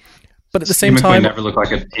Newman. But at the same time, McQueen never looked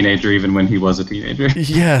like a teenager, even when he was a teenager.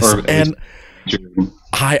 Yes, and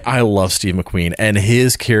I love Steve McQueen and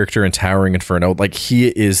his character in Towering Inferno. Like, he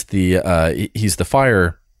is he's the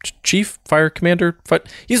fire commander.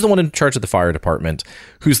 He's the one in charge of the fire department,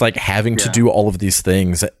 who's like having to do all of these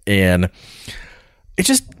things, and it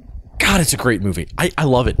just, God, it's a great movie. I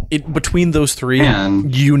love it. Between those three,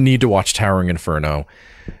 you need to watch Towering Inferno.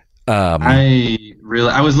 I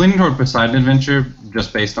was leaning toward Poseidon Adventure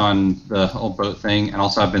just based on the whole boat thing, and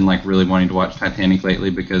also I've been like really wanting to watch Titanic lately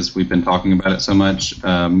because we've been talking about it so much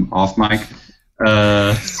off mic.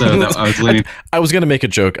 I was leaning. I was going to make a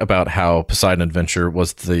joke about how Poseidon Adventure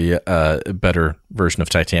was the better version of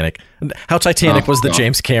Titanic. How Titanic was the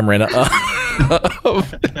James Cameron of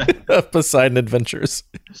Poseidon Adventures.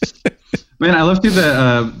 Man, I love too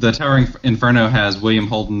that the Towering Inferno has William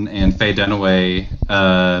Holden and Faye Dunaway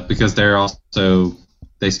because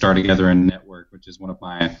they star together in Network, which is not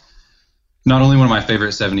only one of my favorite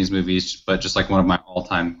 70s movies, but just like one of my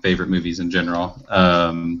all-time favorite movies in general.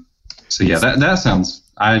 So yeah, that sounds.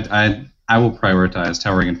 I will prioritize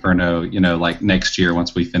Towering Inferno, like next year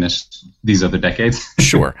once we finish these other decades.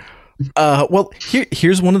 Sure. Well,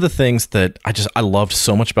 here's one of the things that I loved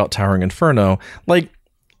so much about Towering Inferno. Like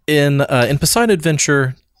in Poseidon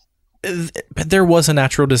Adventure, there was a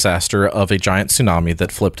natural disaster of a giant tsunami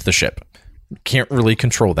that flipped the ship. Can't really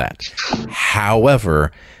control that.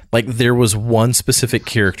 However, like, there was one specific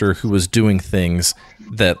character who was doing things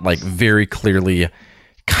that like very clearly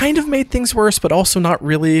kind of made things worse, but also not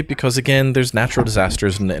really, because again, there's natural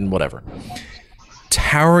disasters and whatever.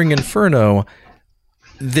 Towering Inferno,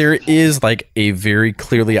 there is like a very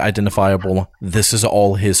clearly identifiable, this is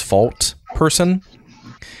all his fault person,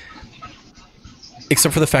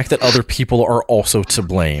 except for the fact that other people are also to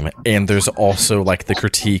blame. And there's also like the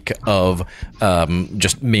critique of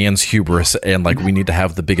just man's hubris, and like, we need to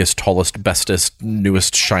have the biggest, tallest, bestest,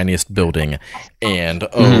 newest, shiniest building. And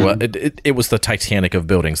it was the Titanic of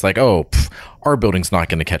buildings. Like, our building's not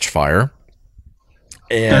going to catch fire.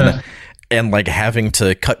 And like having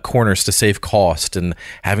to cut corners to save cost, and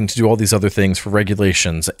having to do all these other things for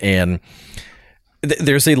regulations. And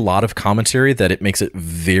there's a lot of commentary that it makes it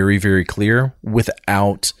very, very clear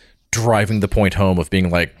without driving the point home of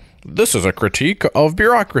being like, this is a critique of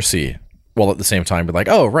bureaucracy. While at the same time be like,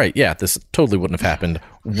 oh, right, yeah, this totally wouldn't have happened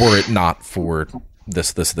were it not for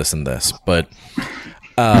this, and this. But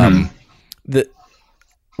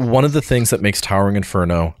one of the things that makes Towering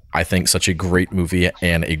Inferno, I think, such a great movie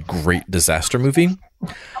and a great disaster movie,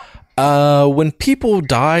 when people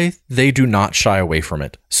die, they do not shy away from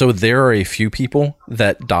it. So there are a few people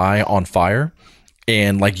that die on fire,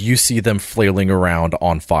 and like, you see them flailing around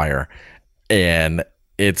on fire, and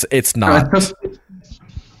it's not.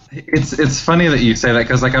 It's funny that you say that,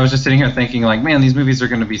 because like, I was just sitting here thinking like, man, these movies are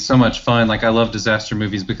going to be so much fun. Like, I love disaster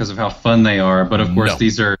movies because of how fun they are, but of course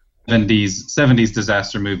these are 70s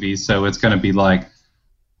disaster movies, so it's going to be like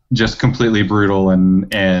just completely brutal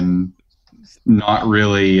and not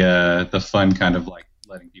really the fun kind of like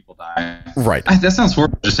letting people die. Right. That sounds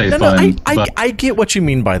horrible to say fun. I get what you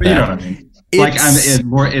mean by that. You know what I mean?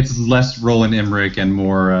 It's less Roland Emmerich and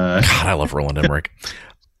more. God, I love Roland Emmerich.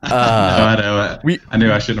 I know. I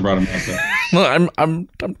knew I shouldn't have brought him up. Well, I'm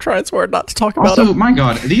trying so hard not to talk about Also, him. my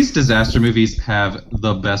God, these disaster movies have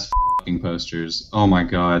the best fucking posters. Oh my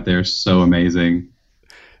God, they're so amazing.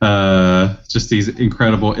 Just these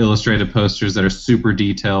incredible illustrated posters that are super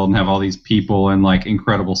detailed and have all these people and like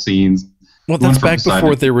incredible scenes. Well, that's back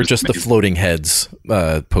before they were just the floating heads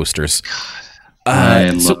posters.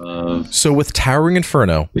 So with Towering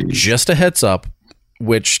Inferno, just a heads up,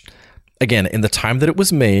 which again, in the time that it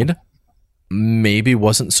was made, maybe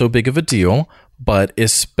wasn't so big of a deal, but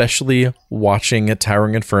especially watching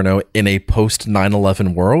Towering Inferno in a post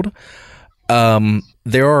 9/11 world,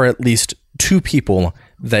 there are at least two people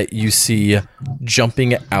that you see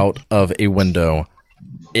jumping out of a window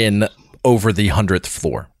in over the 100th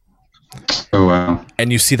floor. Oh, wow.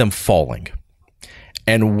 And you see them falling.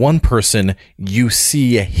 And one person you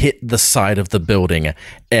see hit the side of the building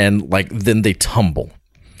and like then they tumble.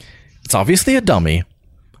 It's obviously a dummy.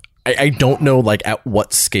 I don't know like at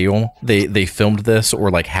what scale they filmed this or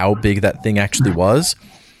like how big that thing actually was.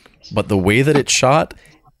 But the way that it's shot,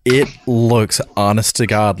 it looks honest to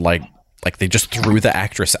God like they just threw the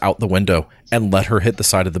actress out the window and let her hit the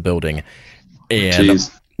side of the building. And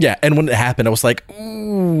Jeez. yeah, and when it happened, I was like,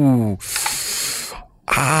 ooh,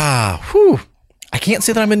 whew. I can't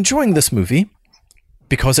say that I'm enjoying this movie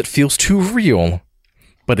because it feels too real,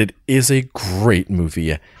 but it is a great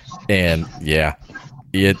movie. And yeah,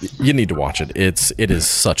 you need to watch it. It is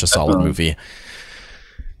such a solid movie.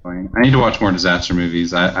 I need to watch more disaster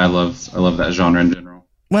movies. I love that genre in general.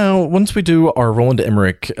 Well, once we do our Roland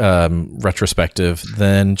Emmerich retrospective,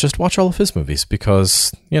 then just watch all of his movies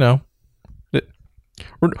because, you know,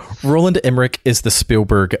 Roland Emmerich is the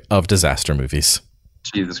Spielberg of disaster movies.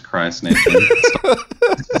 Jesus Christ, Nathan.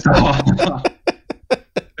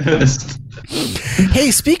 Hey,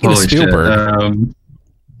 speaking of Spielberg,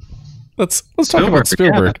 let's talk about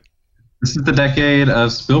Spielberg. Yeah. This is the decade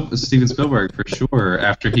of Steven Spielberg for sure.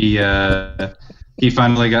 After he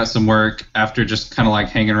finally got some work after just kind of like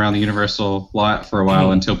hanging around the Universal lot for a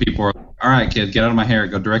while until people were like, all right, kid, get out of my hair,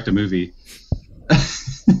 go direct a movie.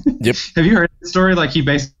 Yep. Have you heard the story? Like he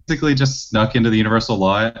basically just snuck into the Universal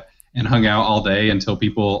lot and hung out all day until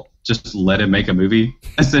people just let him make a movie.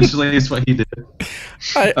 Essentially, is what he did.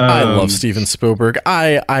 I love Steven Spielberg.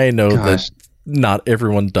 I know that not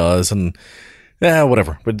everyone does, and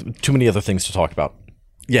whatever. But too many other things to talk about.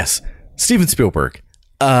 Yes, Steven Spielberg.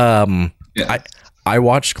 Yeah. I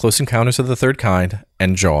watched Close Encounters of the Third Kind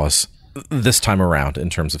and Jaws this time around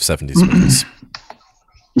in terms of 70s movies.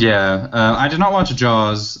 Yeah, I did not watch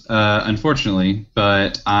Jaws, unfortunately,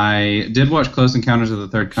 but I did watch Close Encounters of the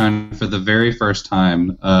Third Kind for the very first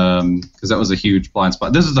time because that was a huge blind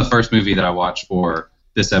spot. This is the first movie that I watched for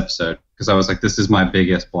this episode because I was like, this is my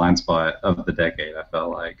biggest blind spot of the decade, I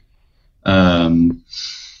felt like.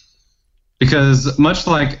 Because much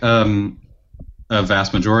like a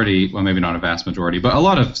vast majority, well, maybe not a vast majority, but a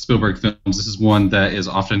lot of Spielberg films, this is one that is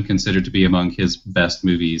often considered to be among his best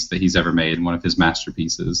movies that he's ever made and one of his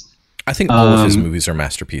masterpieces. I think all of his movies are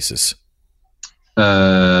masterpieces. Okay,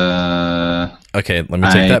 let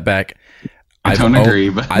me take that back. I don't agree,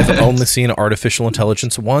 but I've only seen Artificial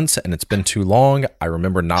Intelligence once, and it's been too long. I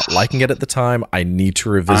remember not liking it at the time. I need to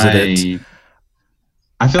revisit it.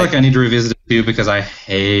 I feel like I need to revisit it too because I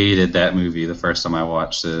hated that movie the first time I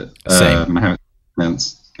watched it. Same. I haven't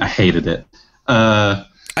since. I hated it. I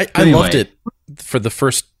loved it for the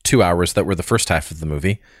first 2 hours that were the first half of the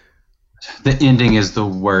movie. The ending is the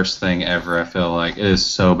worst thing ever, I feel like. It is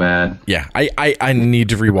so bad. Yeah, I need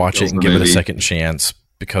to rewatch it and give it a second chance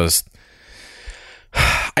because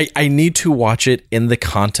I need to watch it in the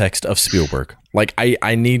context of Spielberg. Like,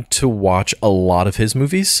 I need to watch a lot of his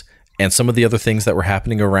movies and some of the other things that were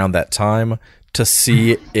happening around that time to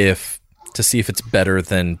see if it's better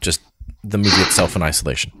than just the movie itself in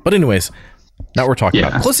isolation. But anyways, now we're talking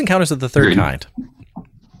about Close Encounters of the Third Kind.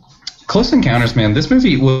 Close Encounters, man, this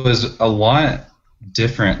movie was a lot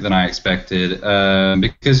different than I expected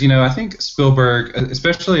because, you know, I think Spielberg,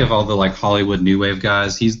 especially of all the like Hollywood new wave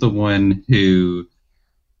guys, he's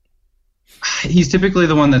typically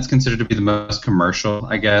the one that's considered to be the most commercial,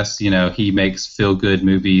 I guess. You know, he makes feel-good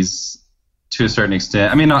movies to a certain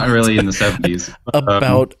extent. I mean, not really in the 70s.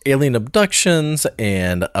 About alien abductions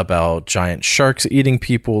and about giant sharks eating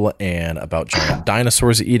people and about giant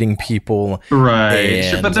dinosaurs eating people.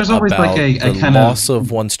 Right. But there's always like a kind of loss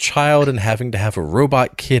of one's child and having to have a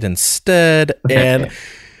robot kid instead. And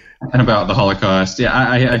about the Holocaust. Yeah,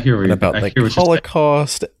 I hear what you're about the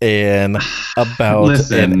Holocaust and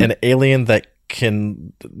about an alien that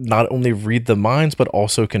can not only read the minds but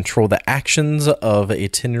also control the actions of a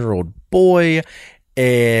 10-year-old boy.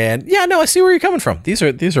 And yeah, no, I see where you're coming from. These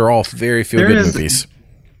are all very feel-good movies.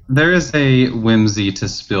 There is a whimsy to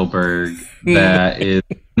Spielberg that is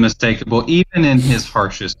unmistakable, even in his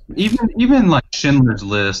harshest. Even like Schindler's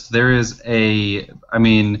List, there is in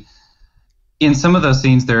some of those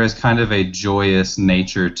scenes, there is kind of a joyous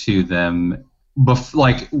nature to them.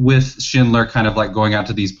 Like with Schindler kind of like going out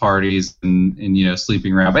to these parties and you know,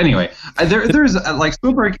 sleeping around. But anyway, there's like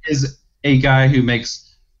Spielberg is a guy who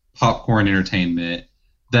makes popcorn entertainment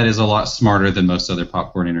that is a lot smarter than most other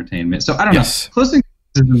popcorn entertainment. So I don't know. Close Encounters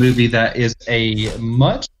is a movie that is a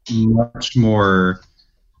much, much more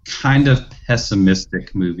kind of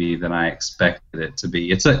pessimistic movie than I expected it to be.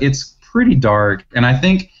 It's pretty dark, and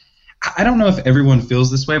I don't know if everyone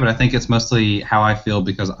feels this way, but I think it's mostly how I feel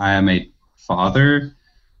because I am a father.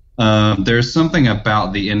 There's something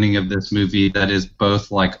about the ending of this movie that is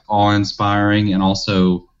both like awe-inspiring and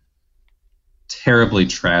also terribly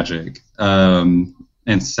tragic and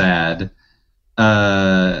sad.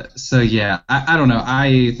 So yeah, I don't know.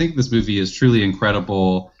 I think this movie is truly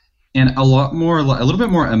incredible and a little bit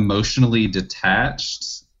more emotionally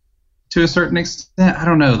detached to a certain extent. I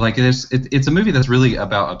don't know. Like it's a movie that's really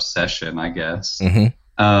about obsession, I guess. Mm-hmm.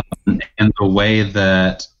 And the way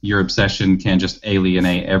that your obsession can just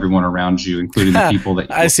alienate everyone around you, including the people that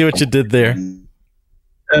you I see what you did there.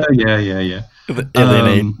 Yeah.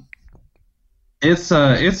 Alienate. It's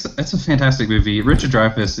a fantastic movie. Richard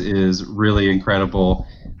Dreyfuss is really incredible.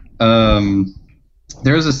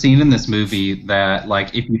 There's a scene in this movie that,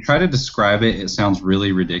 like, if you try to describe it, it sounds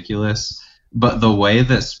really ridiculous. But the way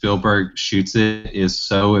that Spielberg shoots it is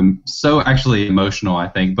so actually emotional, I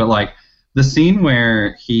think. But like the scene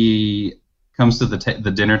where he comes to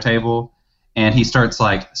the dinner table and he starts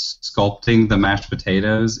like sculpting the mashed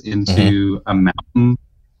potatoes into a mountain,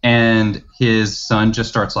 and his son just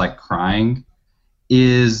starts like crying.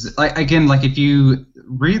 Is like, again, like if you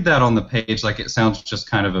read that on the page, like it sounds just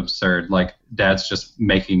kind of absurd. Like dad's just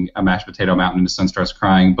making a mashed potato mountain and his son starts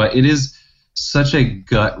crying, but it is such a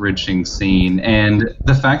gut-wrenching scene. And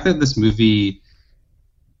the fact that this movie,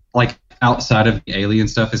 like outside of the alien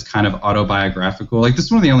stuff, is kind of autobiographical. Like this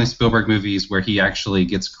is one of the only Spielberg movies where he actually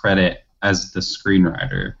gets credit as the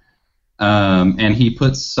screenwriter. And I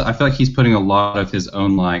feel like he's putting a lot of his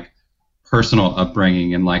own like personal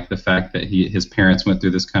upbringing and like the fact that his parents went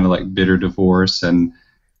through this kind of like bitter divorce, and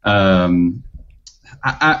I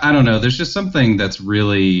don't know, there's just something that's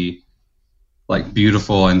really like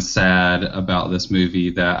beautiful and sad about this movie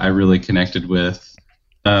that I really connected with.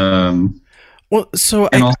 Also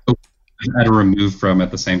had to remove from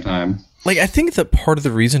at the same time. Like, I think that part of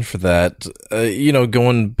the reason for that,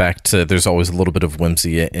 going back to, there's always a little bit of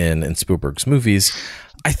whimsy in Spielberg's movies.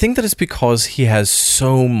 I think that it's because he has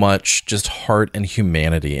so much just heart and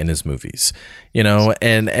humanity in his movies,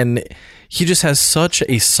 and he just has such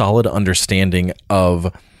a solid understanding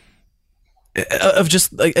of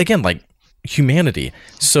just, like, again, like humanity.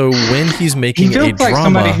 So when he's making he feels a drama, like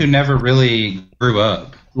somebody who never really grew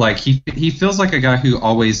up. Like he feels like a guy who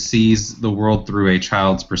always sees the world through a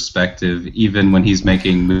child's perspective, even when he's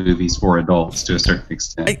making movies for adults to a certain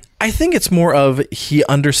extent. I think it's more of he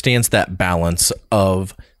understands that balance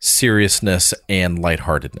of seriousness and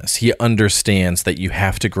lightheartedness. He understands that you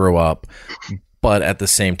have to grow up, but at the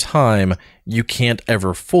same time, you can't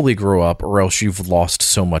ever fully grow up or else you've lost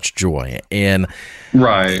so much joy. And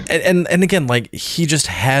right. And again, like, he just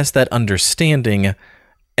has that understanding.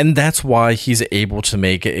 And that's why he's able to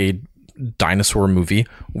make a dinosaur movie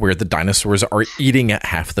where the dinosaurs are eating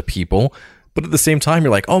half the people. But at the same time,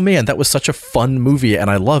 you're like, oh man, that was such a fun movie and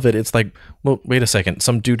I love it. It's like, well, wait a second.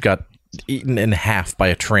 Some dude got eaten in half by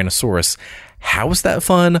a Tyrannosaurus. How is that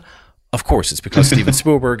fun? Of course, it's because Steven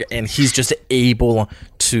Spielberg, and he's just able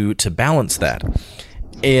to balance that.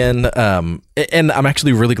 And I'm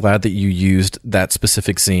actually really glad that you used that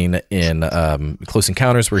specific scene in Close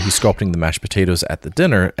Encounters where he's sculpting the mashed potatoes at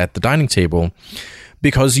the dining table,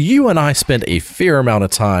 because you and I spent a fair amount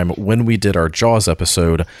of time when we did our Jaws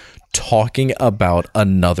episode talking about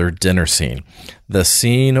another dinner scene. The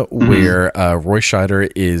scene where Roy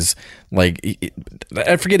Scheider is like,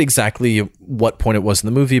 I forget exactly what point it was in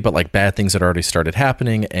the movie, but like bad things had already started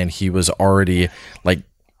happening and he was already like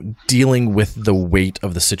dealing with the weight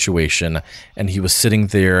of the situation, and he was sitting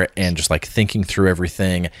there and just like thinking through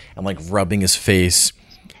everything and like rubbing his face,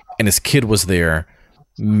 and his kid was there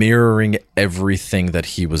mirroring everything that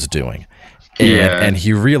he was doing. And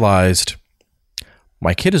he realized,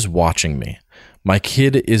 my kid is watching me. My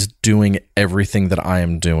kid is doing everything that I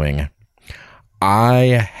am doing.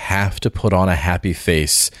 I have to put on a happy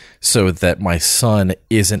face so that my son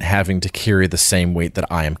isn't having to carry the same weight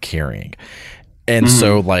that I am carrying. And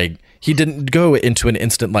so, like, he didn't go into an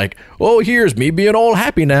instant like, oh, here's me being all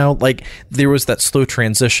happy now. Like, there was that slow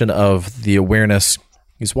transition of the awareness,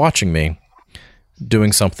 he's watching me,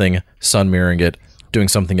 doing something, son mirroring it, doing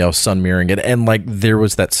something else, son mirroring it. And, like, there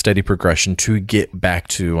was that steady progression to get back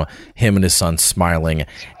to him and his son smiling.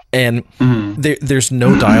 And there's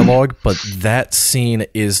no dialogue, but that scene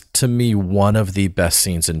is, to me, one of the best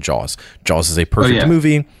scenes in Jaws. Jaws is a perfect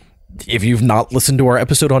movie. If you've not listened to our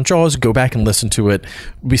episode on Jaws, go back and listen to it.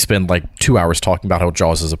 We spend like 2 hours talking about how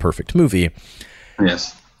Jaws is a perfect movie.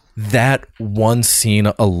 Yes. That one scene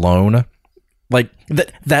alone, like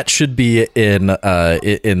that should be in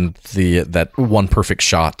that one perfect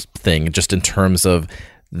shot thing, just in terms of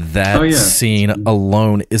That scene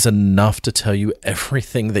alone is enough to tell you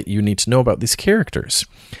everything that you need to know about these characters.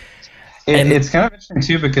 And it's kind of interesting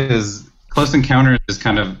too, because Close Encounters is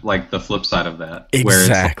kind of like the flip side of that.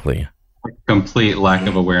 Exactly. Where it's like complete lack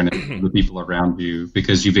of awareness of the people around you,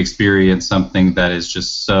 because you've experienced something that is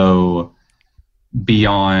just so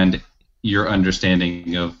beyond your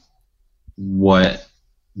understanding of what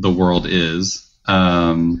the world is.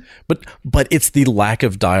 But it's the lack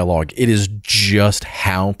of dialogue. It is just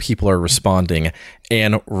how people are responding.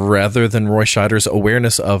 And rather than Roy Scheider's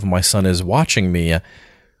awareness of my son is watching me,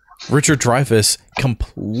 Richard Dreyfuss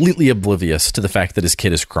completely oblivious to the fact that his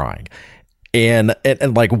kid is crying. And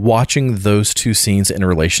like watching those two scenes in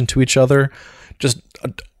relation to each other, just,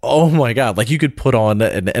 oh my God, like you could put on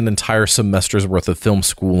an entire semester's worth of film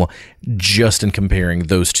school just in comparing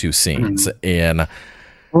those two scenes. And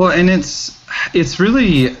well, and it's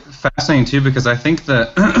really fascinating too, because I think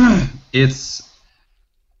that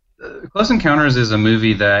Close Encounters is a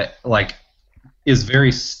movie that like is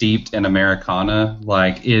very steeped in Americana.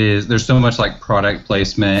 Like there's so much like product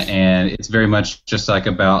placement, and it's very much just like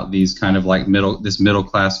about these kind of like middle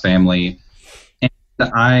class family. And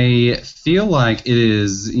I feel like it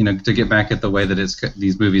is, to get back at the way that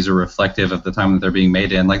these movies are reflective of the time that they're being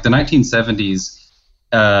made in. Like the 1970s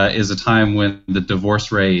is a time when the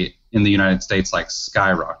divorce rate in the United States like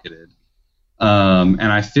skyrocketed. And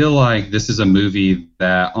I feel like this is a movie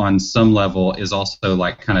that on some level is also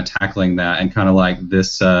like kind of tackling that, and kind of like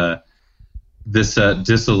this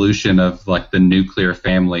dissolution of like the nuclear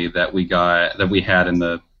family that we had in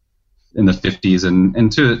the 50s and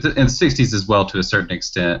 60s as well, to a certain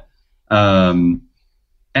extent. I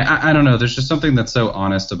don't know. There's just something that's so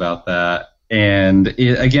honest about that. And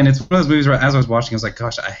again, it's one of those movies where as I was watching, I was like,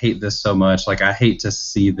 gosh, I hate this so much. Like, I hate to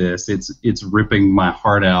see this. It's ripping my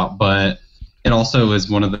heart out. But it also is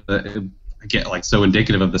one of again, like so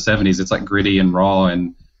indicative of the 70s. It's like gritty and raw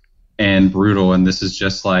and brutal. And this is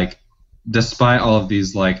just like, despite all of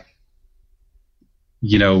these like,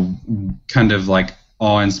 kind of like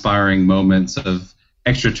awe-inspiring moments of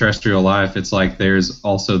extraterrestrial life, it's like there's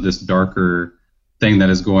also this darker thing that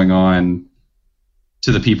is going on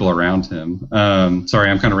to the people around him. Sorry,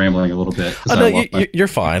 I'm kind of rambling a little bit. Oh, no, you're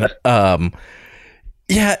fine.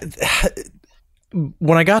 Yeah.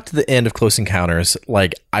 When I got to the end of Close Encounters,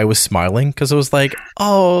 like I was smiling because I was like,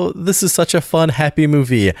 oh, this is such a fun, happy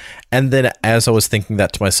movie. And then as I was thinking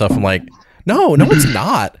that to myself, I'm like, no, it's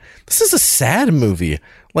not. This is a sad movie.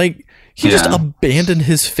 Like he just abandoned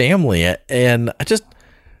his family, and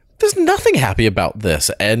there's nothing happy about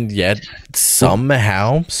this. And yet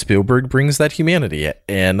somehow Spielberg brings that humanity.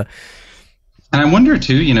 And I wonder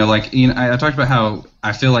too, I talked about how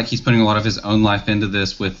I feel like he's putting a lot of his own life into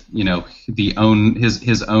this with, his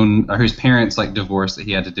parents' like divorce that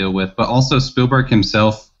he had to deal with, but also Spielberg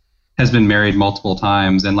himself has been married multiple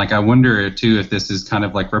times. And like, I wonder too, if this is kind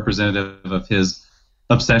of like representative of his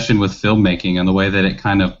obsession with filmmaking and the way that it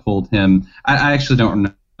kind of pulled him. I actually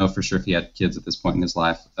don't know for sure if he had kids at this point in his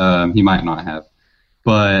life. He might not have,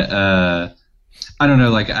 but, I don't know,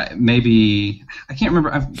 like maybe, I can't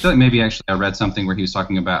remember. I feel like maybe actually I read something where he was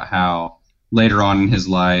talking about how later on in his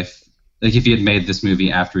life, like if he had made this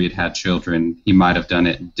movie after he had had children, he might have done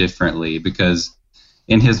it differently, because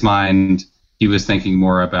in his mind, he was thinking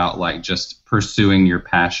more about like just pursuing your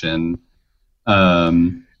passion.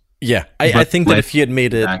 Yeah, I think that if he had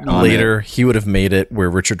made it later, he would have made it where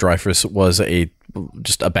Richard Dreyfuss was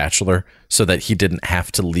just a bachelor, so that he didn't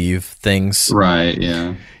have to leave things. Right,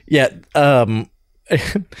 yeah. Yeah,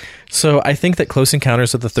 so I think that Close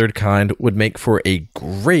Encounters of the Third Kind would make for a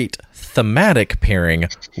great thematic pairing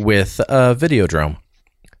with Videodrome,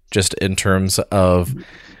 just in terms of,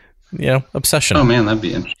 obsession. Oh man, that'd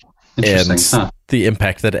be interesting. And the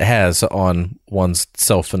impact that it has on one's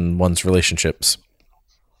self and one's relationships.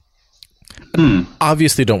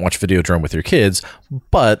 Obviously, don't watch Videodrome with your kids,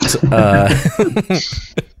 but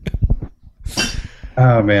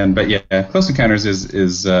oh man, but yeah, Close Encounters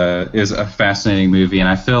is a fascinating movie, and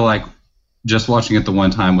I feel like just watching it the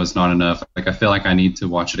one time was not enough. Like, I feel like I need to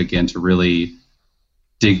watch it again to really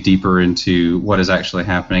dig deeper into what is actually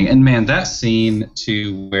happening. And man, that scene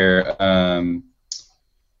too, where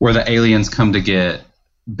the aliens come to get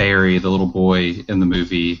Barry, the little boy in the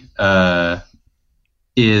movie,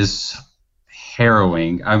 is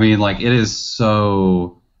harrowing. I mean, like, it is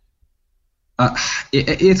so.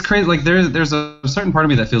 It's crazy. Like there's a certain part of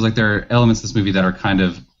me that feels like there are elements of this movie that are kind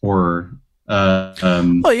of horror.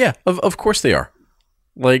 Oh yeah, of course they are.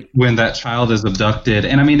 Like when that child is abducted,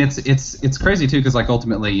 and I mean it's crazy too, because like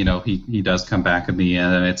ultimately he does come back in the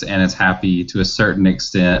end, and it's happy to a certain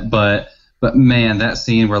extent, but But man, that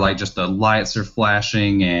scene where like just the lights are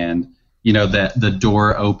flashing and that the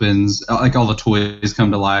door opens, like all the toys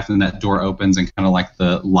come to life, and that door opens and kind of like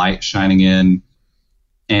the light shining in,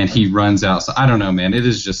 and he runs out. So I don't know, man. It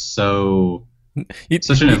is just such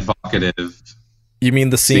an evocative. You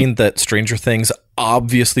mean the scene that Stranger Things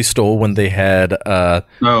obviously stole when they had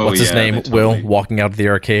what's his name, Will, walking out of the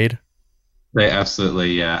arcade? They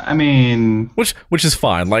absolutely, yeah. I mean, which is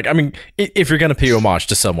fine. Like, I mean, if you're gonna pay homage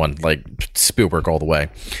to someone, like Spielberg all the way.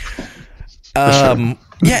 Sure.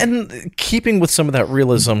 Yeah, and keeping with some of that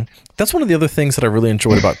realism, that's one of the other things that I really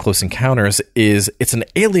enjoyed about Close Encounters is it's an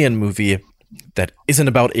alien movie that isn't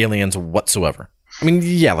about aliens whatsoever. I mean,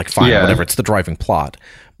 yeah, like fine, whatever. It's the driving plot,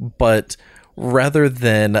 but rather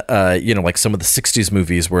than like some of the 60s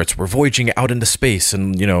movies where we're voyaging out into space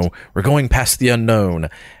and we're going past the unknown,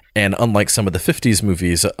 and unlike some of the 50s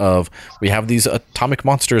movies of we have these atomic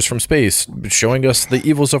monsters from space showing us the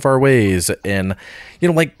evils of our ways, and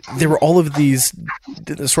like there were all of these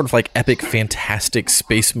sort of like epic fantastic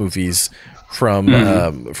space movies from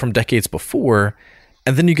decades before,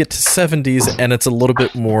 and then you get to 70s and it's a little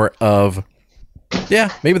bit more of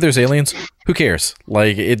maybe there's aliens. Who cares?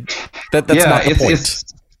 Like that's not the point.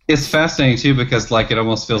 It's fascinating too because like it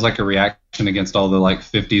almost feels like a reaction against all the like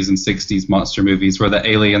 50s and 60s monster movies where the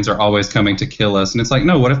aliens are always coming to kill us, and it's like,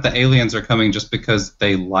 no, what if the aliens are coming just because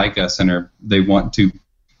they like us and they want to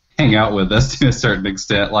hang out with us to a certain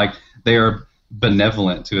extent? Like they are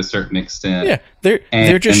benevolent to a certain extent. Yeah,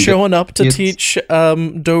 they're just showing up to teach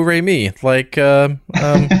Do Re Mi, like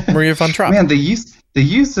Maria von Trapp. Man, the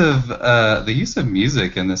use of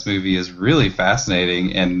music in this movie is really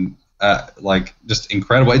fascinating and like just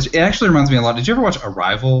incredible. It actually reminds me a lot. Did you ever watch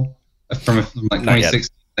Arrival from like 2016?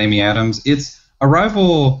 Amy Adams.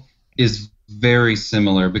 Arrival is very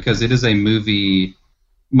similar because it is a movie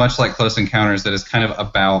much like Close Encounters that is kind of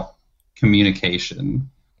about communication.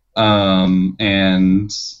 I don't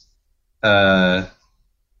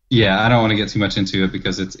want to get too much into it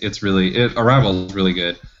because Arrival is really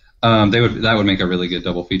good. That would make a really good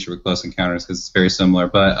double feature with Close Encounters because it's very similar.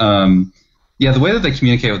 But the way that they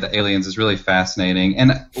communicate with the aliens is really fascinating.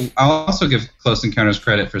 And I'll also give Close Encounters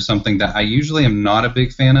credit for something that I usually am not a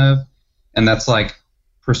big fan of, and that's like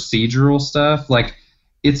procedural stuff. Like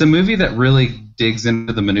it's a movie that really digs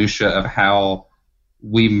into the minutia of how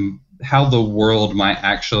the world might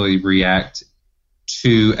actually react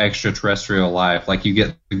to extraterrestrial life. Like you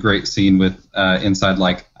get the great scene with inside,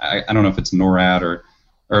 like I don't know if it's NORAD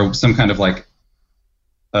or some kind of like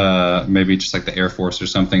maybe just like the Air Force or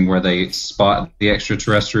something, where they spot the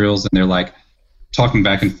extraterrestrials and they're like talking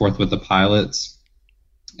back and forth with the pilots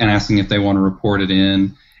and asking if they want to report it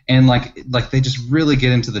in, and like they just really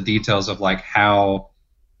get into the details of like how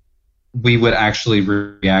we would actually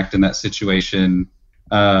react in that situation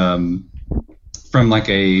from like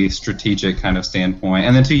a strategic kind of standpoint.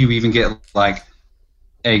 And then too, you even get like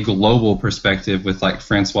a global perspective with like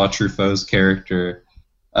Francois Truffaut's character.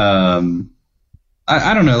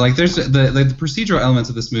 I don't know, like there's the procedural elements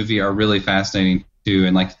of this movie are really fascinating too,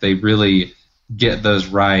 and like they really get those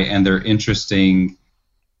right, and they're interesting,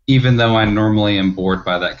 even though I normally am bored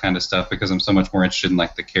by that kind of stuff because I'm so much more interested in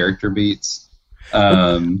like the character beats.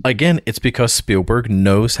 Again, it's because Spielberg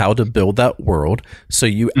knows how to build that world, so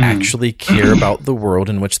you actually care about the world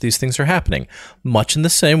in which these things are happening, much in the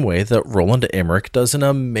same way that Roland Emmerich does an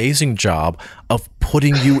amazing job of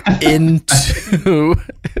putting you into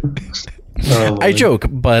I joke,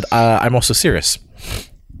 but I'm also serious.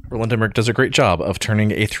 Roland Emmerich does a great job of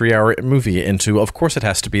turning a 3-hour movie into, of course it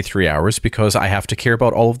has to be 3 hours because I have to care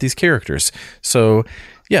about all of these characters. So,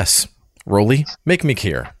 yes, Rolly, make me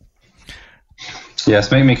care.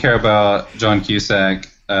 Yes, make me care about John Cusack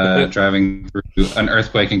driving through an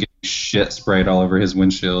earthquake and getting shit sprayed all over his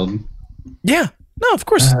windshield. Yeah, no, of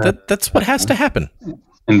course, that's what has to happen.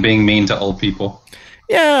 And being mean to old people.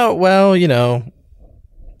 Yeah, well,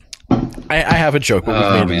 I have a joke,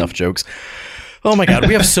 but we've made enough jokes. Oh my God,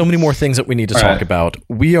 we have so many more things that we need to talk about.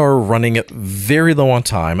 We are running very low on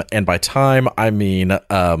time, and by time I mean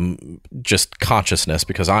just consciousness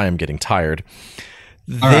because I am getting tired.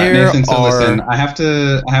 All right, Nathan. So listen, I have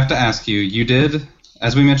to ask you. You did,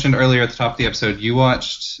 as we mentioned earlier at the top of the episode, you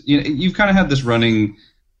watched. You've kind of had this running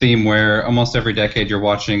theme where almost every decade you're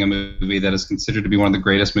watching a movie that is considered to be one of the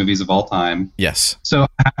greatest movies of all time. Yes. So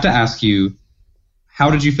I have to ask you, how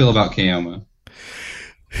did you feel about Keoma?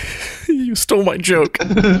 You stole my joke.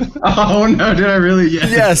 Oh no, did I really?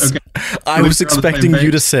 Yes. Okay. I was expecting you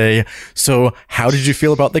to say, so how did you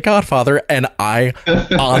feel about The Godfather? And I,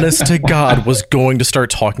 honest to God, was going to start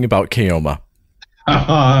talking about Keoma.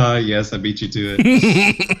 Yes, I beat you to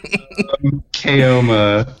it.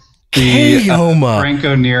 Keoma. The Keoma.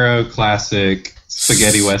 Franco Nero classic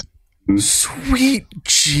spaghetti western. Sweet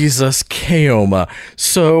Jesus, Keoma.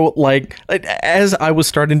 So, like, as I was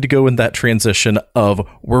starting to go in that transition of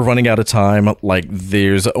we're running out of time, like,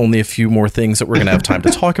 there's only a few more things that we're going to have time to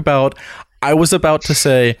talk about, I was about to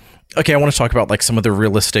say, okay, I want to talk about, like, some of the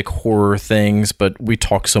realistic horror things, but we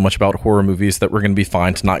talk so much about horror movies that we're going to be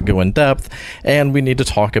fine to not go in depth, and we need to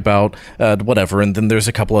talk about whatever. And then there's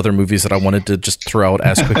a couple other movies that I wanted to just throw out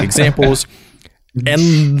as quick examples.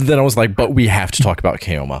 And then I was like, but we have to talk about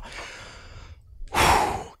Keoma.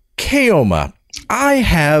 Keoma. I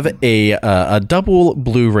have a double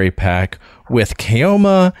Blu-ray pack with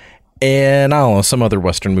Keoma and I don't know, some other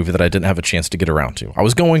Western movie that I didn't have a chance to get around to. I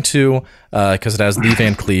was going to because it has Lee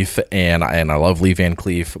Van Cleef and I love Lee Van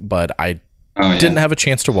Cleef, but I didn't have a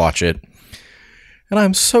chance to watch it. And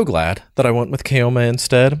I'm so glad that I went with Keoma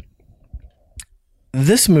instead.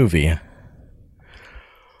 This movie,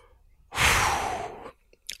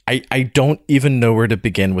 I don't even know where to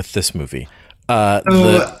begin with this movie. The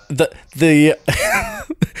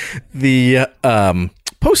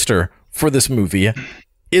poster for this movie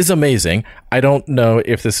is amazing. I don't know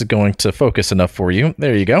if this is going to focus enough for you.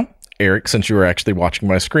 There you go, Eric, since you were actually watching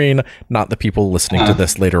my screen, not the people listening to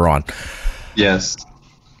this later on. Yes.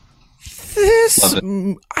 This,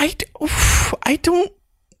 I don't.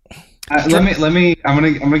 Let me. I'm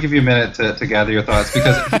gonna give you a minute to gather your thoughts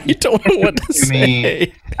because I don't know what to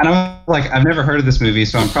say. And I'm like, I've never heard of this movie,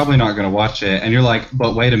 so I'm probably not gonna watch it. And you're like,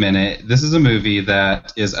 but wait a minute, this is a movie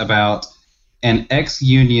that is about an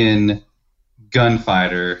ex-Union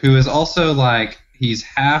gunfighter who is also like he's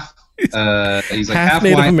half half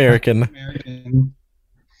Native white, American,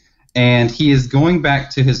 and he is going back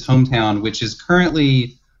to his hometown, which is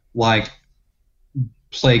currently like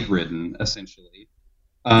plague-ridden, essentially.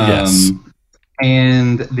 Yes.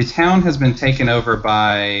 And the town has been taken over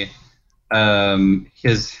by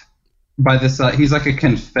he's like a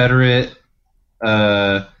Confederate,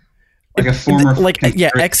 like a former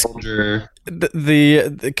Confederate soldier.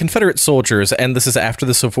 The Confederate soldiers, and this is after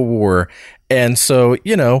the Civil War, and so,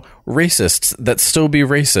 you know, racists that still be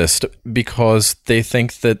racist because they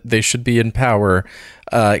think that they should be in power,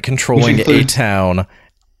 controlling a town.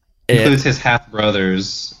 Includes his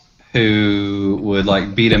half-brothers who would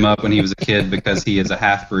like beat him up when he was a kid because he is a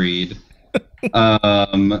half-breed.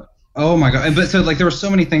 Oh my god! But so like there were so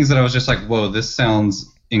many things that I was just like, whoa, this sounds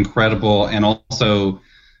incredible, and also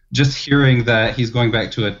just hearing that he's going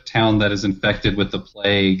back to a town that is infected with the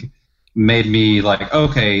plague made me like,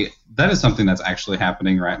 okay, that is something that's actually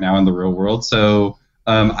happening right now in the real world. So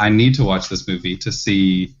I need to watch this movie to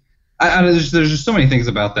see. There's just so many things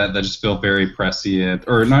about that just feel very prescient,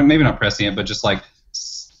 or maybe not prescient, but just like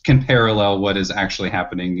can parallel what is actually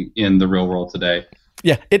happening in the real world today.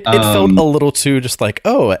 Yeah, it felt a little too just like,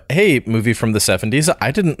 oh, hey, movie from the 70s. I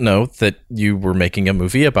didn't know that you were making a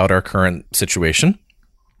movie about our current situation.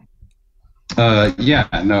 Yeah,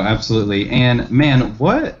 no, absolutely. And man,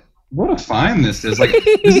 what a find this is. Like,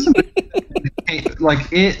 this is like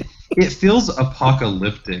it feels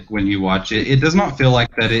apocalyptic when you watch it. It does not feel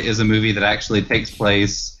like that it is a movie that actually takes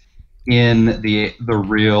place in the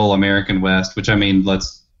real American West, which, I mean,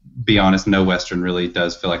 let's be honest, no Western really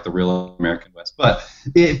does feel like the real American West. But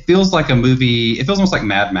it feels like a movie, it feels almost like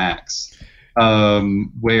Mad Max,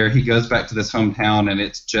 where he goes back to this hometown and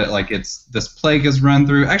it's just like this plague is run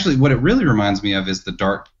through. Actually, what it really reminds me of is the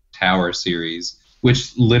Dark Tower series,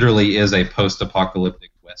 which literally is a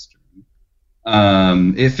post-apocalyptic Western.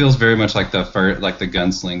 It feels very much like the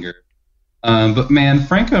Gunslinger. But man,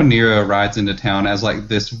 Franco Nero rides into town as like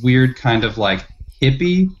this weird kind of like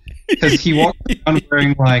hippie, because he walks around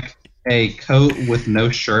wearing like a coat with no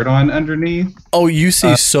shirt on underneath. Oh, you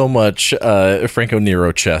see so much Franco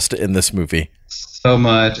Nero chest in this movie. So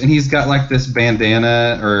much. And he's got like this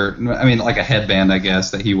bandana, or I mean like a headband, I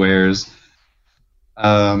guess, that he wears.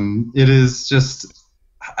 It is just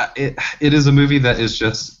it is a movie that is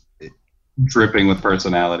just dripping with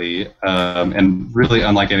personality, and really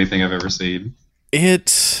unlike anything I've ever seen.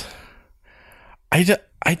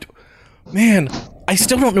 Man, I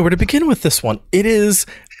still don't know where to begin with this one. It is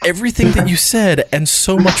everything that you said and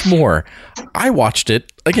so much more. I watched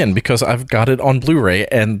it again because I've got it on Blu-ray,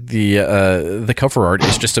 and the cover art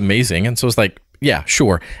is just amazing. And so it's like, yeah,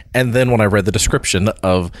 sure. And then when I read the description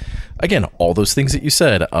of, again, all those things that you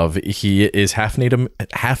said, of he is half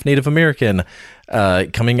Native American,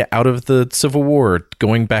 coming out of the Civil War,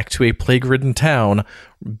 going back to a plague-ridden town,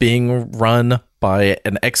 being run by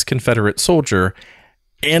an ex-Confederate soldier,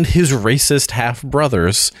 and his racist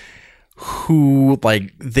half-brothers, who,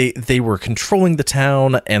 like, they were controlling the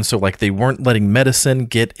town, and so, like, they weren't letting medicine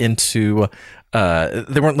get into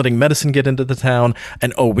they weren't letting medicine get into the town.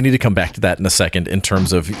 And we need to come back to that in a second in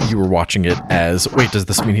terms of you were watching it as, wait, does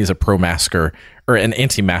this mean he's a pro-masker or an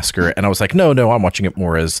anti-masker? And I was like, no, I'm watching it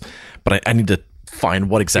more as, but I need to find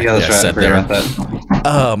what exactly I said there.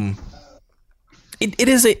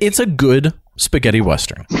 It's a good spaghetti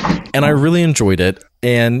western, and I really enjoyed it.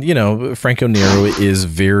 And Franco Nero is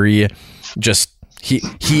very just he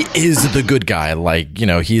is the good guy. Like,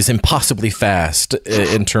 he's impossibly fast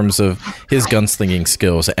in terms of his gunslinging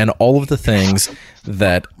skills and all of the things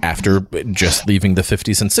that after just leaving the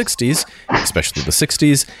 50s and 60s, especially the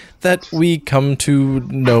 60s, that we come to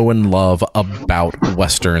know and love about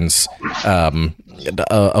westerns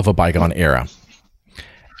of a bygone era.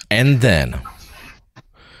 And then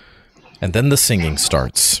the singing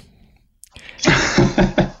starts.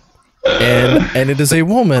 and it is a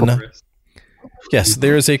woman. Yes,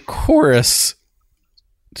 there is a chorus.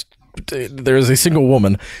 There is a single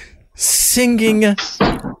woman singing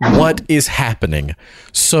what is happening.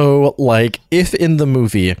 So, like, if in the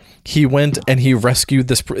movie he went and he rescued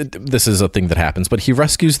this is a thing that happens, but he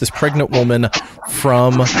rescues this pregnant woman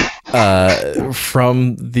from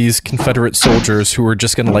these Confederate soldiers who are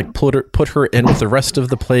just going to like put her in with the rest of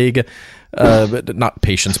the plague, not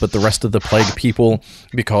patients, but the rest of the plague people,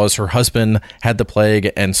 because her husband had the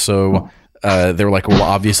plague, and so they were like, well,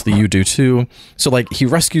 obviously you do too. So like he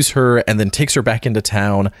rescues her and then takes her back into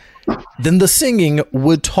town. Then the singing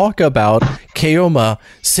would talk about Keoma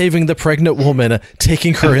saving the pregnant woman,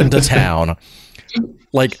 taking her into town.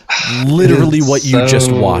 Like literally what you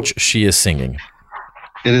just watch, she is singing.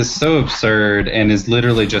 It is so absurd and is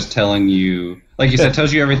literally just telling you, like you said,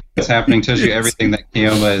 tells you everything that's happening, tells you everything that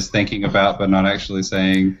Keoma is thinking about but not actually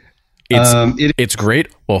saying. It's great.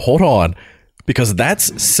 Well, hold on. Because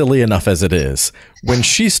that's silly enough as it is. When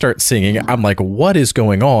she starts singing, I'm like, what is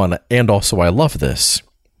going on? And also, I love this.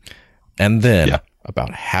 And then,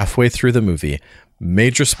 about halfway through the movie,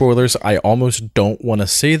 major spoilers, I almost don't want to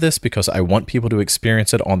say this because I want people to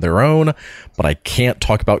experience it on their own, but I can't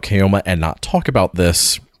talk about Keoma and not talk about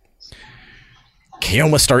this.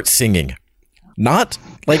 Keoma starts singing. Not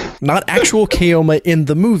actual Keoma in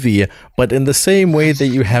the movie, but in the same way that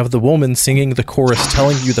you have the woman singing the chorus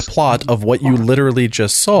telling you the plot of what you literally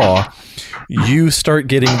just saw, you start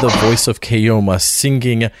getting the voice of Keoma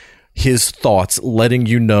singing his thoughts, letting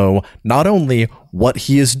you know not only what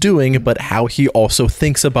he is doing, but how he also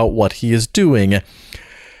thinks about what he is doing.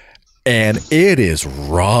 And it is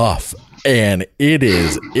rough, and it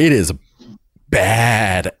is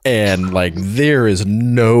bad, and like there is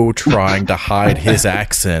no trying to hide his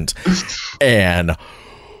accent, and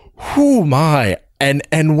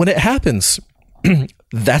and when it happens,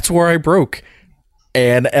 that's where I broke.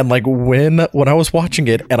 And like when I was watching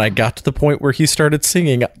it and I got to the point where he started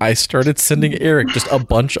singing, I started sending Eric just a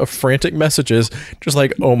bunch of frantic messages, just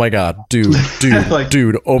like, oh my god, dude,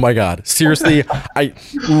 dude, oh my god, seriously, I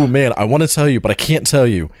want to tell you, but I can't tell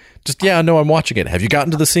you. Just, no, I'm watching it. Have you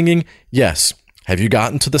gotten to the singing? Yes. Have you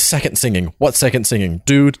gotten to the second singing? What second singing?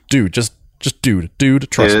 Dude, just dude,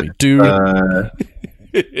 trust me, dude.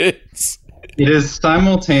 It is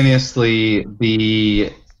simultaneously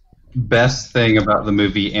the best thing about the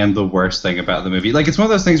movie and the worst thing about the movie. Like, it's one of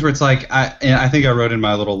those things where it's like, I think I wrote in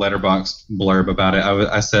my little letterbox blurb about it,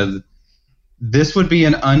 I said, this would be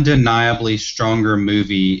an undeniably stronger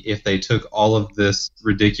movie if they took all of this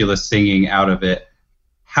ridiculous singing out of it.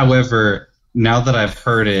 However, now that I've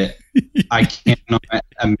heard it, I cannot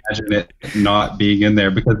imagine it not being in there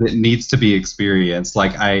because it needs to be experienced.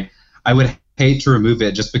 Like, I would hate to remove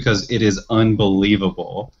it just because it is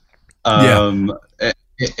unbelievable. It's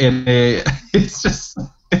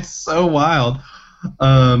so wild.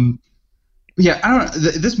 I don't know.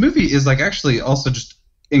 This movie is like actually also just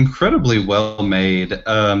incredibly well made.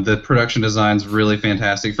 The production design's really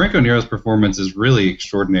fantastic. Franco Nero's performance is really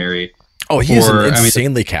extraordinary. Oh, he's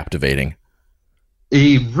insanely captivating.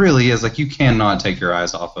 He really is. Like, you cannot take your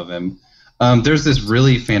eyes off of him. There's this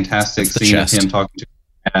really fantastic scene of him talking to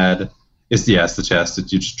his dad. It's the chest.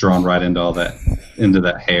 You're just drawn right into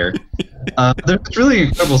that hair. There's this really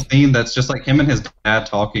incredible scene that's just like him and his dad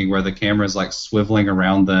talking, where the camera's like swiveling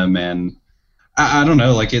around them, and I don't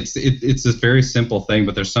know, like it's this very simple thing,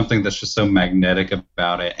 but there's something that's just so magnetic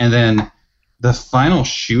about it. And then the final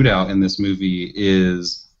shootout in this movie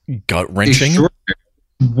is gut-wrenching.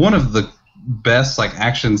 One of the best like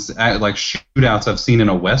shootouts I've seen in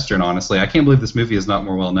a Western, honestly. I can't believe this movie is not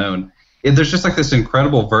more well known. There's just like this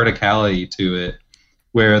incredible verticality to it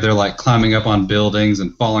where they're like climbing up on buildings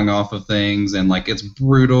and falling off of things, and like it's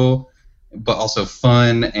brutal but also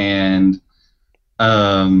fun, and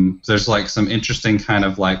there's like some interesting kind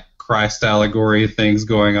of like Christ allegory things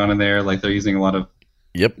going on in there. Like they're using a lot of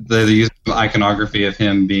they're using iconography of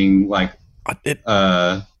him being like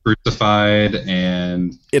crucified,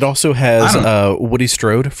 and it also has Woody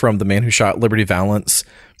Strode from The Man Who Shot Liberty Valance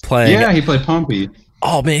playing. Yeah, he played Pompey.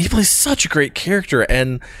 Oh man, he plays such a great character,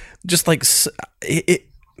 and just like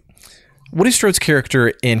Woody Strode's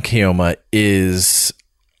character in Keoma is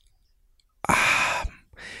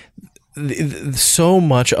so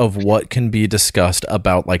much of what can be discussed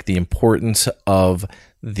about like the importance of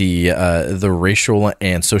the racial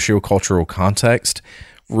and sociocultural context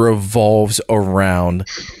revolves around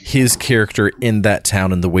his character in that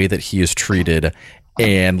town and the way that he is treated.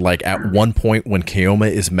 And like at one point when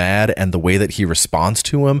Keoma is mad and the way that he responds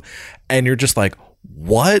to him, and you're just like,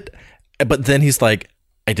 what? But then he's like,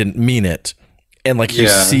 I didn't mean it. And like you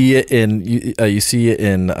see it in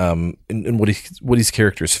Woody's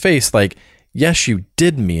character's face, like, yes, you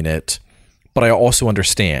did mean it, but I also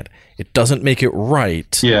understand it doesn't make it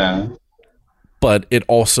right. Yeah, but it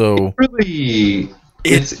also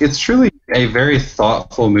it's truly a very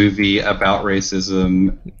thoughtful movie about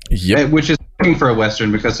racism, which is looking for a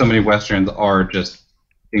Western because so many Westerns are just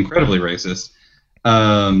incredibly racist,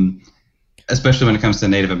 especially when it comes to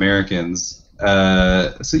Native Americans.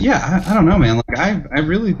 So yeah, I don't know, man. Like I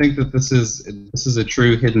really think that this is a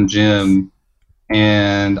true hidden gem,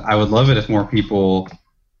 and I would love it if more people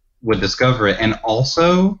would discover it. And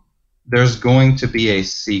also, there's going to be a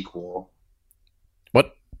sequel.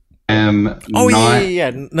 What? No,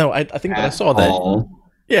 I think that I saw that.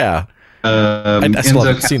 Yeah. I still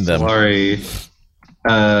haven't seen them.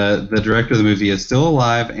 The director of the movie is still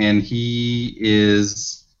alive, and he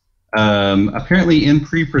is apparently in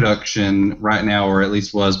pre-production right now, or at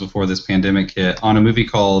least was before this pandemic hit, on a movie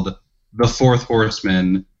called The Fourth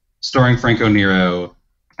Horseman, starring Franco Nero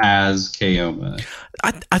as Keoma.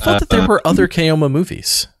 I thought that there were other Keoma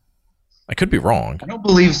movies. I could be wrong. I don't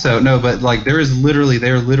believe so. No, but like they're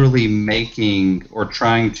literally making or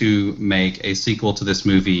trying to make a sequel to this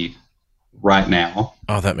movie right now.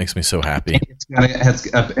 Oh, that makes me so happy.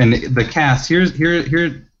 And the cast here.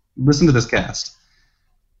 Listen to this cast.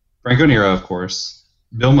 Franco Nero, of course.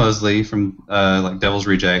 Bill Moseley from like Devil's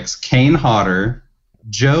Rejects. Kane Hodder.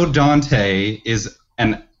 Joe Dante is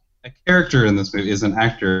a character in this movie. Is an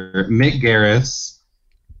actor. Mick Garris.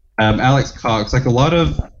 Alex Cox. Like a lot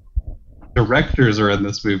of directors are in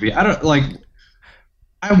this movie. I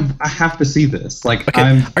have to see this. Like, okay.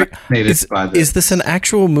 I'm fascinated by this. Is this an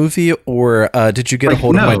actual movie, or did you get a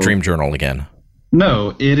hold of my dream journal again?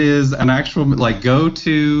 No, it is an actual. Like, go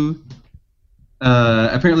to.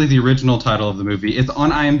 Apparently, the original title of the movie. It's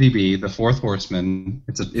on IMDb. The Fourth Horseman.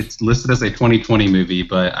 It's listed as a 2020 movie,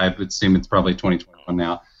 but I would assume it's probably 2021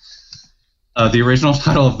 now. The original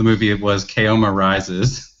title of the movie was Keoma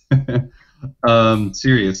Rises.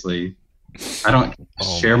 Seriously. I don't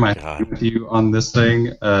share my thing with you on this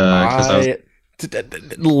thing.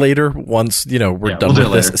 Later, once we're done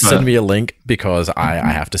with this, send me a link because I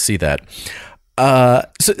have to see that.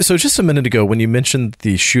 So just a minute ago, when you mentioned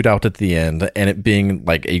the shootout at the end and it being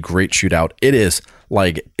like a great shootout, it is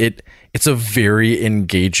like it's a very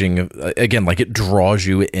engaging. Again, like it draws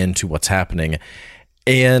you into what's happening,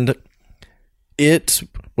 and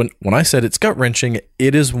when I said it's gut-wrenching,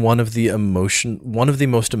 it is one of the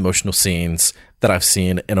most emotional scenes that I've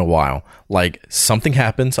seen in a while. Like, something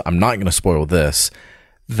happens, I'm not going to spoil this,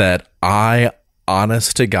 that I,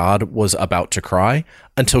 honest to God, was about to cry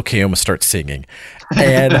until Keoma starts singing.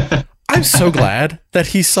 And I'm so glad that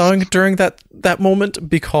he sung during that moment,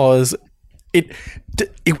 because it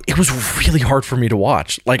was really hard for me to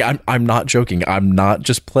watch. Like, I'm not joking. I'm not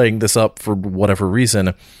just playing this up for whatever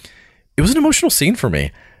reason. It was an emotional scene for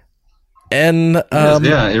me. And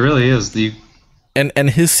it really is. And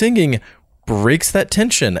his singing breaks that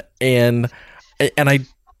tension, and I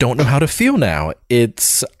don't know how to feel now.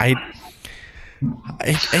 It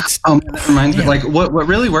reminds me, like what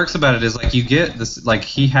really works about it is like you get this, like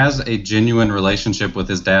he has a genuine relationship with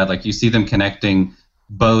his dad. Like you see them connecting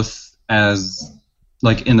both as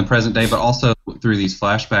like in the present day, but also through these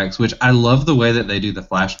flashbacks, which I love the way that they do the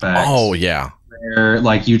flashbacks. Oh yeah. Where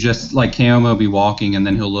like you just like Keoma will be walking and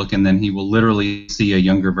then he'll look and then he will literally see a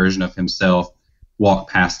younger version of himself walk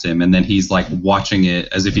past him, and then he's like watching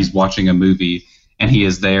it as if he's watching a movie, and he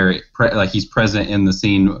is there like he's present in the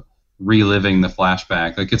scene reliving the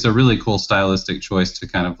flashback. Like it's a really cool stylistic choice to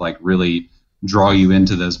kind of like really draw you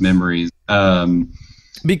into those memories.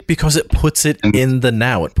 Because it puts it in the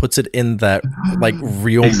now. It puts it in that like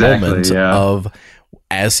real moment of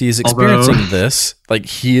as he is experiencing this, like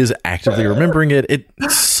he is actively remembering it.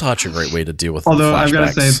 It's such a great way to deal with. Although flashbacks. I've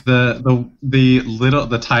got to say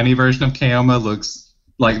the tiny version of Keoma looks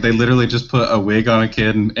like they literally just put a wig on a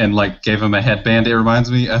kid and like gave him a headband. It reminds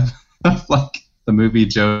me of like the movie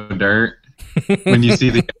Joe Dirt. When you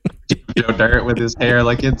see the Joe Dirt with his hair,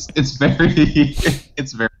 like it's very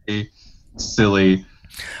silly.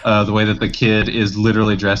 The way that the kid is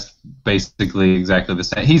literally dressed basically exactly the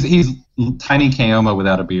same. He's tiny Keoma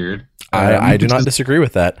without a beard. I do not disagree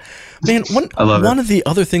with that. Man, one it. of the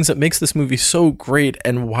other things that makes this movie so great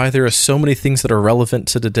and why there are so many things that are relevant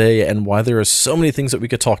to today and why there are so many things that we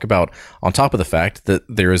could talk about on top of the fact that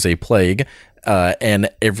there is a plague and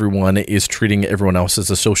everyone is treating everyone else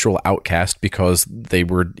as a social outcast because they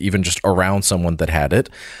were even just around someone that had it.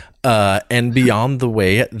 And beyond the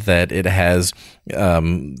way that it has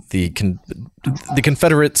the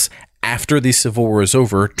Confederates, after the Civil War is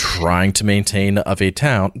over, trying to maintain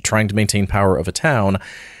power of a town.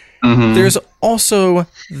 Mm-hmm. There's also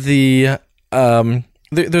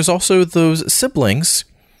there's also those siblings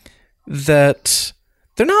that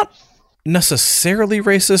they're not necessarily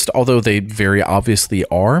racist, although they very obviously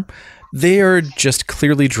are. They are just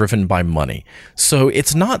clearly driven by money. So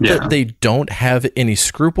it's not that they don't have any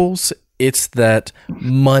scruples. It's that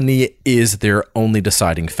money is their only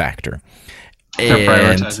deciding factor. They're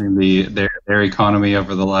prioritizing their economy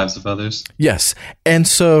over the lives of others. Yes. And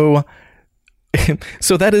so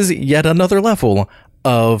that is yet another level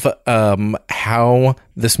of how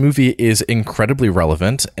this movie is incredibly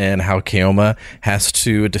relevant and how Keoma has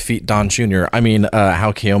to defeat Don Jr. I mean,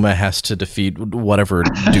 how Keoma has to defeat whatever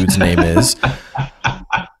dude's name is.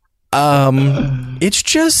 It's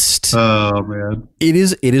just... Oh, man.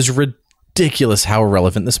 It is ridiculous how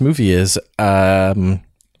relevant this movie is.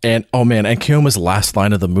 And oh man, and Keoma's last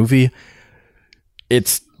line of the movie,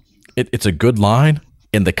 it's a good line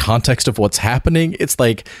in the context of what's happening. It's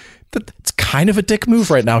like, it's kind of a dick move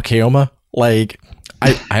right now, Keoma. Like,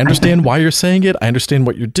 I understand why you're saying it. I understand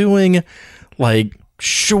what you're doing. Like,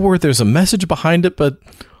 sure, there's a message behind it, but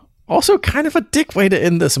also kind of a dick way to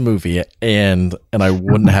end this movie. And I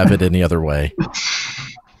wouldn't have it any other way.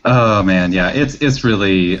 Oh man, yeah, it's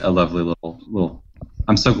really a lovely little.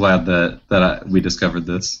 I'm so glad that we discovered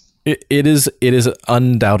this. It is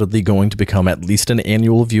undoubtedly going to become at least an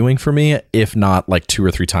annual viewing for me, if not like 2 or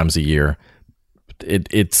 3 times a year.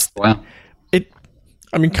 Wow.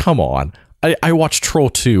 I mean, come on. I watched Troll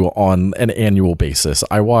 2 on an annual basis.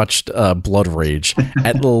 I watched Blood Rage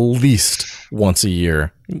at least once a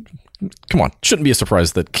year. Come on, shouldn't be a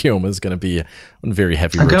surprise that Keoma is going to be on very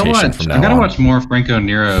heavy rotation from now on. I gotta watch more Franco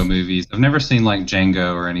Nero movies. I've never seen like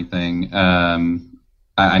Django or anything. I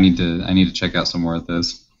need to check out some more of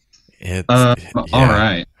those. All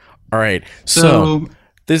right. So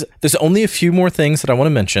there's only a few more things that I want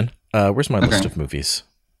to mention. Where's my list of movies?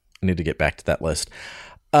 I need to get back to that list.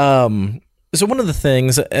 So one of the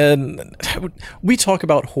things, and we talk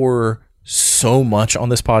about horror so much on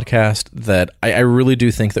this podcast that I really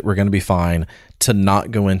do think that we're going to be fine to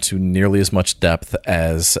not go into nearly as much depth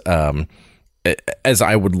as I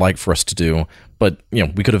would like for us to do. But, you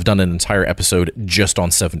know, we could have done an entire episode just on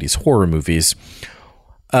 70s horror movies.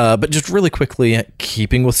 But just really quickly,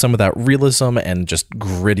 keeping with some of that realism and just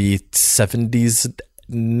gritty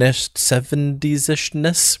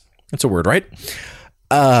 70s-ishness. That's a word, right?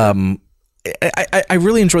 I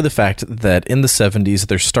really enjoy the fact that in the 70s,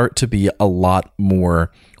 there start to be a lot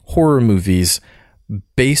more horror movies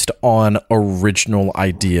based on original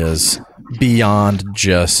ideas beyond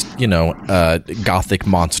just, gothic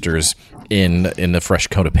monsters in a fresh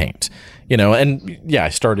coat of paint. And yeah, I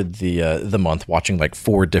started the month watching like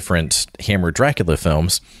 4 different Hammer Dracula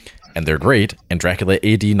films, and they're great. And Dracula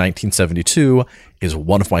AD 1972 is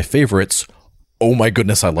one of my favorites. Oh my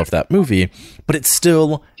goodness, I love that movie. But it's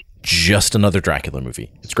still just another Dracula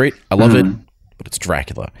movie. It's great. I love it, but it's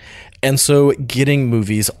Dracula. And so getting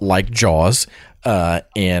movies like Jaws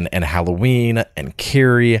and Halloween and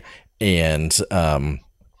Carrie and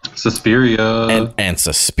Suspiria and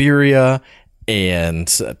Suspiria and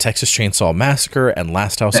Texas Chainsaw Massacre and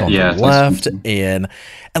Last House on the Left and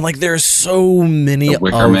like there's so many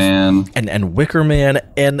Wicker Man and Wicker Man,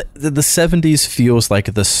 and the 70s feels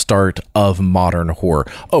like the start of modern horror.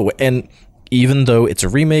 Oh, and even though it's a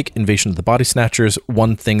remake, Invasion of the Body Snatchers,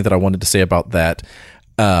 one thing that I wanted to say about that,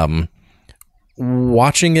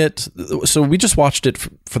 watching it, so we just watched it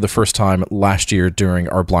for the first time last year during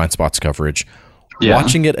our Blind Spots coverage. Yeah.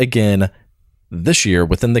 Watching it again this year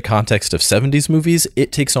within the context of 70s movies,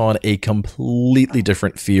 it takes on a completely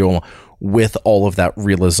different feel with all of that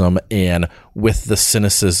realism and with the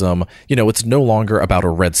cynicism. It's no longer about a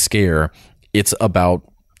Red Scare. It's about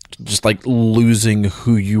just like losing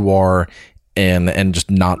who you are and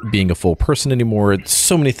just not being a full person anymore. It's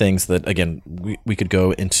so many things that, again, we could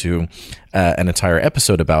go into an entire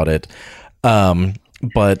episode about it.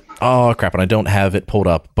 But oh crap, and I don't have it pulled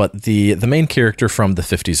up. But the main character from the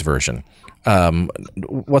 50s version,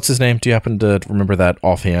 what's his name? Do you happen to remember that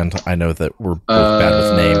offhand? I know that we're both bad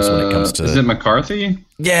with names when it comes to. Is it McCarthy?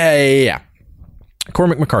 Yeah.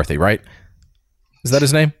 Cormac McCarthy, right? Is that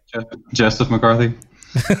his name? Joseph McCarthy.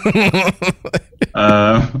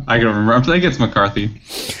 I can remember. I think it's McCarthy.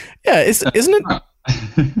 Yeah, isn't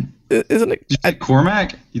it? Isn't it?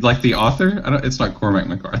 Cormac? You like the author? It's not Cormac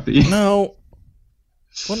McCarthy. No.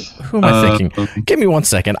 Who am I thinking? Give me 1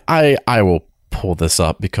 second. I will pull this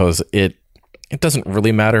up because it doesn't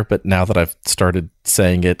really matter. But now that I've started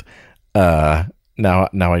saying it, now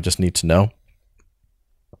I just need to know.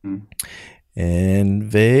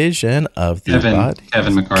 Invasion of the Body.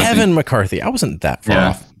 Kevin McCarthy. Kevin McCarthy. I wasn't that far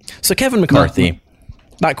off. So Kevin McCarthy,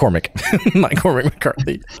 not Cormac, not Cormac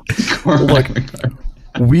McCarthy. Look,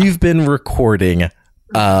 we've been recording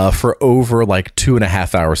for over like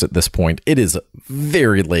 2.5 hours at this point. It is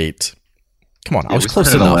very late. Come on, I was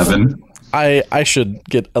close enough. 11. I should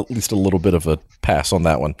get at least a little bit of a pass on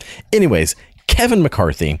that one. Anyways, Kevin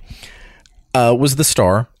McCarthy was the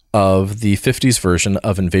star of the 50s version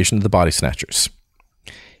of Invasion of the Body Snatchers.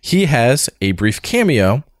 He has a brief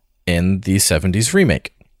cameo in the 70s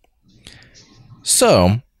remake.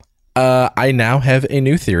 So, I now have a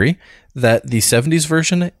new theory that the 70s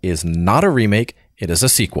version is not a remake, it is a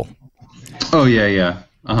sequel. Oh, yeah.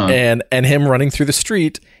 Uh-huh. And him running through the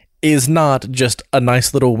street is not just a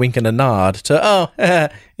nice little wink and a nod to,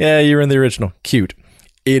 yeah, you're in the original. Cute.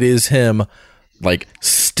 It is him, like,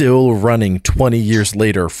 still running 20 years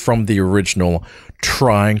later from the original,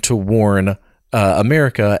 trying to warn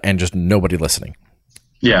America and just nobody listening.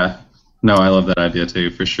 Yeah. No, I love that idea too,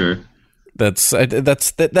 for sure.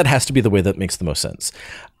 That has to be the way that makes the most sense.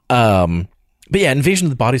 But yeah, Invasion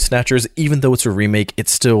of the Body Snatchers, even though it's a remake, it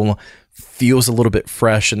still feels a little bit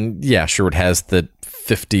fresh. And yeah, sure, it has the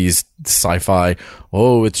 50s sci-fi.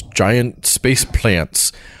 Oh, it's giant space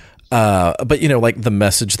plants. But, you know, like the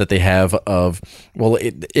message that they have of, well,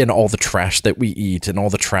 in all the trash that we eat and all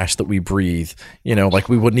the trash that we breathe, you know, like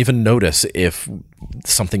we wouldn't even notice if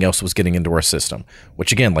something else was getting into our system,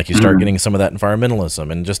 which again, like you start getting some of that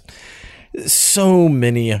environmentalism and just so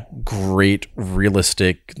many great,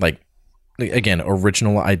 realistic, like, again,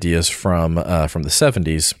 original ideas from the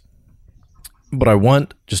 70s. But I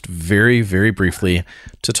want just very, very briefly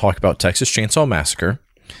to talk about Texas Chainsaw Massacre,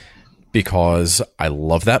 because I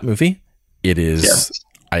love that movie. It is,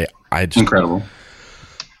 I just incredible.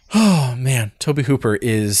 Oh man, Tobe Hooper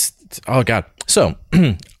is, oh god. So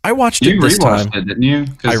I watched it this time. You rewatched it, didn't you?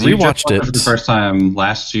 I rewatched it for the first time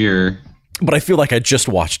last year. But I feel like I just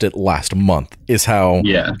watched it last month. Is how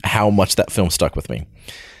much that film stuck with me.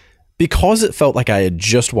 Because it felt like I had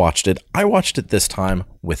just watched it, I watched it this time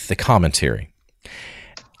with the commentary.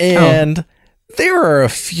 And there are a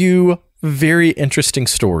few very interesting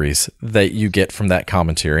stories that you get from that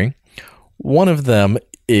commentary. One of them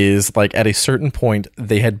is, like, at a certain point,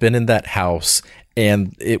 they had been in that house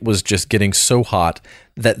and it was just getting so hot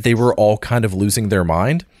that they were all kind of losing their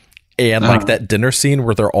mind. And like that dinner scene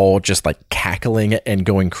where they're all just like cackling and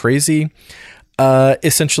going crazy,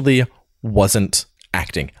 essentially wasn't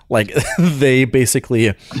acting. Like they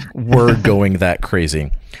basically were going that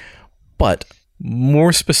crazy. But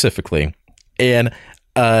more specifically, and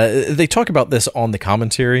they talk about this on the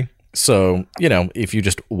commentary. So, you know, if you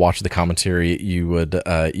just watch the commentary, you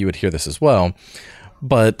would hear this as well.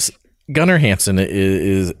 But Gunnar Hansen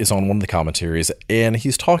is on one of the commentaries, and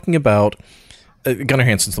he's talking about Gunnar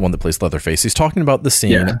Hansen's the one that plays Leatherface. He's talking about the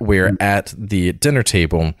scene where at the dinner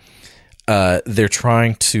table, they're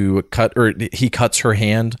trying to he cuts her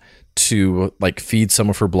hand to like feed some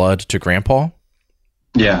of her blood to Grandpa.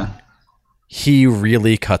 Yeah. He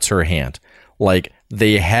really cuts her hand. Like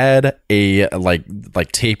they had a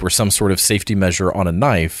like tape or some sort of safety measure on a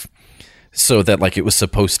knife so that like it was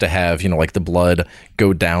supposed to have, you know, like the blood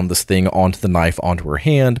go down this thing onto the knife onto her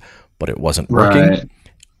hand, but it wasn't working. Right.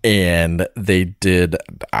 And they did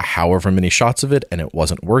however many shots of it and it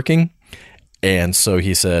wasn't working. And so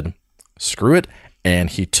he said, screw it. And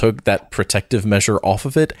he took that protective measure off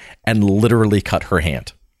of it and literally cut her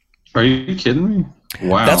hand. Are you kidding me?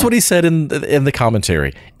 Wow. That's what he said in the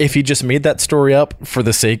commentary. If he just made that story up for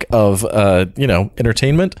the sake of,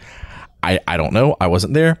 entertainment, I don't know. I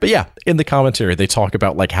wasn't there. But yeah, in the commentary, they talk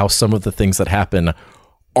about like how some of the things that happen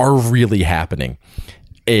are really happening.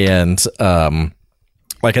 And,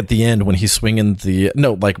 like at the end when he's swinging when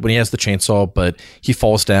he has the chainsaw, but he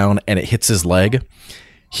falls down and it hits his leg.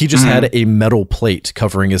 He just had a metal plate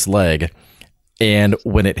covering his leg. And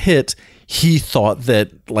when it hit, he thought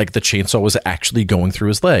that like the chainsaw was actually going through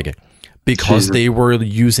his leg because they were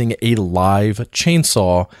using a live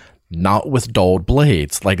chainsaw, not with dulled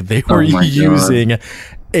blades. Like they were using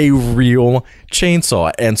a real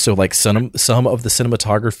chainsaw. And so like some of the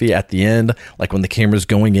cinematography at the end, like when the camera's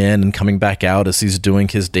going in and coming back out as he's doing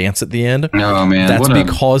his dance at the end, that's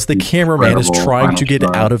because the cameraman is trying to get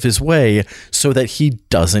out of his way so that he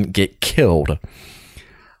doesn't get killed.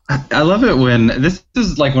 I love it when this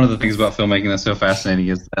is like one of the things about filmmaking that's so fascinating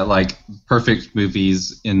is that like perfect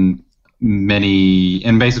movies in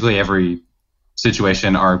basically every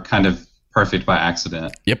situation are kind of perfect by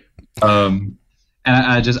accident. Yep. And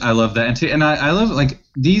I love that. And I love like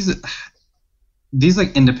these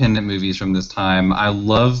like independent movies from this time. I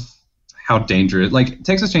love how dangerous, like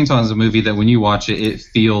Texas Chainsaw is a movie that when you watch it, it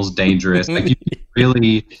feels dangerous. Like you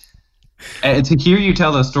really, and to hear you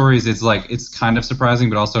tell those stories, it's like, it's kind of surprising,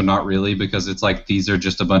 but also not really, because it's like, these are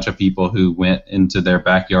just a bunch of people who went into their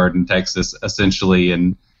backyard in Texas essentially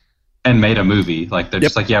and made a movie. Like they're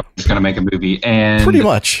just like, yeah, we're just going to make a movie. And pretty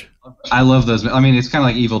much. I love those. I mean, it's kind of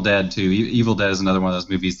like Evil Dead too. Evil Dead is another one of those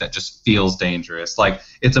movies that just feels dangerous. Like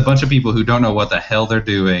it's a bunch of people who don't know what the hell they're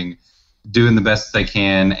doing the best they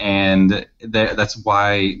can, and that's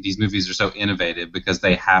why these movies are so innovative, because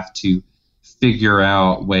they have to figure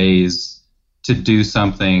out ways to do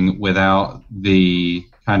something without the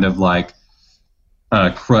kind of like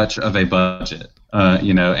crutch of a budget,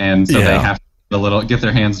 and so they have to get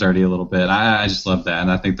their hands dirty a little bit. I just love that,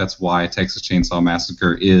 and I think that's why Texas Chainsaw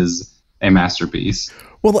Massacre is a masterpiece.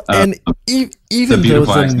 Well, and even though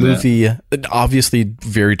the movie, obviously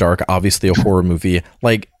very dark, obviously a horror movie,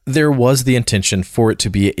 like there was the intention for it to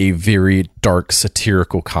be a very dark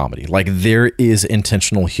satirical comedy. Like there is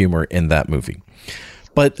intentional humor in that movie.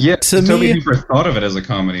 But to me, Hooper thought of it as a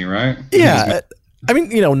comedy, right? Yeah. I mean,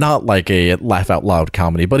 not like a laugh out loud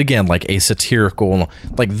comedy, but again, like a satirical,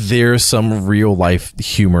 like there's some real life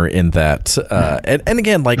humor in that. And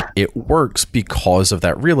again, like it works because of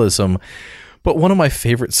that realism. But one of my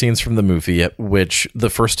favorite scenes from the movie, which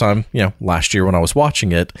the first time, last year when I was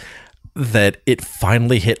watching it, that it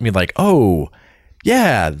finally hit me like, oh,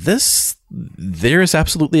 yeah, there's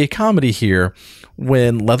absolutely a comedy here,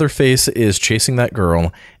 when Leatherface is chasing that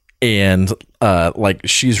girl and like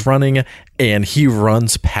she's running and he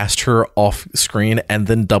runs past her off screen and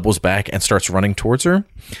then doubles back and starts running towards her.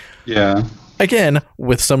 Yeah. Again,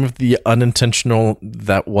 with some of the unintentional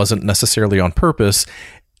that wasn't necessarily on purpose,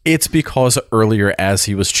 it's because earlier as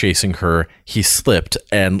he was chasing her, he slipped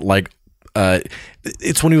and like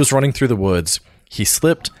it's when he was running through the woods, he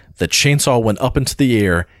slipped, the chainsaw went up into the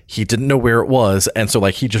air, he didn't know where it was, and so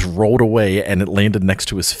like he just rolled away and it landed next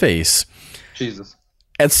to his face. Jesus.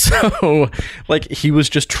 And so, like, he was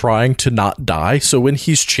just trying to not die. So when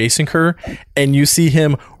he's chasing her and you see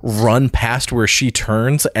him run past where she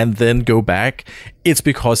turns and then go back, it's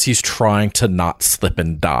because he's trying to not slip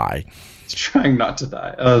and die. He's trying not to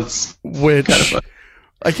die. Which, kind of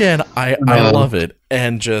again, I love it.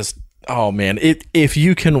 And just, oh man, if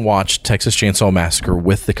you can watch Texas Chainsaw Massacre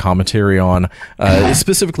with the commentary on,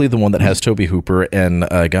 specifically the one that has Tobe Hooper and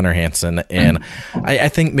Gunnar Hansen, and I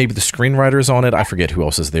think maybe the screenwriters on it, I forget who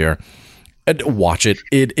else is there, watch it.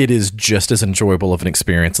 It is just as enjoyable of an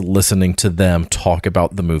experience listening to them talk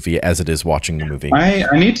about the movie as it is watching the movie.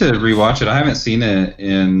 I need to rewatch it. I haven't seen it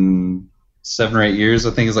in 7 or 8 years.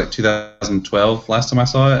 I think it's like 2012 last time I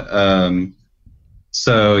saw it.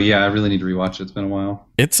 So yeah, I really need to rewatch it. It's been a while.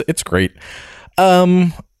 It's great. There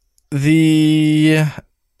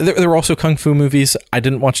were also kung fu movies. I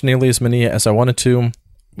didn't watch nearly as many as I wanted to.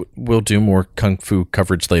 We'll do more kung fu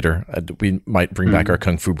coverage later. We might bring back our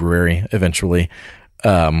Kung Fu Brewery eventually.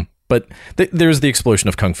 But there's the explosion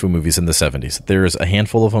of kung fu movies in the 70s. There's a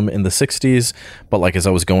handful of them in the 60s. But like as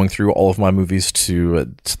I was going through all of my movies to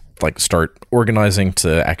like start organizing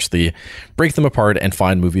to actually break them apart and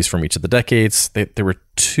find movies from each of the decades, there were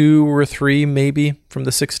 2 or 3 maybe from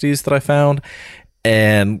the 60s that I found,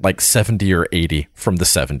 and like 70 or 80 from the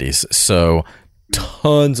 70s. So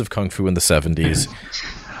tons of kung fu in the 70s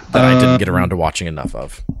that I didn't get around to watching enough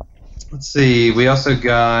of. Let's see. We also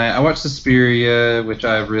I watched Suspiria, which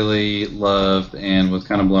I really loved and was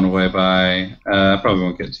kind of blown away by. I probably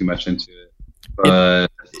won't get too much into it,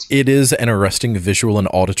 but it is an arresting visual and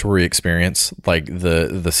auditory experience. Like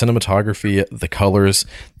the cinematography, the colors,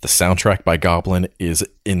 the soundtrack by Goblin is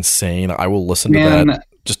insane. I will listen to that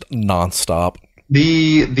just nonstop.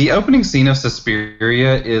 The opening scene of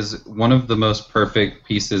Suspiria is one of the most perfect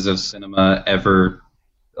pieces of cinema ever.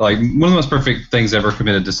 Like one of the most perfect things ever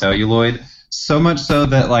committed to celluloid. So much so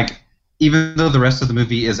that like even though the rest of the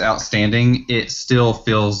movie is outstanding, it still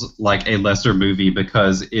feels like a lesser movie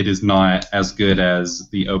because it is not as good as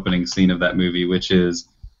the opening scene of that movie, which is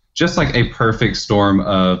just like a perfect storm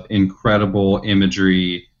of incredible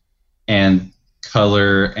imagery and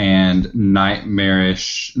color and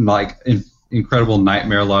nightmarish, like incredible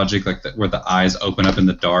nightmare logic, like where the eyes open up in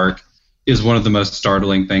the dark, is one of the most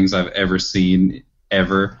startling things I've ever seen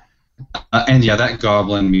ever. And yeah, that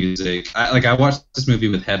goblin music. I watched this movie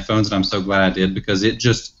with headphones, and I'm so glad I did because it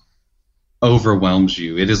just overwhelms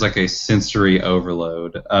you. It is like a sensory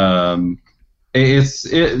overload.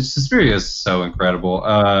 Suspiria is so incredible,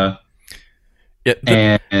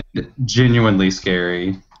 and genuinely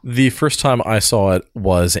scary. The first time I saw it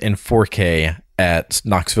was in 4K at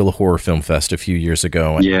Knoxville Horror Film Fest a few years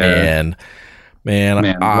ago, and man, what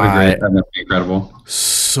a great, that must be incredible.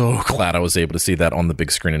 So glad I was able to see that on the big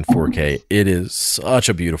screen in 4K. It is such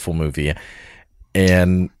a beautiful movie,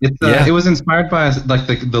 and it was inspired by like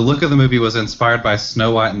the look of the movie was inspired by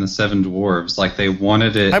Snow White and the Seven Dwarves. Like they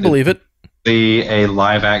wanted it. I believe it. Be a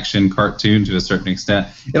live action cartoon to a certain extent.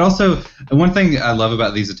 It also, one thing I love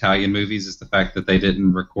about these Italian movies is the fact that they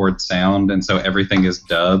didn't record sound, and so everything is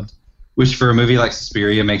dubbed, which for a movie like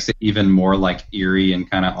Suspiria makes it even more like eerie and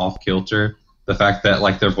kind of off kilter. The fact that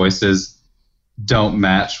like their voices don't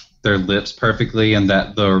match their lips perfectly, and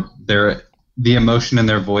that the emotion in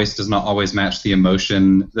their voice does not always match the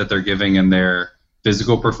emotion that they're giving in their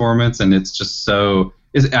physical performance, and it's just so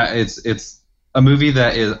it's a movie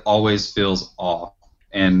that always feels off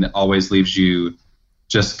and always leaves you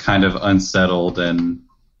just kind of unsettled and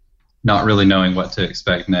not really knowing what to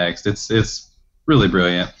expect next. It's really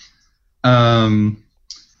brilliant.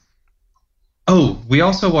 We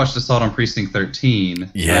also watched Assault on Precinct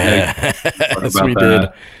 13. Yeah, yes, we did.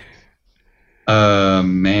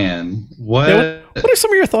 Man, what are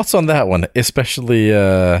some of your thoughts on that one? Especially,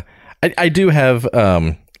 I do have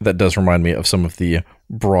that does remind me of some of the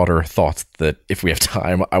broader thoughts that, if we have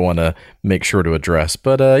time, I want to make sure to address.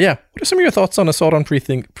 But what are some of your thoughts on Assault on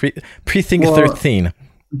Precinct 13?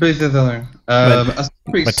 My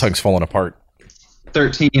tongue's falling apart.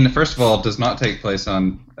 13, first of all, does not take place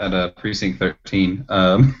at a Precinct 13.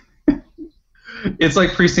 It's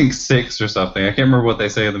like Precinct 6 or something. I can't remember what they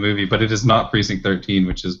say in the movie, but it is not Precinct 13,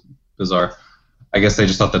 which is bizarre. I guess they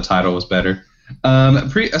just thought the title was better.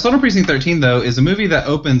 Assault on Precinct 13, though, is a movie that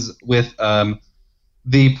opens with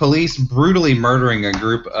the police brutally murdering a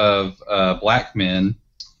group of black men,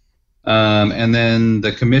 and then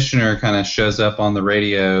the commissioner kind of shows up on the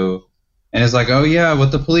radio and is like, oh yeah,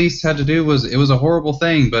 what the police had to do was a horrible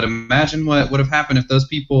thing, but imagine what would have happened if those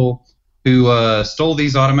people who stole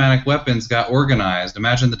these automatic weapons got organized.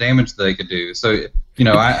 Imagine the damage they could do. So, you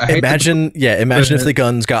know, I hate imagine if the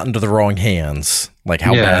guns got into the wrong hands, like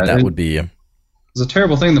how bad that would be. It's a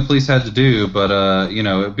terrible thing the police had to do, but you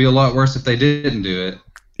know, it'd be a lot worse if they didn't do it.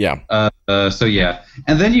 Yeah. So yeah,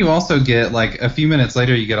 and then you also get, like, a few minutes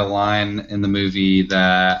later, you get a line in the movie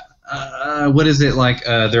that what is it, like?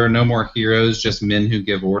 There are no more heroes, just men who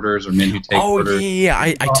give orders or men who take orders. Oh yeah,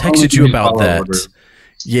 I texted you about that. Orders.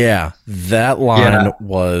 Yeah, that line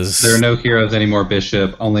was. There are no heroes anymore,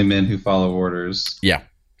 Bishop. Only men who follow orders. Yeah.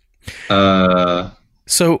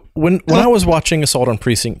 So when I was watching Assault on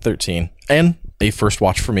Precinct 13, and a first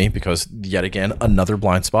watch for me because yet again another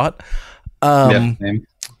blind spot. For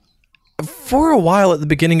a while at the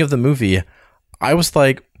beginning of the movie, I was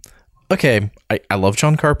like, okay, I love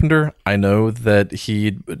John Carpenter. I know that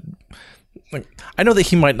he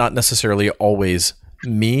might not necessarily always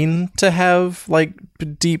mean to have like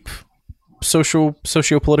deep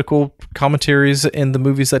socio-political commentaries in the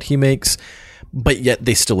movies that he makes, but yet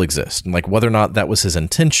they still exist. And like whether or not that was his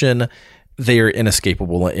intention, they are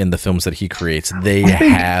inescapable in the films that he creates. They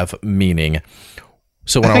have meaning.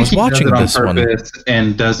 So when I was watching this one,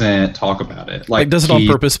 and doesn't talk about it, like does it on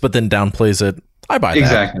purpose, but then downplays it. I buy that.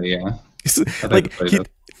 Exactly. Yeah. Like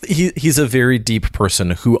he's a very deep person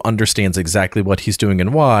who understands exactly what he's doing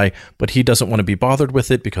and why, but he doesn't want to be bothered with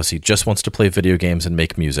it because he just wants to play video games and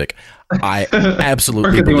make music. I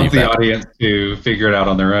absolutely believe that. The audience to figure it out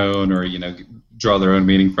on their own, or, you know, draw their own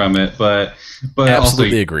meaning from it. But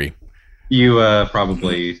absolutely also, agree. You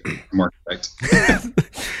probably more correct.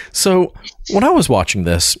 So when I was watching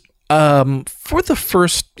this, for the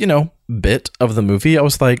first, bit of the movie, I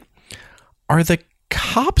was like, are the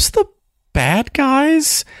cops the bad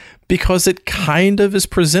guys? Because it kind of is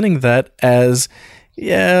presenting that as,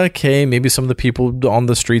 yeah, okay, maybe some of the people on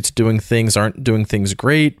the streets doing things aren't doing things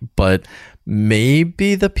great, but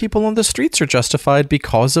maybe the people on the streets are justified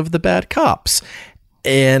because of the bad cops.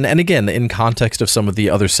 And again, in context of some of the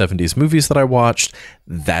other 70s movies that I watched,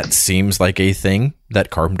 that seems like a thing that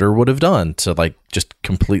Carpenter would have done, to like just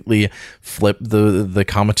completely flip the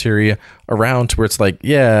commentary around to where it's like,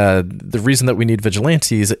 yeah, the reason that we need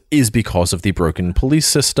vigilantes is because of the broken police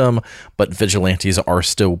system, but vigilantes are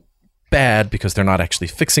still bad because they're not actually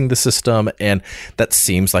fixing the system. And that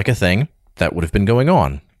seems like a thing that would have been going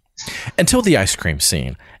on until the ice cream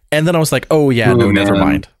scene. And then I was like, oh yeah, no, never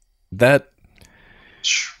mind.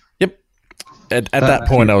 Yep. At that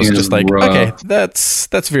point, I was just like, rough. Okay,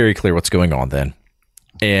 that's very clear what's going on then.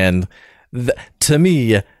 And to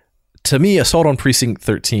me, Assault on Precinct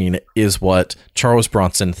 13 is what Charles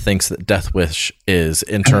Bronson thinks that Death Wish is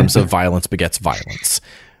in terms of violence begets violence.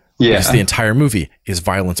 Yeah. Because the entire movie is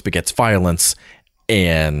violence begets violence.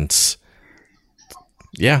 And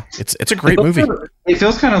yeah, it's a great movie. It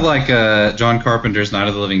feels kind of like John Carpenter's Night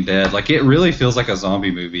of the Living Dead. Like, it really feels like a zombie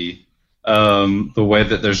movie. The way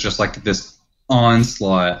that there's just like this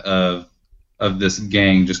onslaught of this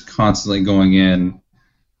gang just constantly going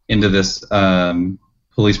into this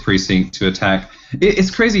police precinct to attack.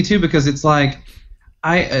 It's crazy too, because it's like,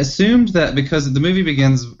 I assumed that because the movie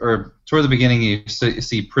begins, or toward the beginning, you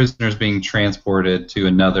see prisoners being transported to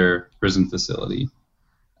another prison facility.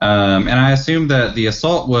 And I assumed that the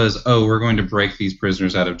assault was, we're going to break these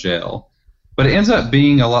prisoners out of jail. But it ends up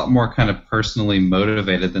being a lot more kind of personally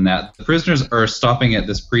motivated than that. The prisoners are stopping at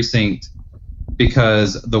this precinct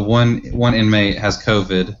because the one inmate has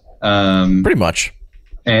COVID. Pretty much.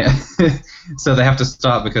 And so they have to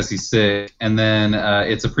stop because he's sick. And then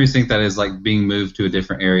it's a precinct that is like being moved to a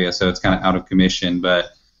different area, so it's kind of out of commission. But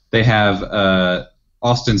they have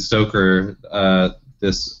Austin Stoker,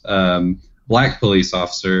 this black police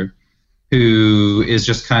officer, who is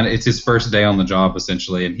just kind of, it's his first day on the job,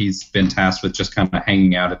 essentially, and he's been tasked with just kind of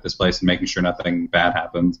hanging out at this place and making sure nothing bad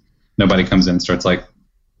happens. Nobody comes in and starts, like,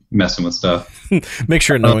 messing with stuff. Make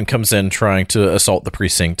sure no one comes in trying to assault the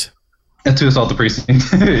precinct. To assault the precinct,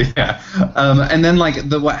 yeah. And then, like,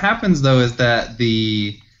 what happens, though, is that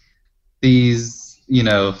these,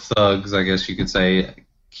 thugs, I guess you could say,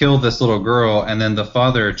 kill this little girl, and then the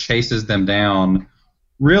father chases them down,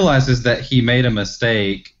 realizes that he made a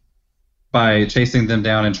mistake by chasing them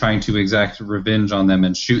down and trying to exact revenge on them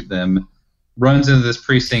and shoot them, runs into this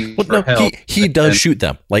precinct for help. He does shoot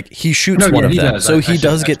them. Like, he shoots one of them. So he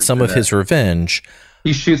does get some of his revenge.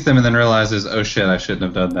 He shoots them and then realizes, oh shit, I shouldn't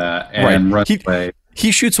have done that, and runs away.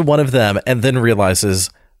 He shoots one of them and then realizes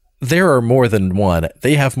there are more than one.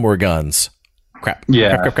 They have more guns. Crap.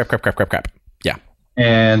 Yeah. Crap. Yeah.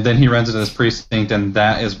 And then he runs into this precinct, and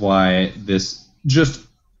that is why this just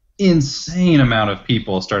insane amount of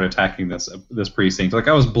people start attacking this precinct. Like,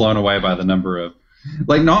 I was blown away by the number of,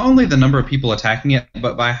 like, not only the number of people attacking it,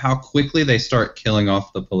 but by how quickly they start killing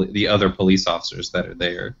off the other police officers that are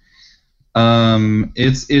there.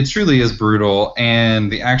 It truly is brutal,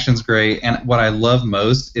 and the action's great. And what I love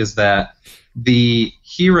most is that the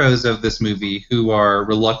heroes of this movie, who are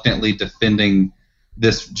reluctantly defending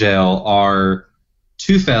this jail, are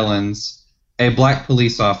 2 felons, a black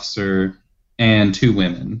police officer, and 2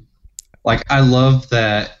 women. Like, I love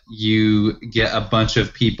that you get a bunch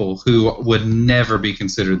of people who would never be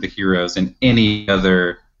considered the heroes in any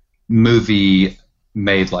other movie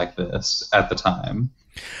made like this at the time.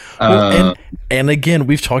 Well, and again,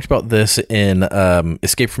 we've talked about this in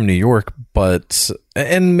Escape from New York,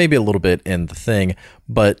 and maybe a little bit in The Thing,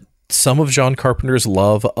 but some of John Carpenter's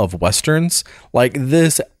love of Westerns, like,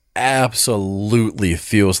 this absolutely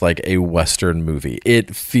feels like a Western movie.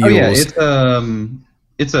 It feels... Oh, yeah,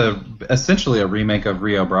 it's essentially a remake of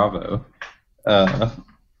Rio Bravo at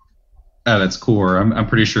its core. I'm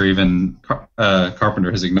pretty sure even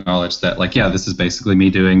Carpenter has acknowledged that, like, yeah, this is basically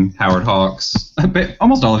me doing Howard Hawks.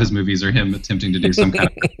 Almost all of his movies are him attempting to do some kind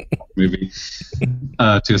of movie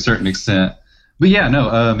to a certain extent. But yeah,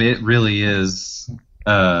 no, it really is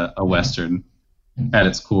a Western at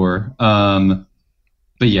its core.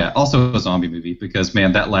 But yeah, also a zombie movie, because,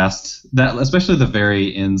 man, that especially the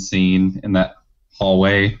very end scene in that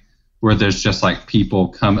hallway where there's just like people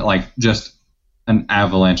coming, like just an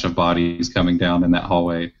avalanche of bodies coming down in that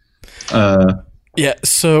hallway. Yeah,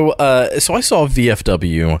 so I saw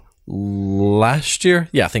VFW last year.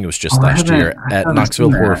 Yeah, I think it was just last year at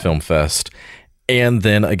Knoxville Horror Film Fest, and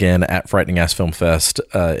then again at Frightening Ass Film Fest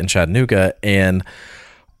in Chattanooga, and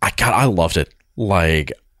I loved it.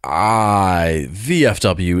 Like,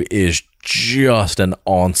 VFW is just an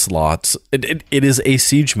onslaught. It is a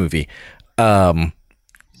siege movie. If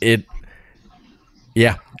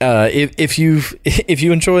you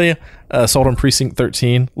enjoy Assault on Precinct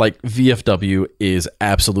 13, like, VFW is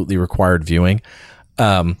absolutely required viewing.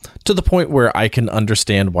 To the point where I can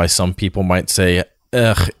understand why some people might say,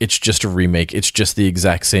 ugh, it's just a remake. It's just the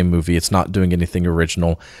exact same movie. It's not doing anything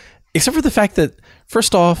original. Except for the fact that,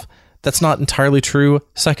 first off, that's not entirely true.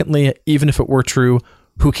 Secondly, even if it were true,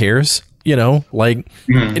 who cares? You know, like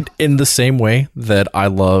in the same way that I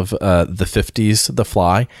love the 50s, The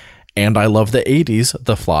Fly, and I love the 80s,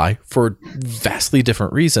 The Fly, for vastly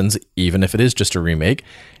different reasons, even if it is just a remake.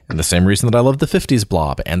 And the same reason that I love the 50s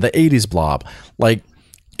Blob and the 80s Blob. Like,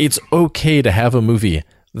 it's okay to have a movie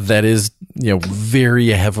that is, you know, very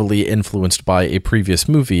heavily influenced by a previous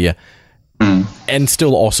movie and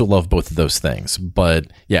still also love both of those things. But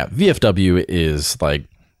yeah, VFW is, like,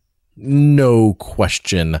 no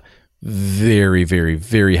question very, very,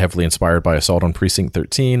 very heavily inspired by Assault on Precinct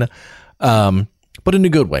 13. But in a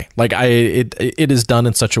good way. Like, it is done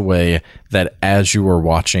in such a way that as you are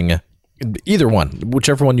watching either one,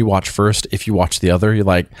 whichever one you watch first, if you watch the other, you're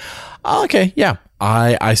like, oh, okay, yeah,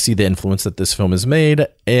 I see the influence that this film has made.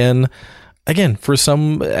 And again, for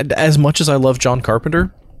some, as much as I love John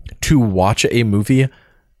Carpenter, to watch a movie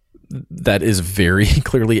that is very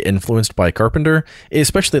clearly influenced by Carpenter,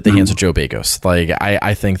 especially at the hands of Joe Begos. Like,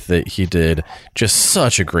 I think that he did just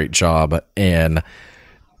such a great job, and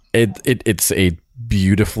it's a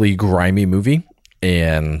beautifully grimy movie,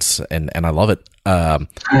 and I love it.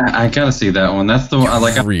 I gotta see that one. That's the one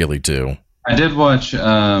I really do. I did watch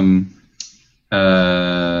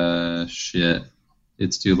shit.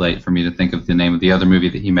 It's too late for me to think of the name of the other movie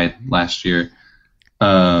that he made last year.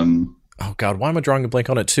 Oh God, why am I drawing a blank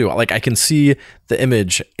on it too? Like, I can see the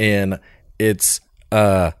image, and it's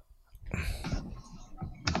my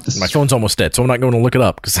phone's almost dead, so I'm not going to look it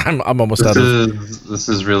up because I'm almost out of. This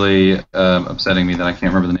is really upsetting me that I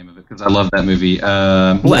can't remember the name of it because I love that movie.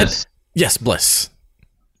 Bliss. Yes, Bliss.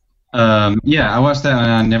 Yeah, I watched that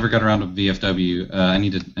and I never got around to VFW. I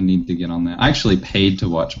need to get on that. I actually paid to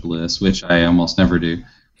watch Bliss, which I almost never do.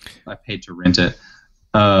 I paid to rent it.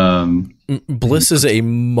 Bliss is a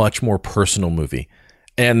much more personal movie,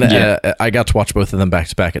 and I got to watch both of them back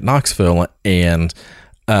to back at Knoxville, and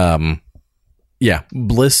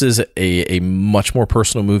Bliss is a much more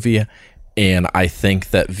personal movie, and I think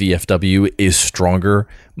that VFW is stronger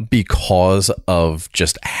because of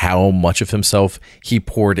just how much of himself he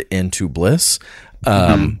poured into Bliss.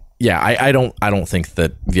 I don't think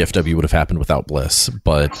that VFW would have happened without Bliss,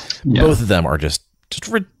 but both of them are just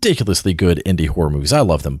ridiculously good indie horror movies. I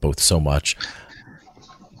love them both so much.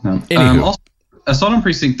 Also, Assault on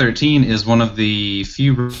Precinct 13 is one of the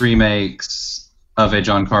few remakes of a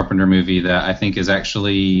John Carpenter movie that I think is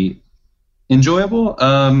actually enjoyable.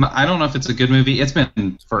 I don't know if it's a good movie. It's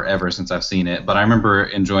been forever since I've seen it, but I remember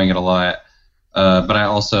enjoying it a lot. But I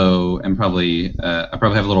also am probably have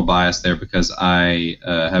a little bias there because I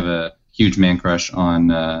have a huge man crush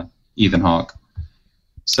on Ethan Hawke.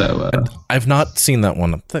 So I've not seen that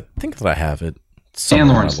one. I think that I have it. And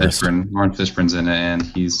Lawrence Fishburne. Lawrence Fishburne's in it, and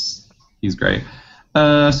he's great.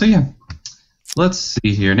 So yeah, let's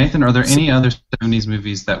see here, Nathan. Are there any other 70s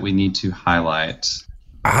movies that we need to highlight?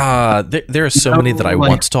 There are so many that I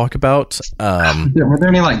want to talk about. Were there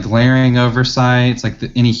any like glaring oversights, like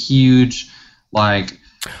any huge, like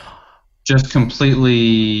just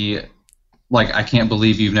completely, like I can't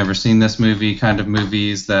believe you've never seen this movie kind of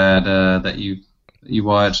movies that you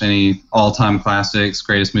watch? Any all-time classics,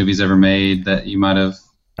 greatest movies ever made that you might have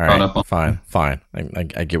caught up on? Fine.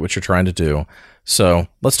 I get what you're trying to do. So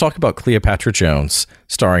let's talk about Cleopatra Jones,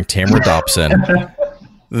 starring Tamara Dobson.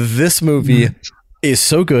 This movie is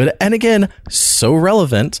so good, and again, so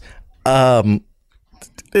relevant.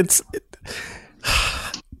 It's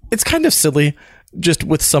kind of silly, just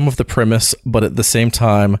with some of the premise, but at the same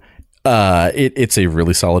time, it's a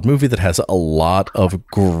really solid movie that has a lot of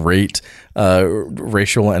great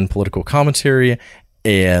racial and political commentary,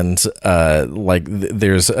 and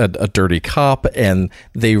there's a dirty cop, and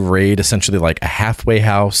they raid essentially like a halfway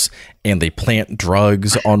house, and they plant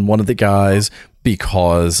drugs on one of the guys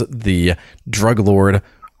because the drug lord,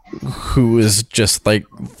 who is just like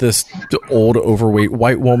this old overweight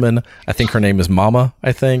white woman, I think her name is Mama,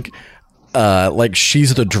 I think, like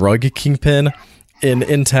she's the drug kingpin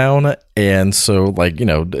in town, and so like, you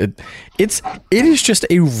know, it is just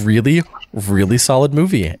a really, really solid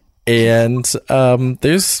movie. And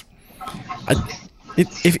there's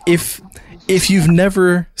if you've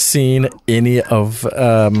never seen any of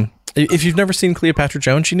if you've never seen Cleopatra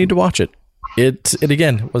Jones, you need to watch it. It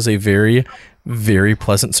again was a very, very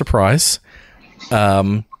pleasant surprise.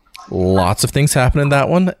 Lots of things happen in that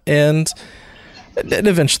one, and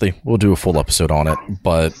eventually we'll do a full episode on it,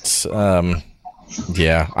 but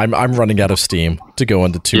yeah, I'm running out of steam to go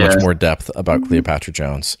into too much more depth about Cleopatra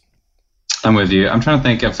Jones. I'm with you. I'm trying to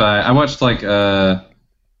think if I watched like The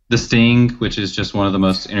Sting, which is just one of the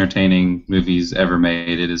most entertaining movies ever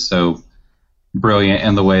made. It is so brilliant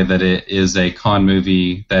in the way that it is a con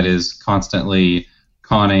movie that is constantly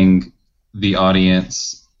conning the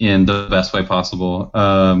audience in the best way possible.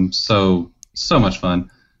 So much fun.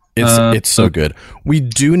 It's so good. We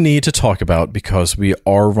do need to talk about, because we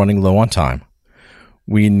are running low on time,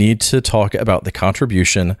 we need to talk about the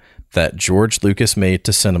contribution that George Lucas made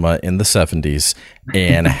to cinema in the 70s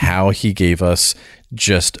and how he gave us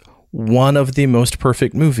just one of the most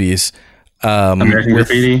perfect movies. American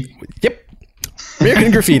Graffiti? Yep.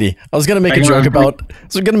 American Graffiti. I was gonna make a joke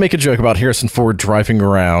about Harrison Ford driving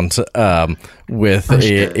around with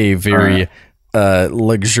a very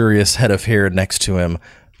luxurious head of hair next to him.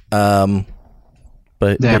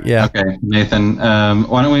 But yeah. Okay, Nathan.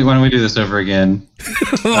 Why don't we do this over again?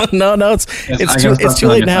 No, it's too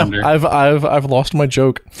late now. I've lost my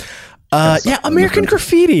joke. American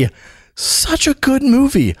Graffiti, such a good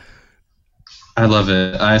movie. I love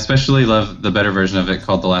it. I especially love the better version of it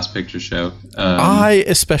called The Last Picture Show. I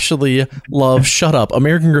especially love Shut Up.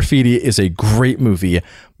 American Graffiti is a great movie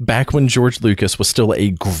back when George Lucas was still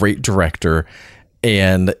a great director,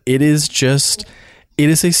 and it is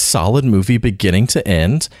a solid movie beginning to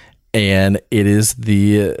end, and it is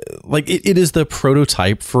the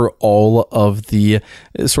prototype for all of the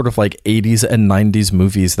sort of like 80s and 90s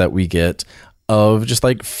movies that we get, of just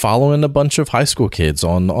like following a bunch of high school kids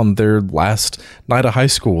on their last night of high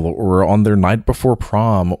school, or on their night before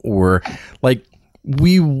prom, or like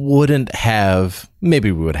maybe we would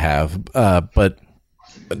have, but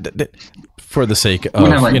for the sake of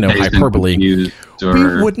hyperbole, we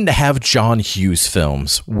wouldn't have John Hughes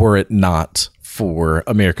films were it not for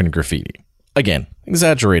American Graffiti. Again,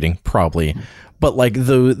 exaggerating probably, but like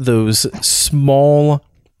those small,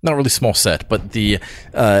 not really small set, but the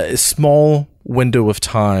small window of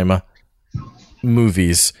time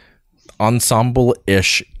movies,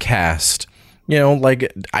 ensemble-ish cast.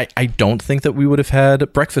 Like I don't think that we would have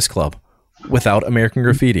had Breakfast Club without American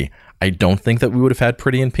Graffiti. I don't think that we would have had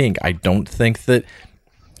Pretty in Pink. I don't think that,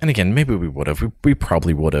 and again, maybe we would have. We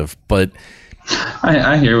probably would have, but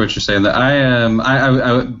I hear what you're saying. That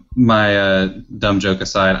my dumb joke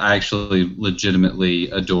aside, I actually legitimately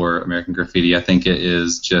adore American Graffiti. I think it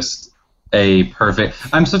is just a perfect.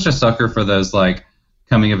 I'm such a sucker for those like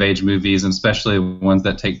coming of age movies, and especially ones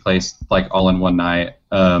that take place like all in one night.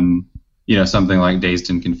 Something like Dazed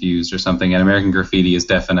and Confused or something. And American Graffiti is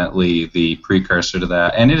definitely the precursor to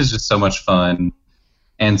that. And it is just so much fun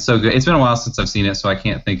and so good. It's been a while since I've seen it, so I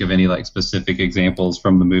can't think of any like specific examples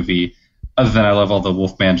from the movie, other than I love all the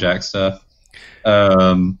Wolfman Jack stuff.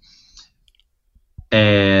 And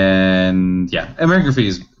yeah, American Graffiti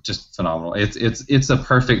is just phenomenal. It's a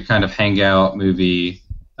perfect kind of hangout movie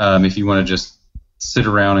if you want to just sit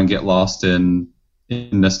around and get lost in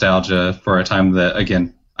nostalgia for a time that,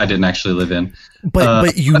 again, I didn't actually live in.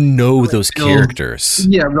 But those characters.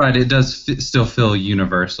 Yeah, right. It does still feel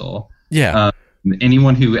universal. Yeah.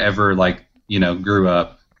 Anyone who ever grew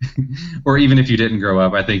up, or even if you didn't grow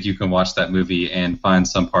up, I think you can watch that movie and find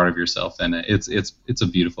some part of yourself in it. It's a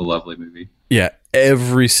beautiful, lovely movie. Yeah,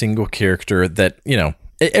 every single character that,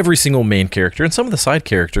 every single main character and some of the side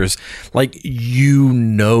characters, like,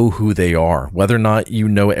 who they are. Whether or not you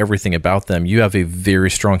know everything about them, you have a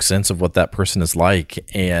very strong sense of what that person is like,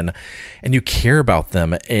 and you care about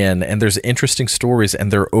them, and there's interesting stories,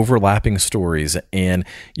 and they're overlapping stories, and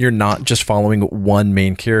you're not just following one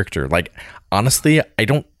main character. Like, honestly, I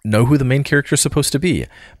don't know who the main character is supposed to be.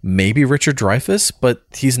 Maybe Richard Dreyfuss, but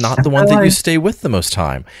he's not the one that you stay with the most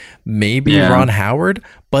time. Maybe Ron Howard,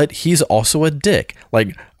 but he's also a dick.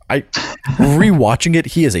 Like, rewatching it,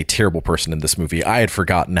 he is a terrible person in this movie. I had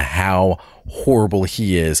forgotten how horrible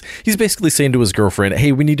he is. He's basically saying to his girlfriend,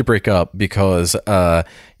 hey, we need to break up because, when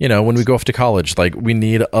we go off to college, like, we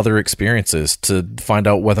need other experiences to find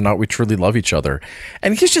out whether or not we truly love each other.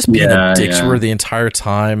 And he's just being a dick to her the entire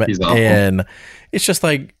time. He's awful. And it's just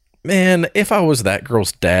like, man, if I was that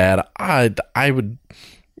girl's dad, I would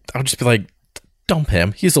just be like, dump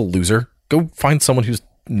him. He's a loser. Go find someone who's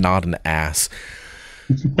not an ass.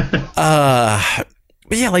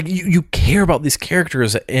 But yeah, like, you care about these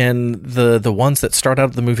characters, and the ones that start out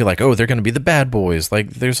of the movie like, oh, they're going to be the bad boys. Like,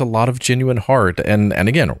 there's a lot of genuine heart, and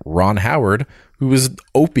again, Ron Howard, who is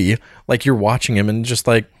Opie, like, you're watching him and just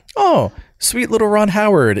like, oh, sweet little Ron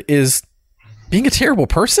Howard is being a terrible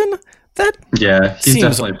person. That he's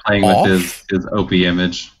definitely playing off with his Opie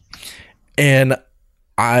image. And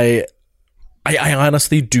I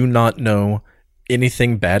honestly do not know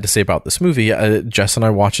anything bad to say about this movie. Jess and I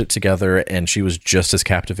watched it together, and she was just as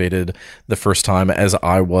captivated the first time as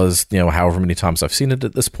I was, however many times I've seen it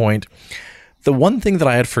at this point. The one thing that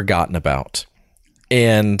I had forgotten about,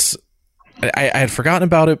 and I had forgotten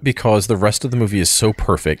about it because the rest of the movie is so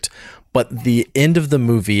perfect, but the end of the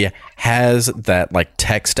movie has that like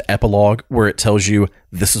text epilogue where it tells you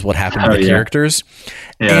this is what happened to the characters.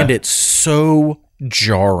 Yeah. And it's so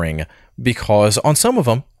jarring because on some of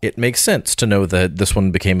them, it makes sense to know that this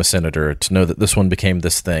one became a senator, to know that this one became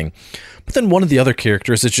this thing. But then one of the other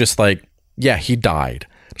characters is just like, yeah, he died.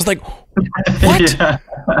 It's like, what?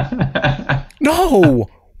 No,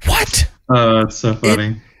 what? Oh, it's so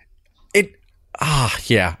funny.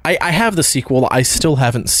 I have the sequel. I still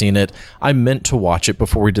haven't seen it. I meant to watch it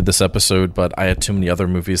before we did this episode, but I had too many other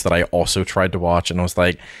movies that I also tried to watch, and I was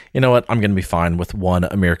like, you know what? I'm going to be fine with one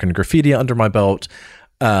American Graffiti under my belt.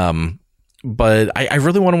 But I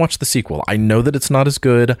really want to watch the sequel. I know that it's not as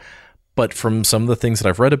good, but from some of the things that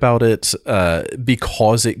I've read about it,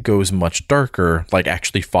 because it goes much darker, like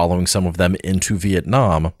actually following some of them into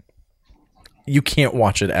Vietnam, you can't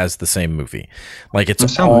watch it as the same movie. Like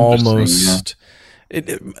it's almost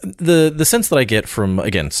the sense that I get from,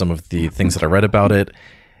 again, some of the things that I read about it,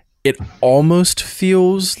 it almost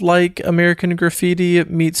feels like American Graffiti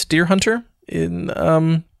meets Deer Hunter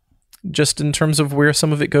in just in terms of where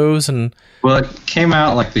some of it goes. And well, it came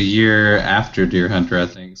out like the year after Deer Hunter, I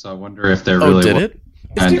think. So I wonder if they're really. Oh, did it?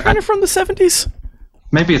 Is Deer Hunter from the 70s?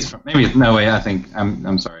 Maybe it's no way. I think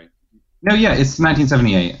I'm sorry. No, yeah, it's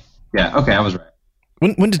 1978. Yeah, okay, I was right.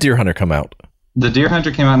 When did Deer Hunter come out? The Deer Hunter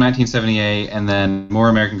came out in 1978, and then More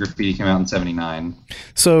American Graffiti came out in 79.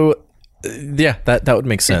 So, yeah, that would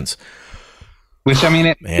make sense. Which, I mean,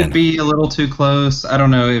 it could be a little too close. I don't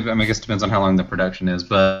know. I guess it depends on how long the production is.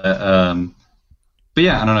 But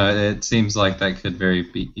yeah, I don't know. It seems like that could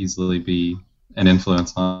easily be an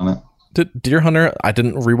influence on it. Deer Hunter, I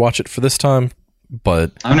didn't rewatch it for this time,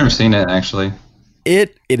 but... I've never seen it, actually.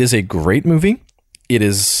 It is a great movie. It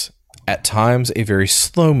is, at times, a very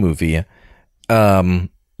slow movie.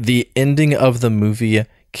 The ending of the movie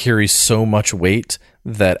carries so much weight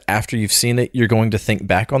that after you've seen it, you're going to think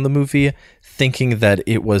back on the movie thinking that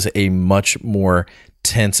it was a much more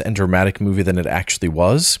tense and dramatic movie than it actually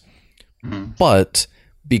was. Mm-hmm. But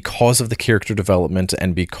because of the character development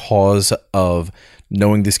and because of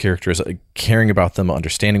knowing these characters, caring about them,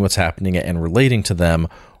 understanding what's happening and relating to them,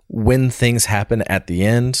 when things happen at the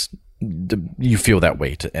end, you feel that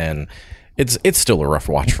weight, and it's still a rough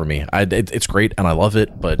watch for me. It's great and I love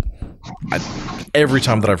it, but every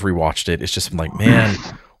time that I've rewatched it, it's just like, man,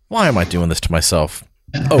 why am I doing this to myself?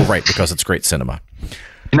 Oh, right, because it's great cinema.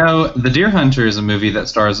 You know, The Deer Hunter is a movie that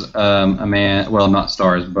stars a man. Well, not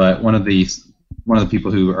stars, but one of the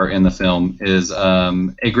people who are in the film is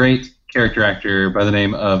a great character actor by the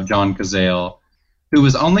name of John Cazale, who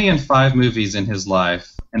was only in 5 movies in his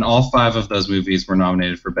life, and all 5 of those movies were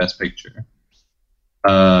nominated for Best Picture.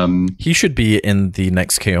 He should be in the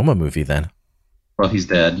next Keoma movie then. Well, he's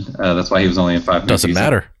dead. That's why he was only in 5 movies. Doesn't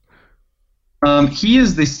matter. He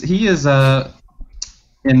is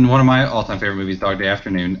in one of my all-time favorite movies, Dog Day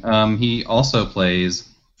Afternoon. He also plays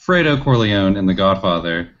Fredo Corleone in The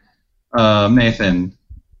Godfather. Nathan,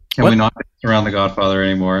 can we not around The Godfather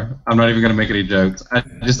anymore? I'm not even going to make any jokes.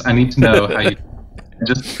 I need to know how you,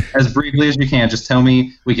 just as briefly as you can, just tell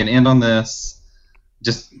me we can end on this.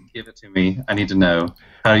 Just give it to me. I need to know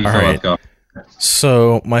how you feel about Godfather.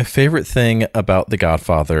 So my favorite thing about The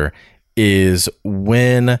Godfather is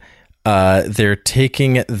when they're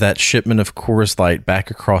taking that shipment of Coors Light back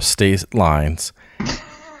across state lines,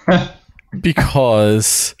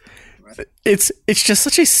 because it's just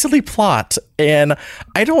such a silly plot, and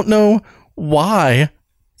I don't know why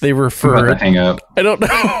they refer. Hang up. I don't know.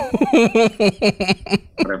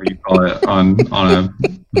 Whatever you call it on a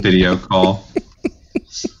video call.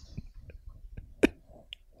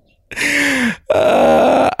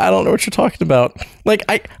 I don't know what you're talking about. Like,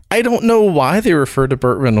 I don't know why they refer to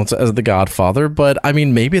Burt Reynolds as the Godfather, but I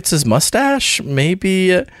mean, maybe it's his mustache. Maybe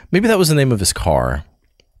that was the name of his car.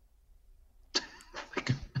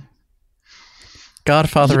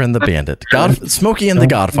 Godfather and the Bandit. Smokey and the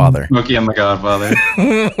Godfather. Smokey and the Godfather.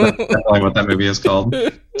 That's definitely what that movie is called.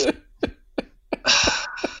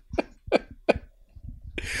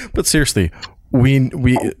 But seriously,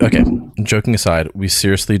 okay, joking aside, we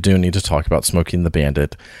seriously do need to talk about Smokey and the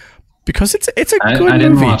Bandit, because it's a good movie. I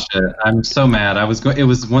didn't watch it. I'm so mad. It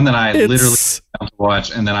was one that I literally found to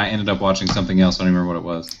watch, and then I ended up watching something else. I don't even remember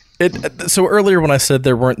what it was. So earlier when I said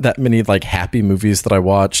there weren't that many like happy movies that I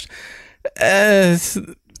watched,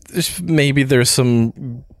 maybe there's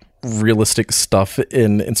some realistic stuff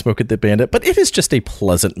in Smokey the Bandit, but it is just a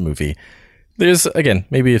pleasant movie. There's, again,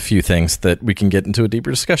 maybe a few things that we can get into a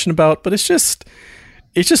deeper discussion about, but it's just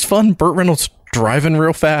fun. Burt Reynolds driving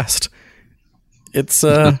real fast. It's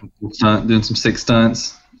doing some sick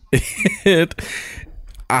stunts.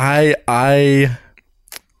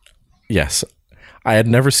 Yes, I had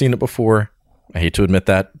never seen it before. I hate to admit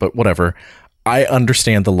that, but whatever. I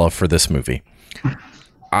understand the love for this movie.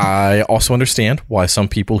 I also understand why some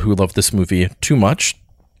people who love this movie too much,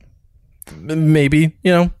 maybe,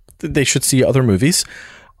 they should see other movies.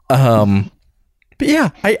 But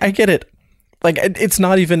yeah, I get it. Like, it's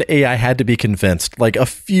not even I had to be convinced. Like, a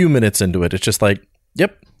few minutes into it, it's just like,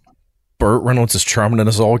 yep, Burt Reynolds is charming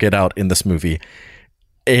as all get out in this movie.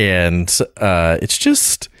 And it's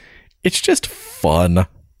just fun.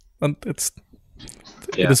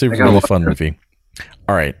 It is a really fun movie.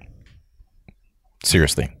 All right.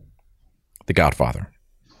 Seriously. The Godfather.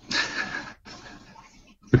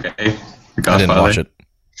 Okay. The Godfather. I didn't watch it.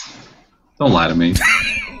 Don't lie to me.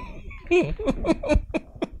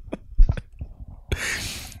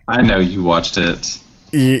 I know you watched it.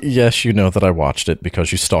 Yes, you know that I watched it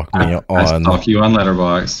because you stalked me on... I stalk you on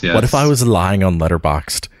Letterboxd, yes. What if I was lying on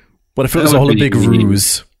Letterboxd? What if it was all a big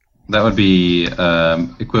ruse? That would be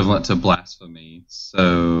equivalent to blasphemy.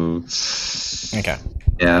 So... Okay.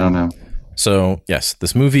 Yeah, I don't know. So, yes,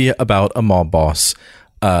 this movie about a mob boss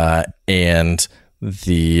and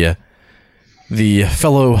the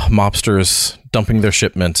fellow mobsters dumping their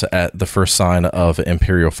shipment at the first sign of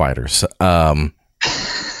Imperial fighters.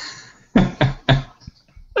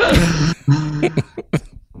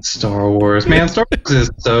 Star Wars. Man, Star Wars is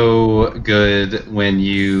so good when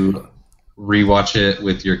you rewatch it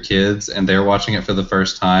with your kids and they're watching it for the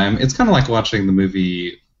first time. It's kind of like watching the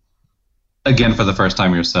movie again for the first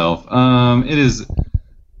time yourself. It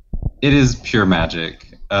is pure magic.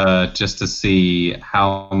 Just to see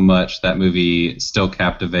how much that movie still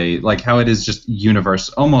captivate, like how it is just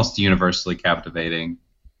almost universally captivating,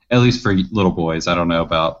 at least for little boys. I don't know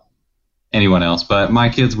about anyone else, but my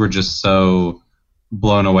kids were just so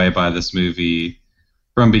blown away by this movie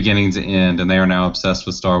from beginning to end, and they are now obsessed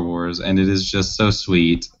with Star Wars, and it is just so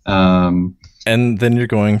sweet. And then you're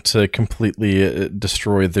going to completely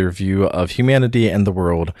destroy their view of humanity and the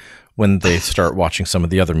world when they start watching some of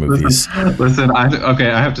the other movies. Listen, I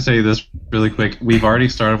have to tell you this really quick. We've already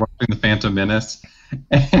started watching The Phantom Menace,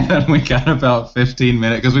 and we got about 15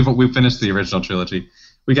 minutes, because we finished the original trilogy.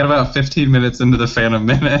 We got about 15 minutes into The Phantom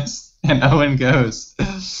Menace, and Owen,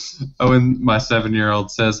 my 7-year-old,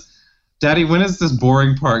 says, "Daddy, when is this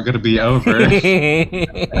boring part going to be over?"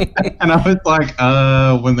 And I was like,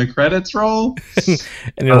 when the credits roll?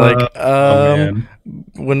 And you're like,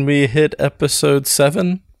 when we hit episode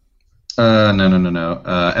 7? No.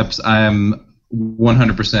 I am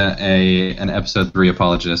 100% an episode 3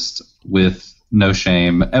 apologist with no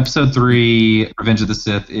shame. Episode 3, Revenge of the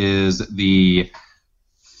Sith, is the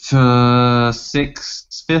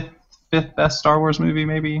fifth best Star Wars movie,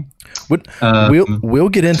 maybe. We'll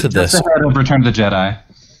get into this. Just ahead of Return of the Jedi.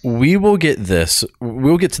 We'll get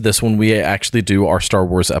to this when we actually do our Star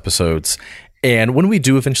Wars episodes. And when we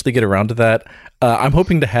do eventually get around to that, I'm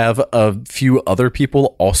hoping to have a few other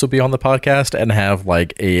people also be on the podcast and have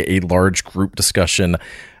like a large group discussion,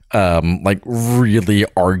 like really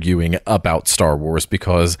arguing about Star Wars,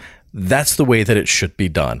 because that's the way that it should be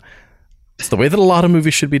done. It's the way that a lot of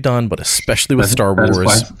movies should be done, but especially with Star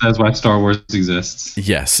Wars. That's why Star Wars exists.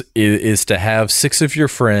 Yes, is to have 6 of your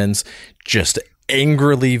friends just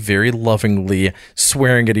angrily, very lovingly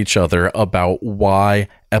swearing at each other about why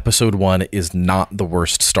Episode 1 is not the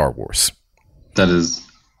worst Star Wars. That is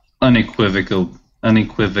unequivocally, I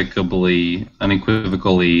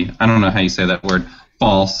don't know how you say that word,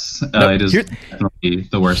 false. It is definitely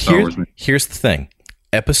the worst Star Wars movie. Here's the thing.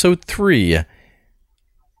 Episode 3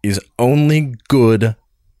 is only good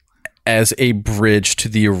as a bridge to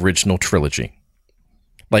the original trilogy.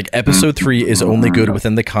 Like, Episode 3 is only good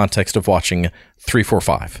within the context of watching 3, 4,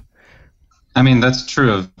 5. I mean, that's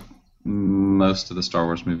true of most of the Star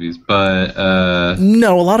Wars movies, but...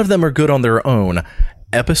 No, a lot of them are good on their own.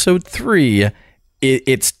 Episode 3,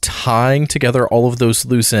 it's tying together all of those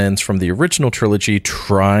loose ends from the original trilogy,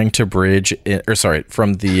 trying to bridge...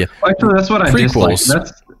 from the actually, that's what prequels. I dislike.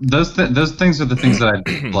 Those things are the things that I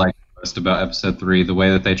like most about Episode 3, the way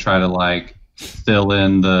that they try to, like, fill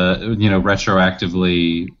in the,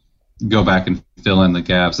 retroactively go back and fill in the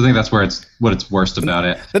gaps. I think that's where what it's worst about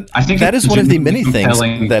it. I think that is one of the many things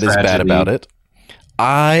that is bad about it.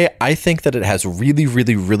 I think that it has really,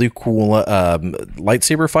 really, really cool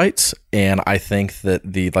lightsaber fights, and I think that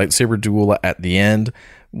the lightsaber duel at the end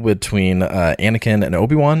between Anakin and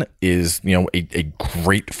Obi-Wan is, a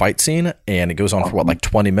great fight scene, and it goes on for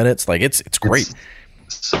 20 minutes. Like it's great.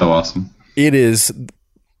 It's so awesome. It is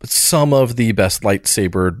some of the best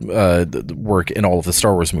lightsaber work in all of the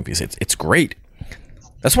Star Wars movies. It's great.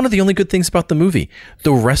 That's one of the only good things about the movie.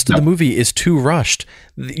 The rest of the movie is too rushed.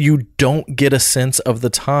 You don't get a sense of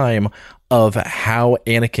the time of how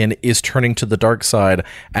Anakin is turning to the dark side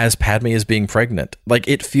as Padme is being pregnant. Like,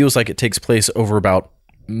 it feels like it takes place over about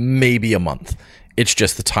maybe a month. It's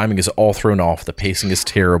just the timing is all thrown off. The pacing is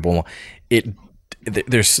terrible.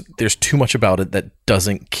 There's too much about it that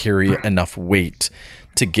doesn't carry enough weight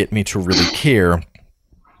to get me to really care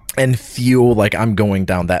and feel like I'm going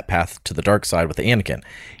down that path to the dark side with Anakin.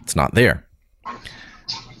 It's not there.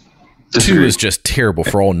 2 is just terrible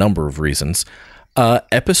for all number of reasons.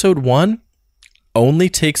 Episode 1 only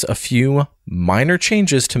takes a few minor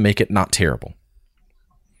changes to make it not terrible.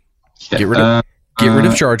 Get rid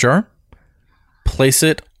of Jar Jar. Place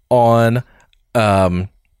it on Alderaan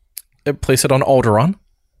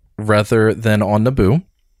rather than on Naboo.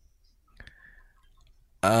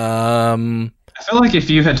 I feel like if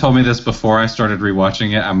you had told me this before I started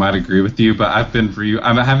rewatching it, I might agree with you. But I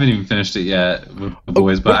haven't even finished it yet with the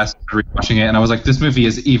boys. But I started rewatching it, and I was like, this movie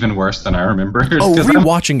is even worse than I remember.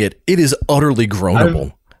 Rewatching it is utterly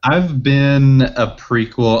groanable. I've been a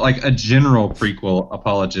prequel, like a general prequel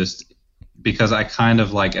apologist, because I kind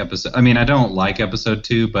of like episode. I mean, I don't like episode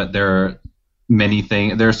 2, but there are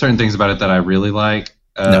certain things about it that I really like.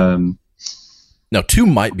 No, 2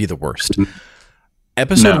 might be the worst.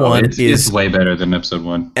 Episode 1 is way better than episode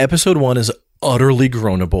 1. Episode 1 is utterly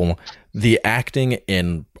groanable. The acting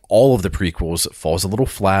in all of the prequels falls a little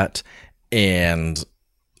flat, and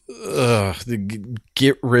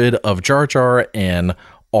get rid of Jar Jar and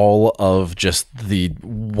all of just the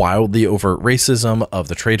wildly overt racism of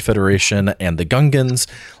the Trade Federation and the Gungans.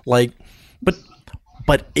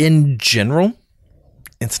 But in general,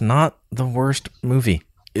 it's not the worst movie.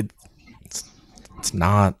 It's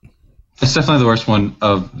not. It's definitely the worst one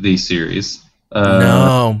of the series.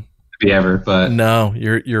 No, maybe ever, but no,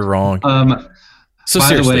 you're wrong. So by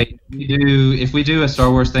seriously, the way, if we do a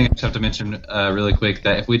Star Wars thing, I just have to mention really quick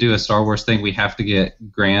that if we do a Star Wars thing, we have to get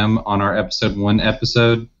Graham on our episode 1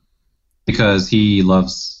 episode because he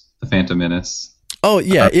loves the Phantom Menace. Oh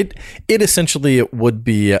yeah, it essentially would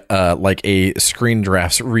be like a Screen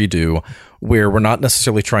Drafts redo, where we're not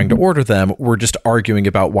necessarily trying to order them, we're just arguing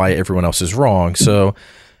about why everyone else is wrong. So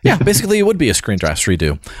yeah, basically it would be a Screen Drafts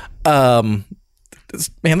redo.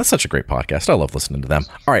 Man, that's such a great podcast. I love listening to them.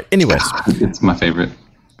 All right, anyways. It's my favorite.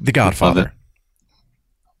 The Godfather.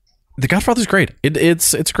 The Godfather's great.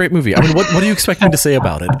 It's a great movie. I mean, what do you expect me to say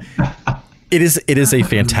about it? It is a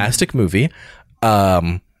fantastic movie.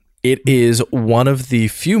 It is one of the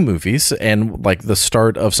few movies, and like the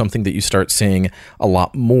start of something that you start seeing a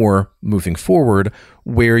lot more moving forward,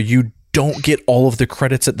 where you don't get all of the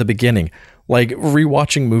credits at the beginning. Like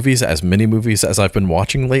rewatching movies, as many movies as I've been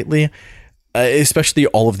watching lately, especially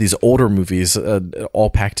all of these older movies all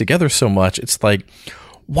packed together so much, it's like,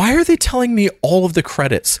 why are they telling me all of the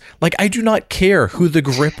credits? Like, I do not care who the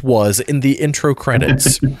grip was in the intro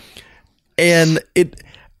credits. And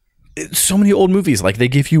so many old movies, like they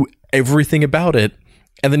give you everything about it,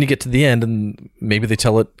 and then you get to the end and maybe they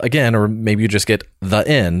tell it again, or maybe you just get the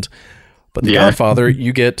end. But The Godfather,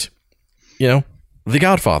 you get, The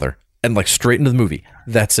Godfather, and like straight into the movie.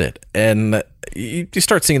 That's it. And you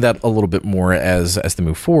start seeing that a little bit more as they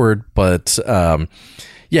move forward. But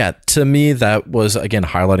yeah, to me, that was, again,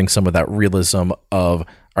 highlighting some of that realism of, all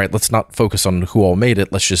right, let's not focus on who all made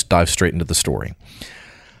it. Let's just dive straight into the story.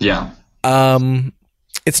 Yeah.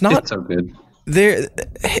 It's not so good. There,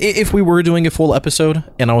 if we were doing a full episode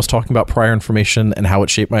and I was talking about prior information and how it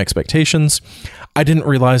shaped my expectations, I didn't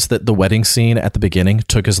realize that the wedding scene at the beginning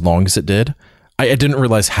took as long as it did. I didn't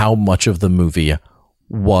realize how much of the movie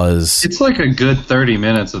was... It's like a good 30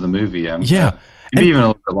 minutes of the movie. Yeah. Maybe even a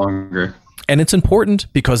little bit longer. And it's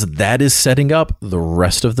important because that is setting up the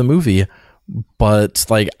rest of the movie. But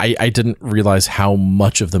like, I didn't realize how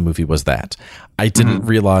much of the movie was that. I didn't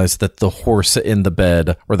realize that the horse in the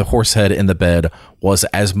bed, or the horse head in the bed, was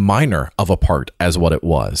as minor of a part as what it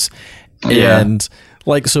was. Yeah. And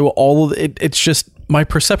like, so all of it, it's just, my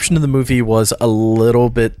perception of the movie was a little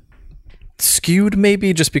bit skewed,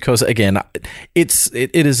 maybe just because, again, it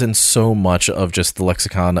is in so much of just the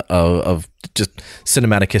lexicon of just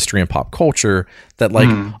cinematic history and pop culture that, like,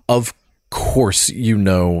 of course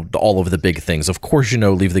all of the big things. Of course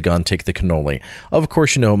leave the gun, take the cannoli. Of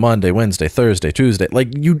course Monday, Wednesday, Thursday, Tuesday. Like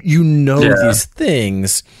you know these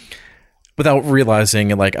things without realizing,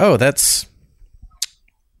 like, oh, that's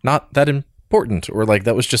not that important, or like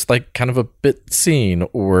that was just like kind of a bit scene,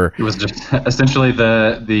 or It was just essentially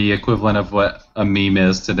the equivalent of what a meme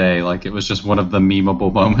is today. Like, it was just one of the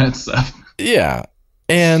memeable moments. yeah.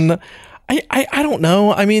 And I don't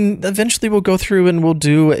know. I mean, eventually we'll go through and we'll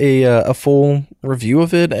do a full review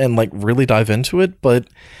of it and like really dive into it. But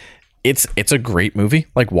it's a great movie.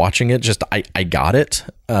 Like watching it, just I got it.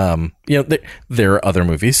 There are other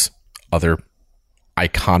movies, other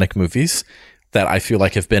iconic movies that I feel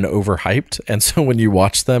like have been overhyped, and so when you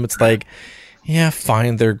watch them, it's like, yeah,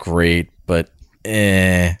 fine, they're great, but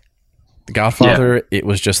The Godfather, it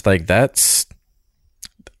was just like it's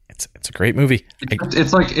a great movie.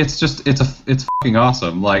 It's fucking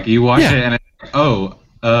awesome. Like, you watch it and it's like,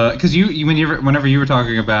 because whenever you were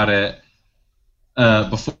talking about it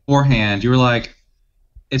beforehand, you were like,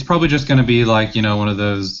 it's probably just going to be like, one of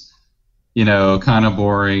those, kind of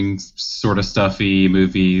boring, sort of stuffy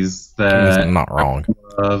movies that not wrong.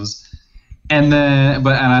 Loves. And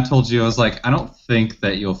I told you, I was like, I don't think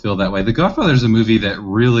that you'll feel that way. The Godfather is a movie that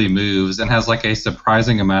really moves and has like a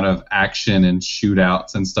surprising amount of action and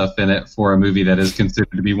shootouts and stuff in it for a movie that is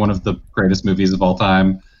considered to be one of the greatest movies of all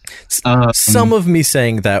time. Some of me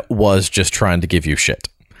saying that was just trying to give you shit.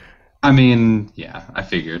 I mean, yeah, I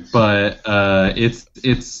figured, but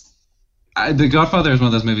The Godfather is one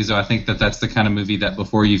of those movies, though. I think that's the kind of movie that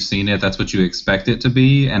before you've seen it, that's what you expect it to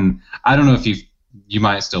be. And I don't know if you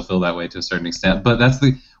might still feel that way to a certain extent, but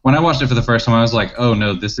when I watched it for the first time, I was like, oh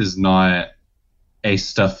no, this is not a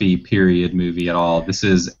stuffy period movie at all. This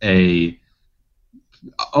is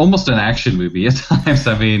almost an action movie at times.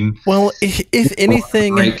 I mean, well, if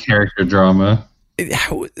anything, great character drama.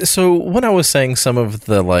 So when I was saying some of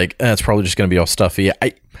the like, it's probably just going to be all stuffy,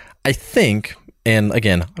 I think, and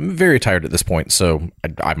again, I'm very tired at this point, so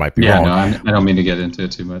I might be wrong. No, I don't mean to get into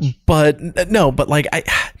it too much. But like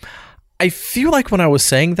I feel like when I was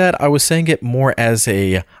saying that, I was saying it more as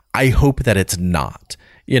I hope that it's not.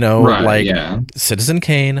 Citizen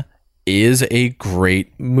Kane is a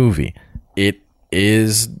great movie. It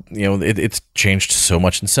is, it's changed so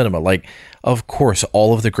much in cinema. Like, of course,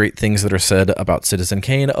 all of the great things that are said about Citizen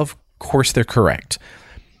Kane, of course they're correct.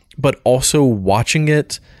 But also watching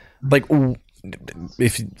it, like,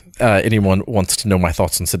 if anyone wants to know my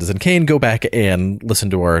thoughts on Citizen Kane, go back and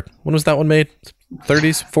listen to when was that one made?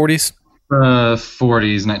 30s, 40s?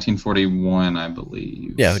 40s, 1941, I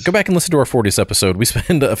believe. Yeah, go back and listen to our 40s episode. We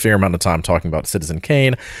spend a fair amount of time talking about Citizen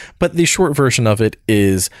Kane, but the short version of it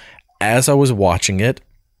is, as I was watching it,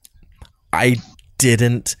 I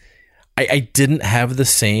didn't have the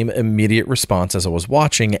same immediate response as I was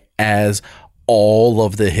watching as all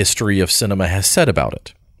of the history of cinema has said about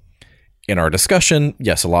it. In our discussion,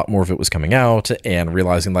 yes, a lot more of it was coming out and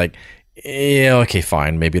realizing like, okay,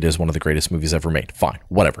 fine, maybe it is one of the greatest movies ever made. Fine,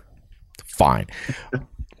 whatever. Fine.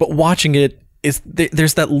 But watching it,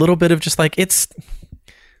 there's that little bit of just like, it's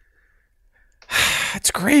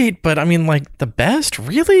great, but I mean, like, the best?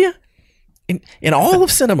 Really? In all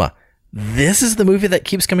of cinema, this is the movie that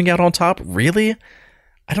keeps coming out on top? Really?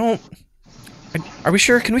 Are we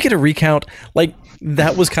sure? Can we get a recount? Like,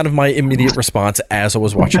 that was kind of my immediate response as I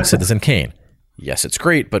was watching Citizen Kane. Yes, it's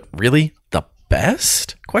great, but really? The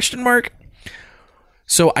best? ?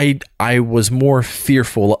 So I was more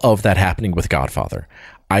fearful of that happening with Godfather.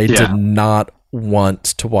 I did not want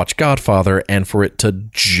to watch Godfather and for it to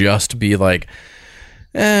just be like,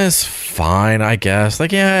 it's fine, I guess.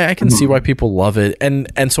 Like, yeah, I can see why people love it.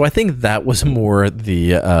 And so I think that was more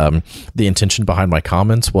the intention behind my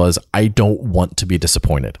comments was I don't want to be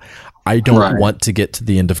disappointed. I don't want to get to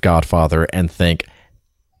the end of Godfather and think,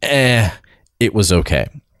 it was okay.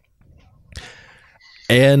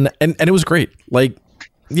 And it was great. Like,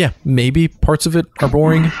 yeah, maybe parts of it are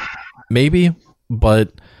boring, maybe,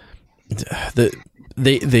 but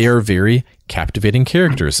they are very captivating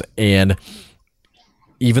characters. And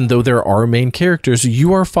even though there are main characters,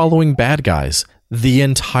 you are following bad guys the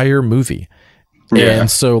entire movie. Yeah. And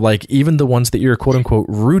so, like, even the ones that you're quote unquote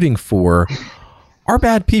rooting for are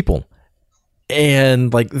bad people.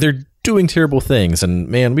 And like, they're doing terrible things. And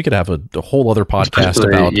man, we could have a whole other podcast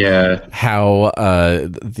about how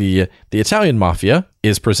the Italian mafia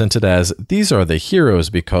is presented as these are the heroes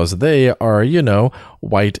because they are,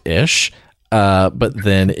 white-ish. But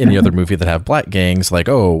then any other movie that have black gangs, like,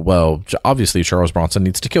 oh, well, obviously Charles Bronson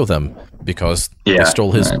needs to kill them because they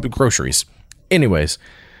stole his groceries. Anyways,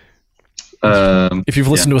 if you've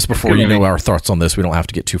listened to us before, you know our thoughts on this. We don't have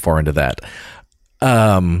to get too far into that.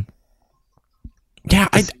 The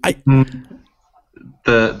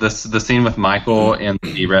scene with Michael in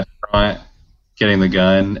the restaurant getting the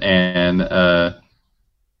gun and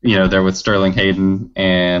there with Sterling Hayden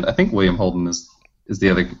and I think William Holden is is the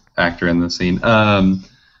other actor in the scene.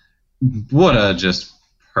 What a just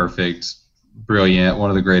perfect, brilliant, one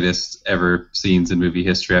of the greatest ever scenes in movie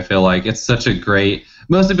history. I feel like it's such a great,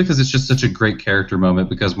 mostly because it's just such a great character moment,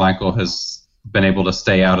 because Michael has been able to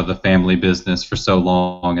stay out of the family business for so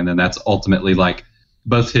long, and then that's ultimately like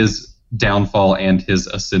both his downfall and his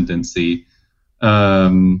ascendancy.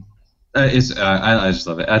 I just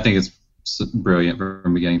love it. I think it's brilliant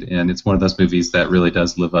from beginning to end. It's one of those movies that really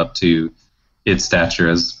does live up to its stature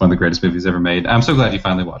as one of the greatest movies ever made. I'm so glad you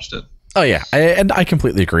finally watched it. Oh yeah, and I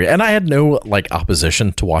completely agree. And I had no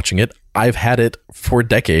opposition to watching it. I've had it for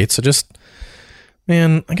decades. So just,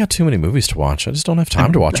 man, I got too many movies to watch. I just don't have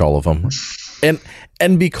time to watch all of them.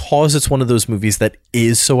 And because it's one of those movies that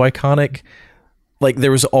is so iconic, like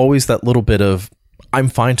there was always that little bit of, I'm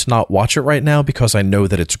fine to not watch it right now because I know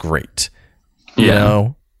that it's great. You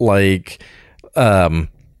know, like,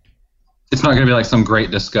 it's not going to be like some great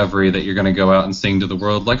discovery that you're going to go out and sing to the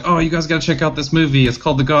world like, oh, you guys got to check out this movie. It's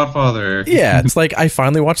called The Godfather. Yeah, it's like I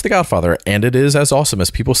finally watched The Godfather, and it is as awesome as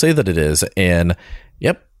people say that it is. And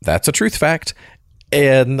yep, that's a truth fact.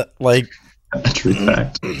 And like, a truth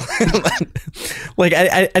fact. Like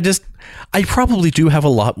I probably do have a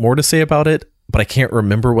lot more to say about it, but I can't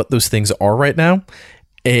remember what those things are right now.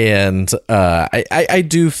 And I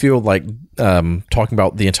do feel like talking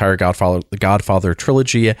about the entire Godfather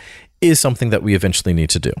trilogy is something that we eventually need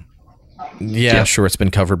to do. Yeah, sure, it's been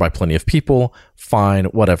covered by plenty of people. Fine,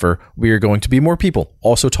 whatever. We are going to be more people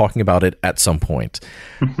also talking about it at some point.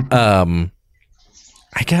 I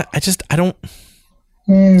don't.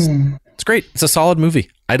 It's great. It's a solid movie.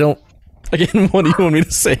 I don't. Again, what do you want me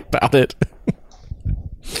to say about it?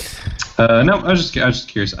 No, I was just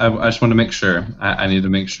curious. I just want to make sure. I need to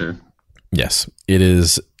make sure. Yes, it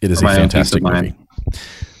is. It is a fantastic movie.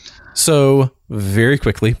 So, very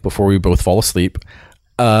quickly, before we both fall asleep,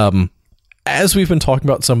 as we've been talking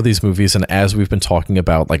about some of these movies, and as we've been talking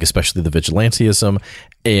about, like, especially the vigilantism,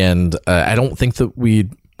 and I know that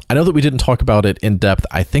we didn't talk about it in depth.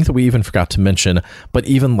 I think that we even forgot to mention, but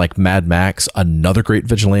even like Mad Max, another great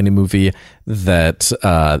vigilante movie that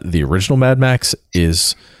the original Mad Max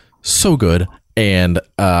is so good. And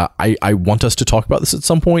I want us to talk about this at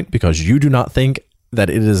some point, because you do not think that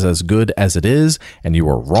it is as good as it is, and you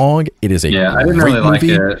are wrong. It is a great I didn't really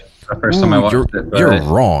movie. like it the first time I watched it. You're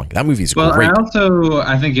wrong. That movie's great.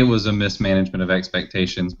 I think it was a mismanagement of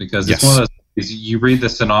expectations, because it's one of those movies, you read the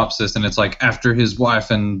synopsis and it's like, after his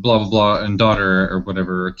wife and blah, blah, blah, and daughter or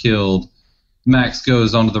whatever are killed, Max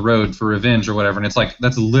goes onto the road for revenge or whatever. And it's like,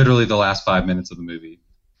 that's literally the last 5 minutes of the movie.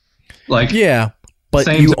 Like, yeah.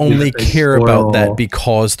 But you only care about that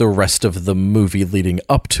because the rest of the movie leading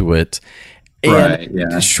up to it.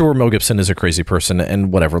 And sure, Mel Gibson is a crazy person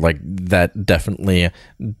and whatever, like that definitely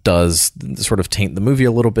does sort of taint the movie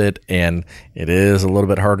a little bit, and it is a little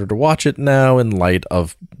bit harder to watch it now in light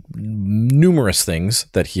of numerous things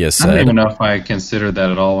that he has said. I don't even know if I considered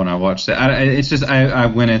that at all when I watched it. It's just I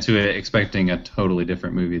went into it expecting a totally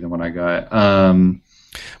different movie than what I got.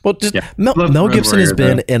 Mel Gibson has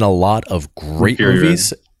been in a lot of great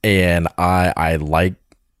movies, and I like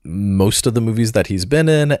most of the movies that he's been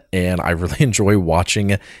in, and I really enjoy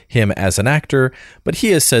watching him as an actor, but he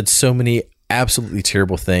has said so many absolutely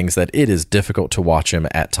terrible things that it is difficult to watch him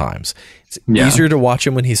at times. It's easier to watch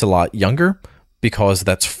him when he's a lot younger, because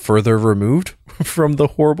that's further removed from the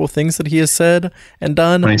horrible things that he has said and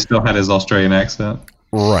done. When he still had his Australian accent.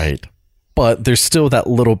 Right. But there's still that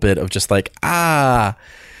little bit of just like,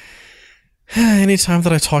 anytime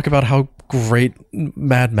that I talk about how great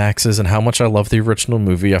Mad Max is and how much I love the original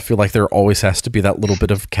movie, I feel like there always has to be that little bit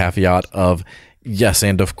of caveat of, yes,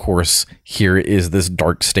 and of course, here is this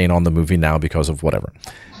dark stain on the movie now because of whatever.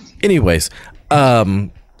 Anyways,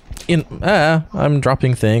 I'm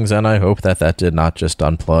dropping things, and I hope that did not just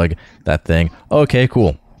unplug that thing. Okay,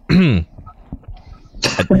 cool. The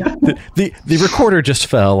recorder just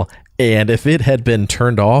fell, and if it had been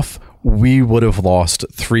turned off, we would have lost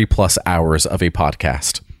 3+ hours of a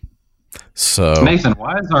podcast. So Nathan,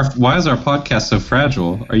 why is our podcast so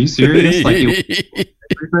fragile? Are you serious? We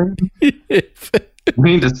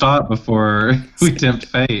need to stop before we tempt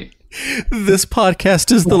fate. This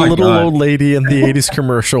podcast is the little old lady in the 80s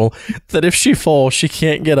commercial that if she falls, she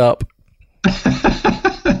can't get up.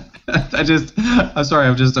 I'm sorry,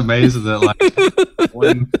 I'm just amazed that like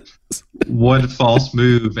one false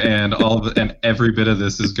move and every bit of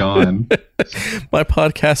this is gone. My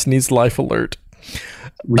podcast needs life alert.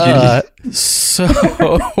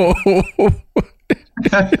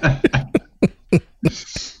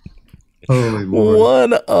 Holy Lord.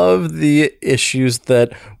 One of the issues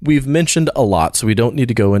that we've mentioned a lot, so we don't need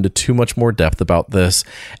to go into too much more depth about this,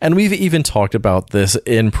 and we've even talked about this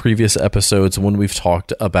in previous episodes when we've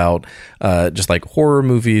talked about just like horror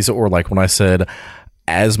movies, or like when I said,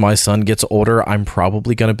 as my son gets older, I'm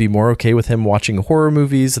probably going to be more okay with him watching horror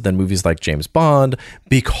movies than movies like James Bond,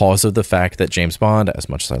 because of the fact that James Bond, as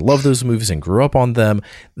much as I love those movies and grew up on them,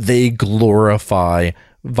 they glorify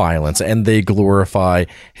violence, and they glorify,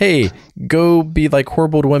 hey, go be like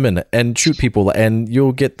horrible to women and shoot people and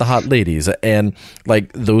you'll get the hot ladies, and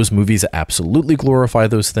like those movies absolutely glorify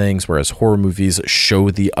those things, whereas horror movies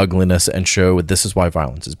show the ugliness and show this is why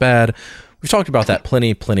violence is bad. We've talked about that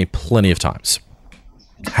plenty of times.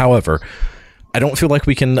 However, I don't feel like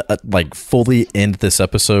we can like fully end this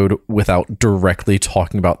episode without directly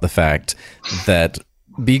talking about the fact that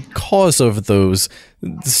because of those,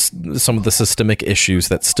 some of the systemic issues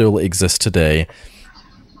that still exist today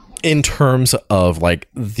in terms of like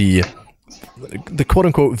the quote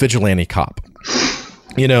unquote vigilante cop,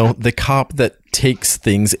 you know, the cop that takes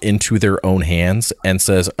things into their own hands and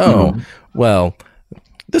says, oh, well,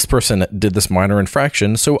 this person did this minor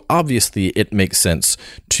infraction, so obviously it makes sense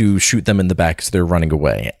to shoot them in the back as they're running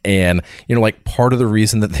away. And, you know, like part of the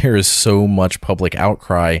reason that there is so much public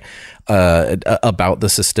outcry about the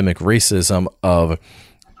systemic racism of,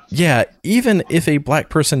 yeah, even if a black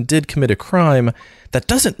person did commit a crime, that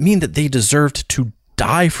doesn't mean that they deserved to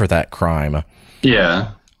die for that crime.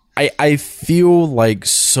 Yeah. I feel like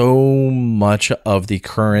so much of the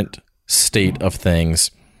current state of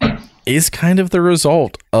things is kind of the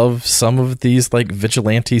result of some of these like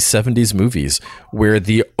vigilante 70s movies where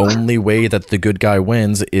the only way that the good guy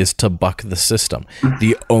wins is to buck the system.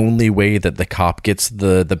 The only way that the cop gets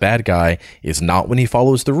the bad guy is not when he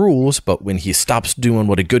follows the rules, but when he stops doing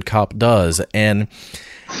what a good cop does. And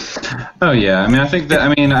oh yeah, I think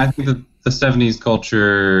that the 70s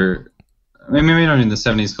culture, I mean, maybe not in the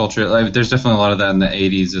 70s culture, like, there's definitely a lot of that in the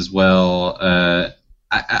 80s as well.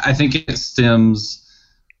 I think it stems,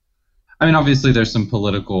 I mean, obviously there's some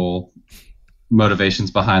political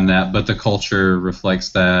motivations behind that, but the culture reflects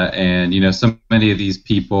that. And, you know, so many of these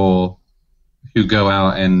people who go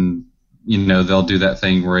out and, you know, they'll do that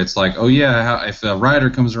thing where it's like, oh yeah, if a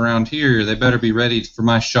rider comes around here, they better be ready for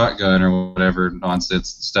my shotgun or whatever nonsense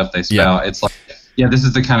stuff they spout. Yeah. It's like, yeah, this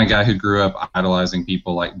is the kind of guy who grew up idolizing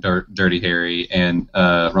people like Dirty Harry and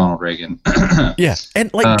Ronald Reagan. Yeah,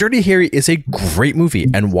 and like Dirty Harry is a great movie,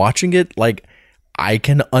 and watching it, like, I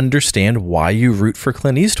can understand why you root for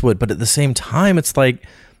Clint Eastwood, but at the same time, it's like,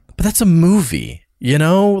 but that's a movie, you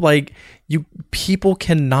know? Like, people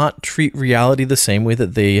cannot treat reality the same way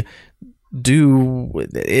that they do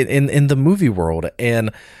in the movie world.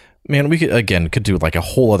 And man, we could do like a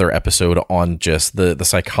whole other episode on just the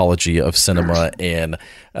psychology of cinema and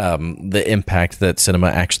the impact that cinema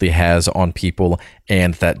actually has on people.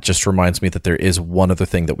 And that just reminds me that there is one other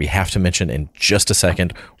thing that we have to mention in just a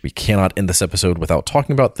second. We cannot end this episode without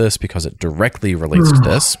talking about this because it directly relates to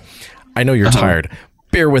this. I know you're tired.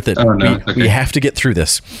 Bear with it. Oh, no. Okay. We have to get through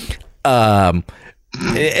this. And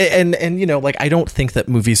you know, like, I don't think that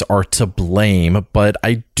movies are to blame, but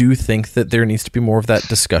I do think that there needs to be more of that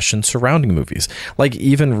discussion surrounding movies. Like,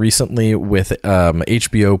 even recently with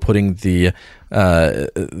HBO putting the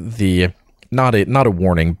not a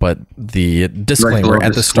warning, but the disclaimer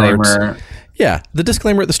at the start. Yeah, the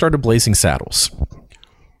disclaimer at the start of Blazing Saddles.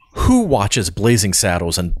 Who watches Blazing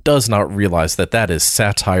Saddles and does not realize that that is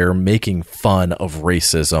satire making fun of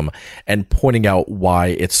racism and pointing out why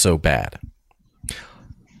it's so bad?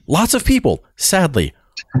 Lots of people, sadly,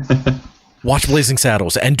 watch Blazing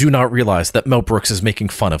Saddles and do not realize that Mel Brooks is making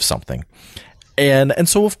fun of something. And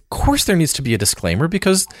so, of course, there needs to be a disclaimer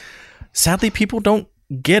because, sadly, people don't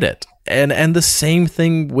get it. And the same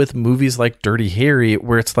thing with movies like Dirty Harry,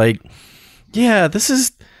 where it's like, yeah, this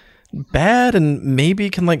is bad and maybe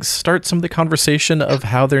can like start some of the conversation of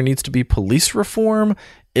how there needs to be police reform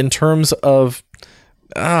in terms of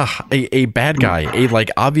a bad guy, a like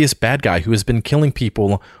obvious bad guy who has been killing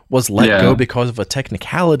people was let go because of a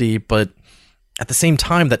technicality, but at the same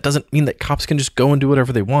time that doesn't mean that cops can just go and do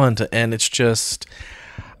whatever they want. And it's just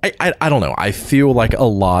I don't know, I feel like a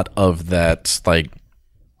lot of that, like,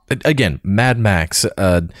 again, Mad Max,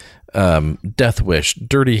 Death Wish,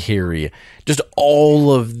 Dirty Harry, just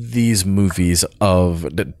all of these movies of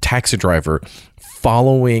the Taxi Driver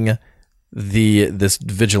following this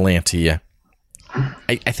vigilante,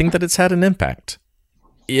 I think that it's had an impact,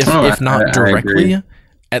 if not directly,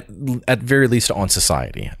 at very least on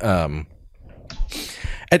society.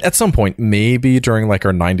 At some point, maybe during like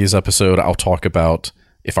our 90s episode, I'll talk about,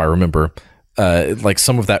 if I remember, like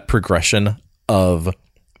some of that progression of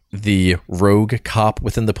the rogue cop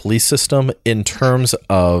within the police system in terms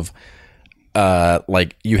of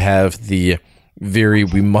like you have the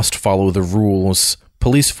we must follow the rules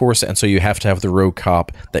police force, and so you have to have the rogue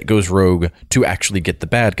cop that goes rogue to actually get the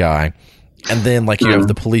bad guy. And then like you have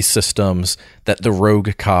the police systems that the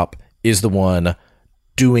rogue cop is the one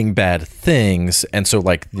doing bad things, and so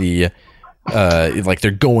like the like they're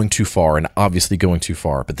going too far and obviously going too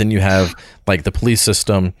far. But then you have like the police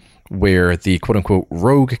system where the quote unquote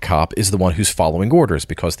rogue cop is the one who's following orders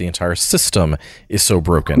because the entire system is so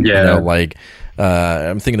broken. Yeah. You know, like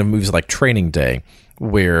I'm thinking of movies like Training Day,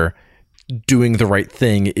 where doing the right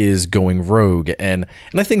thing is going rogue. And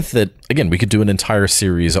I think that, again, we could do an entire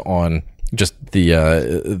series on just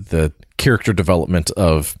the character development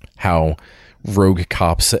of how rogue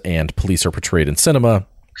cops and police are portrayed in cinema,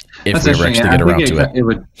 if That's we ever actually get around to it. It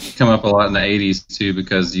would come up a lot in the 80s too,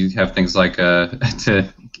 because you have things like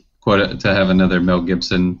to have another Mel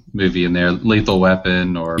Gibson movie in there, Lethal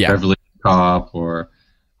Weapon or Beverly Cop or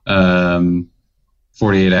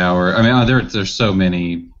 48 Hour. I mean, there's so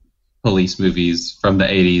many police movies from the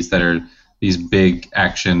 80s that are these big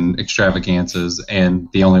action extravaganzas,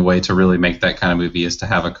 and the only way to really make that kind of movie is to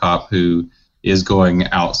have a cop who is going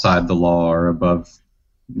outside the law or above,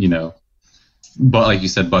 you know, but like you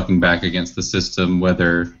said, bucking back against the system,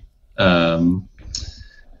 whether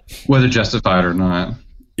justified or not.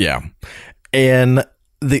 Yeah. And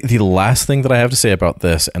the last thing that I have to say about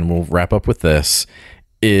this, and we'll wrap up with this,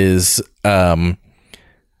 is again,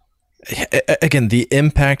 the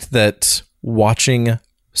impact that watching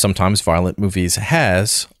sometimes violent movies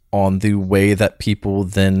has on the way that people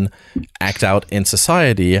then act out in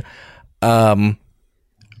society.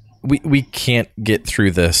 We can't get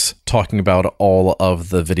through this talking about all of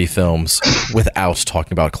the Vidi films without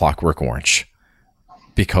talking about Clockwork Orange,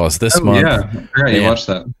 because this month, you watched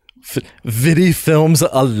that. Vidi films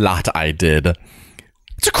a lot. I did.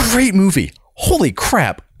 It's a great movie. Holy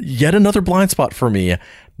crap! Yet another blind spot for me.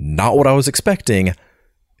 Not what I was expecting.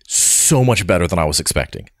 So much better than I was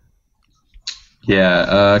expecting.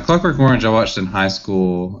 Yeah, Clockwork Orange I watched in high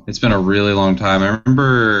school. It's been a really long time. I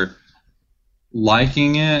remember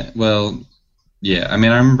liking it. Well, yeah, I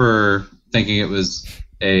mean, I remember thinking it was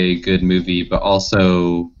a good movie, but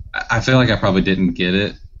also I feel like I probably didn't get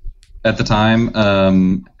it at the time.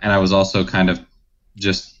 And I was also kind of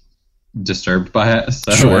just disturbed by it.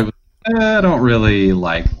 So sure. I don't really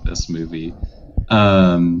like this movie.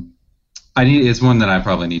 It's one that I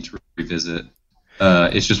probably need to revisit.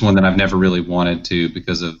 It's just one that I've never really wanted to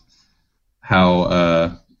because of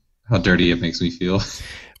how dirty it makes me feel.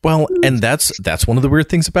 Well, and that's one of the weird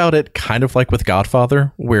things about it, kind of like with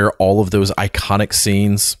Godfather, where all of those iconic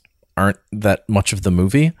scenes aren't that much of the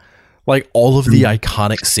movie. Like all of the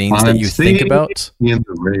iconic scenes that you think about in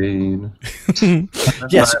the rain.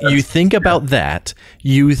 Yes, you think about that.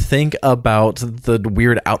 You think about the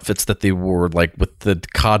weird outfits that they wore, like with the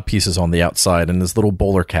cod pieces on the outside and this little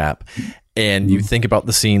bowler cap. And you think about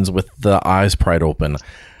the scenes with the eyes pried open.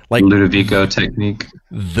 Like Ludovico technique.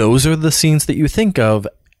 Those are the scenes that you think of,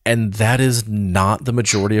 and that is not the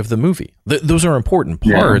majority of the movie. Those are important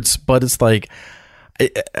parts, but it's like,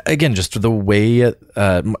 again, just the way...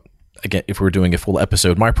 Again, if we were doing a full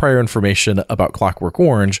episode, my prior information about Clockwork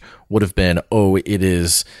Orange would have been, it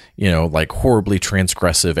is, like horribly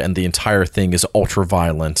transgressive and the entire thing is ultra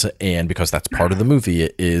violent. And because that's part of the movie,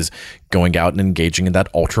 it is going out and engaging in that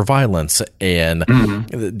ultra violence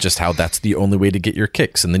and just how that's the only way to get your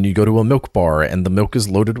kicks. And then you go to a milk bar and the milk is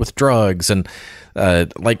loaded with drugs. And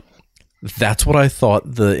that's what I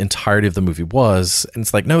thought the entirety of the movie was. And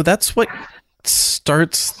it's like, no, that's what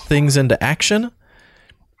starts things into action.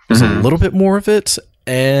 There's a little bit more of it,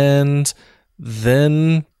 and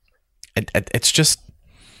then it's just,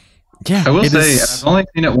 I will say, I've only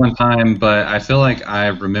seen it one time, but I feel like I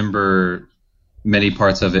remember many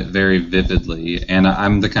parts of it very vividly, and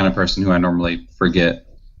I'm the kind of person who I normally forget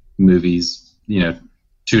movies, 2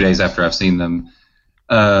 days after I've seen them.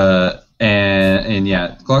 And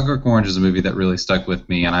yeah, Clockwork Orange is a movie that really stuck with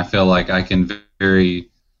me, and I feel like I can very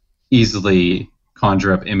easily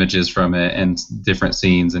conjure up images from it and different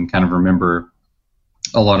scenes and kind of remember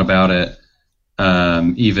a lot about it,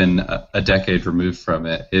 even a decade removed from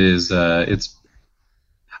it. It is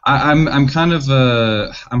I'm kind of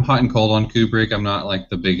I'm hot and cold on Kubrick. I'm not like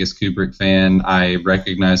the biggest Kubrick fan. I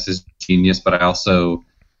recognize his genius, but I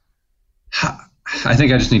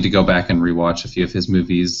think I just need to go back and rewatch a few of his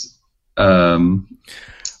movies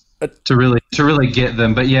to really get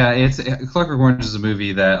them. But yeah, Clockwork Orange is a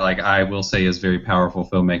movie that, like, I will say is very powerful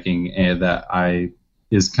filmmaking and that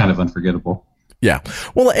is kind of unforgettable. Yeah.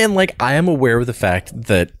 Well, and like I am aware of the fact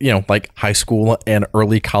that, like high school and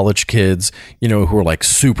early college kids, who are like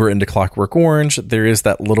super into Clockwork Orange, there is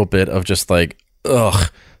that little bit of just like,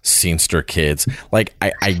 ugh, scenester kids. Like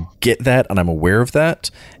I get that and I'm aware of that.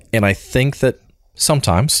 And I think that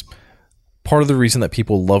sometimes part of the reason that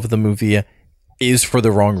people love the movie is for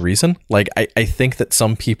the wrong reason. Like I think that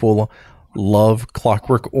some people love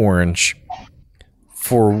Clockwork Orange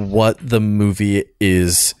for what the movie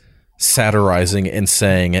is satirizing and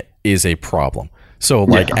saying is a problem. So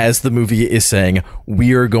like as the movie is saying,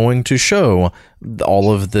 we are going to show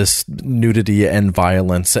all of this nudity and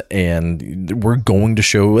violence, and we're going to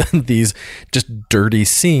show these just dirty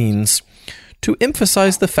scenes to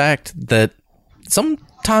emphasize the fact that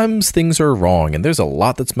sometimes things are wrong and there's a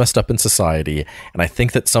lot that's messed up in society. And I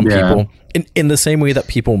think that some people, in the same way that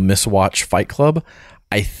people miswatch Fight Club,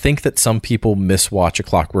 I think that some people miswatch A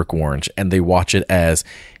Clockwork Orange and they watch it as,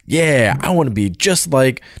 yeah, I want to be just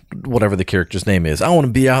like whatever the character's name is. I want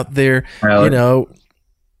to be out there,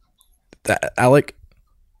 Alex.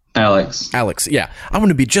 Alex. Yeah. I want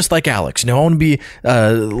to be just like Alex. I want to be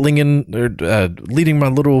leading my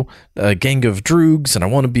little gang of droogs, and I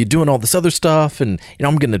want to be doing all this other stuff. And,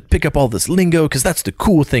 I'm going to pick up all this lingo because that's the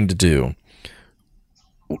cool thing to do.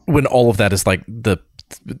 When all of that is like the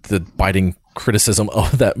biting criticism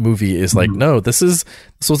of that movie is like, no, this is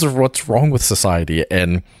what's wrong with society.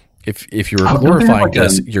 And if you're glorifying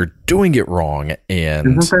this, you're doing it wrong.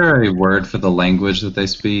 And isn't there a word for the language that they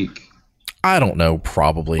speak? I don't know,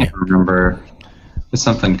 probably. I don't remember. It's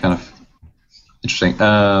something kind of interesting.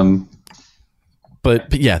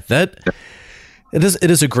 But yeah, it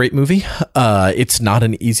is a great movie. It's not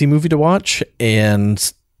an easy movie to watch,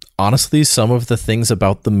 and honestly, some of the things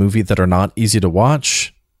about the movie that are not easy to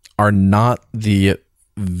watch are not the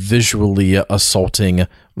visually assaulting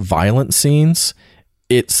violent scenes.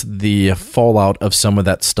 It's the fallout of some of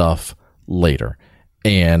that stuff later.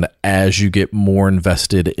 And as you get more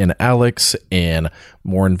invested in Alex and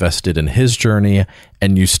more invested in his journey,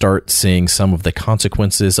 and you start seeing some of the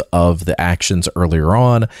consequences of the actions earlier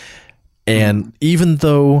on, and even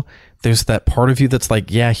though there's that part of you that's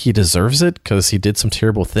like, yeah, he deserves it because he did some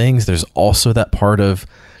terrible things, there's also that part of,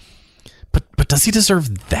 but does he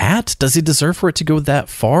deserve that? Does he deserve for it to go that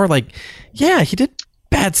far? Like, yeah, he did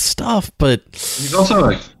bad stuff, but he's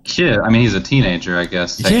also a kid. I mean, he's a teenager, I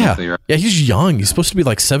guess. Technically, right? Yeah, he's young. He's supposed to be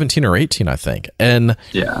like 17 or 18, I think. And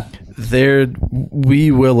yeah,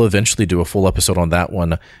 we will eventually do a full episode on that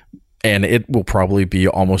one, and it will probably be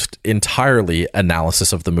almost entirely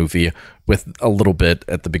analysis of the movie with a little bit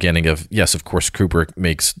at the beginning of, yes, of course, Kubrick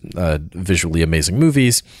makes visually amazing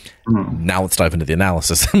movies. Now let's dive into the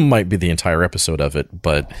analysis. It might be the entire episode of it,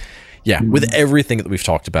 but yeah, with everything that we've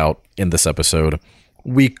talked about in this episode,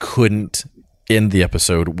 we couldn't end the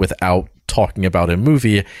episode without talking about a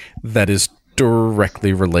movie that is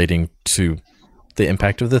directly relating to the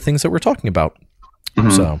impact of the things that we're talking about.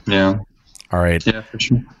 So, yeah. All right. Yeah, for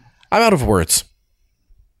sure. I'm out of words.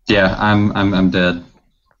 Yeah, I'm dead.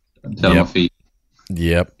 I'm dead on my feet.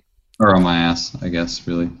 Yep. Or on my ass, I guess,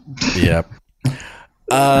 really. Yep.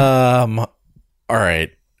 All right.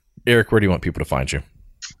 Eric, where do you want people to find you?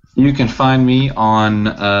 You can find me on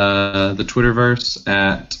the Twitterverse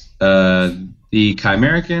at the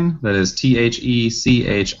Chimerican. That is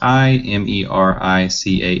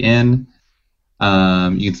TheChimerican.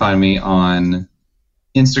 You can find me on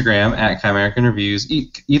Instagram at Chimerican Reviews.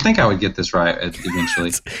 You think I would get this right eventually?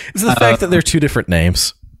 It's the fact that they're two different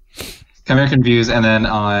names. Chimerican Reviews, and then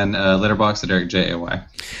on Letterboxd at Eric Jay.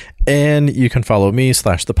 And you can follow me /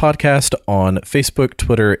 the podcast on Facebook,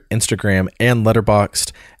 Twitter, Instagram, and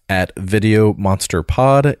Letterboxd at Video Monster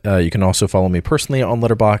Pod. You can also follow me personally on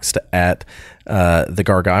Letterboxd at The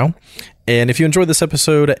Gargoyle. And if you enjoyed this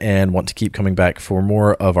episode and want to keep coming back for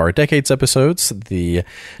more of our Decades episodes, the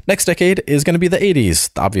next decade is going to be the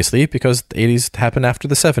 80s, obviously, because the 80s happened after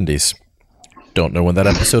the 70s. Don't know when that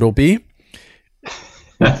episode will be.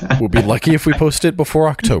 We'll be lucky if we post it before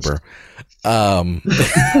October. But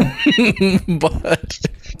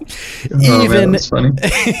even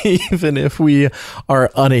if we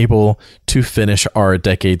are unable to finish our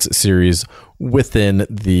Decades series within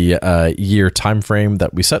the year time frame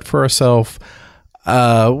that we set for ourselves,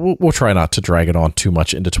 we'll try not to drag it on too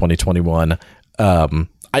much into 2021. I'm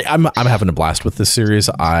having a blast with this series.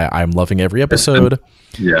 I'm loving every episode.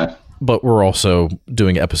 Yeah. But we're also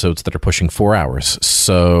doing episodes that are pushing 4 hours.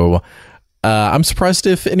 So I'm surprised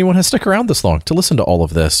if anyone has stuck around this long to listen to all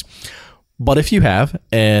of this. But if you have,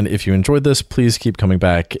 and if you enjoyed this, please keep coming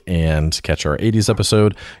back and catch our 80s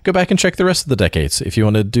episode. Go back and check the rest of the decades. If you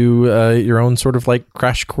want to do your own sort of like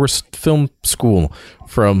crash course film school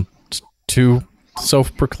from 2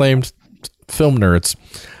 self-proclaimed film nerds,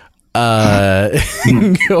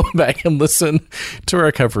 go back and listen to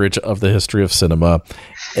our coverage of the history of cinema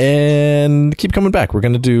and keep coming back. We're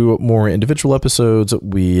going to do more individual episodes.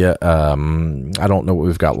 We I don't know what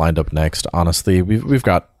we've got lined up next, honestly. We've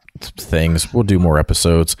got things. We'll do more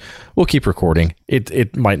episodes. We'll keep recording.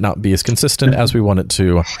 It might not be as consistent as we want it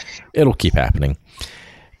to. It'll keep happening.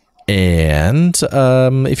 And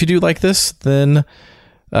if you do like this, then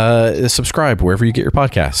subscribe wherever you get your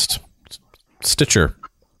podcast. Stitcher,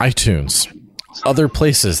 iTunes, other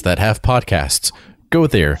places that have podcasts. Go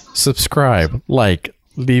there, subscribe, like,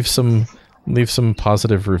 leave some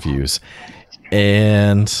positive reviews.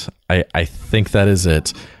 And I think that is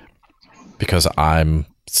it, because I'm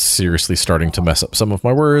seriously starting to mess up some of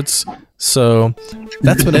my words. So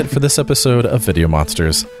that's been it for this episode of Video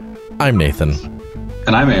Monsters. I'm Nathan.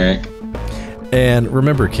 And I'm Eric. And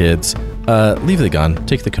remember, kids, leave the gun,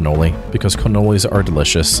 take the cannoli, because cannolis are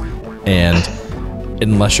delicious. And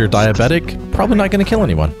unless you're diabetic, probably not going to kill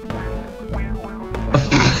anyone.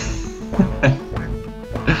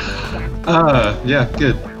 Yeah,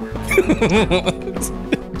 good.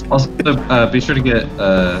 Also, be sure to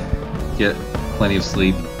get plenty of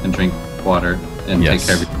sleep and drink water and take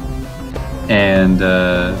care of your. And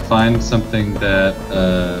find something that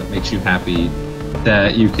makes you happy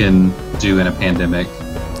that you can do in a pandemic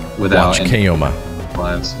without watch Keoma.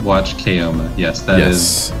 Lives. Watch Keoma. Yes, that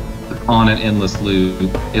is on an endless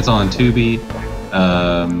loop. It's on Tubi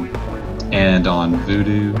and on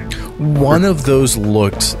Vudu. One of those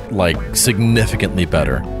looked like significantly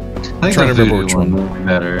better. I think trying to remember which one.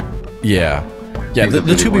 Better. Yeah. Yeah, the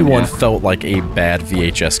Tubi one felt like a bad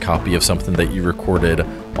VHS copy of something that you recorded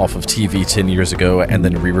off of TV 10 years ago and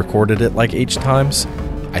then re-recorded it like 8 times,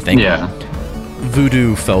 I think. Yeah.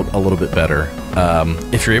 Vudu felt a little bit better.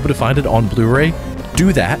 If you're able to find it on Blu-ray,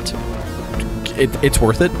 do that. It's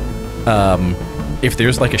worth it. If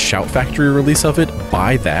there's like a Shout Factory release of it,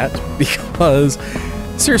 buy that, because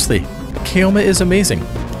seriously, Keoma is amazing.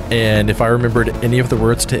 And if I remembered any of the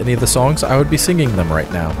words to any of the songs, I would be singing them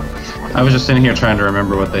right now. I was just sitting here trying to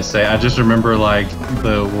remember what they say. I just remember like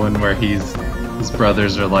the one where his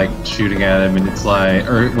brothers are like shooting at him, and it's like,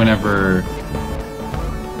 or whenever.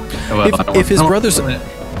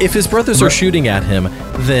 If his brothers are shooting at him,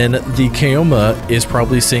 then the Keoma is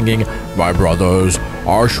probably singing, "My brothers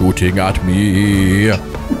are shooting at me, and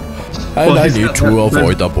I need to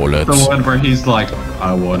avoid the bullets." The one where he's like,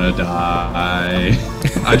 "I wanna die.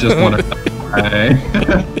 I just wanna die."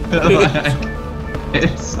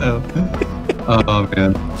 It's so. Oh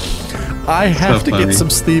man. I have to get some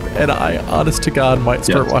sleep, and I, honest to God, might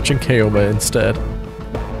start watching Keoma instead.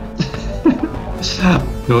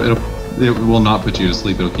 It will not put you to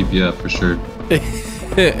sleep. It'll keep you up for sure.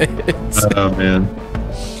 Oh man.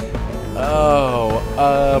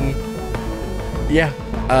 Yeah.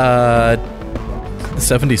 The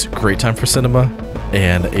 70s, great time for cinema,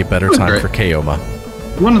 and a better time for Keoma.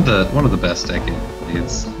 One of the best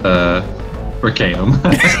decades for Keoma.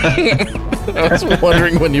 I was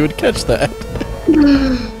wondering when you would catch that.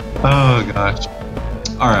 Oh gosh.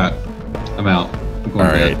 All right, I'm out. I'm going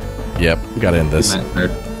all right. Yep, we gotta end this. Good night,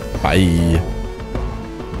 nerd. Bye.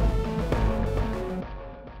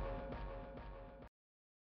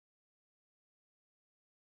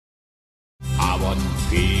 I want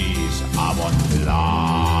peace, I want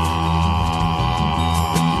love.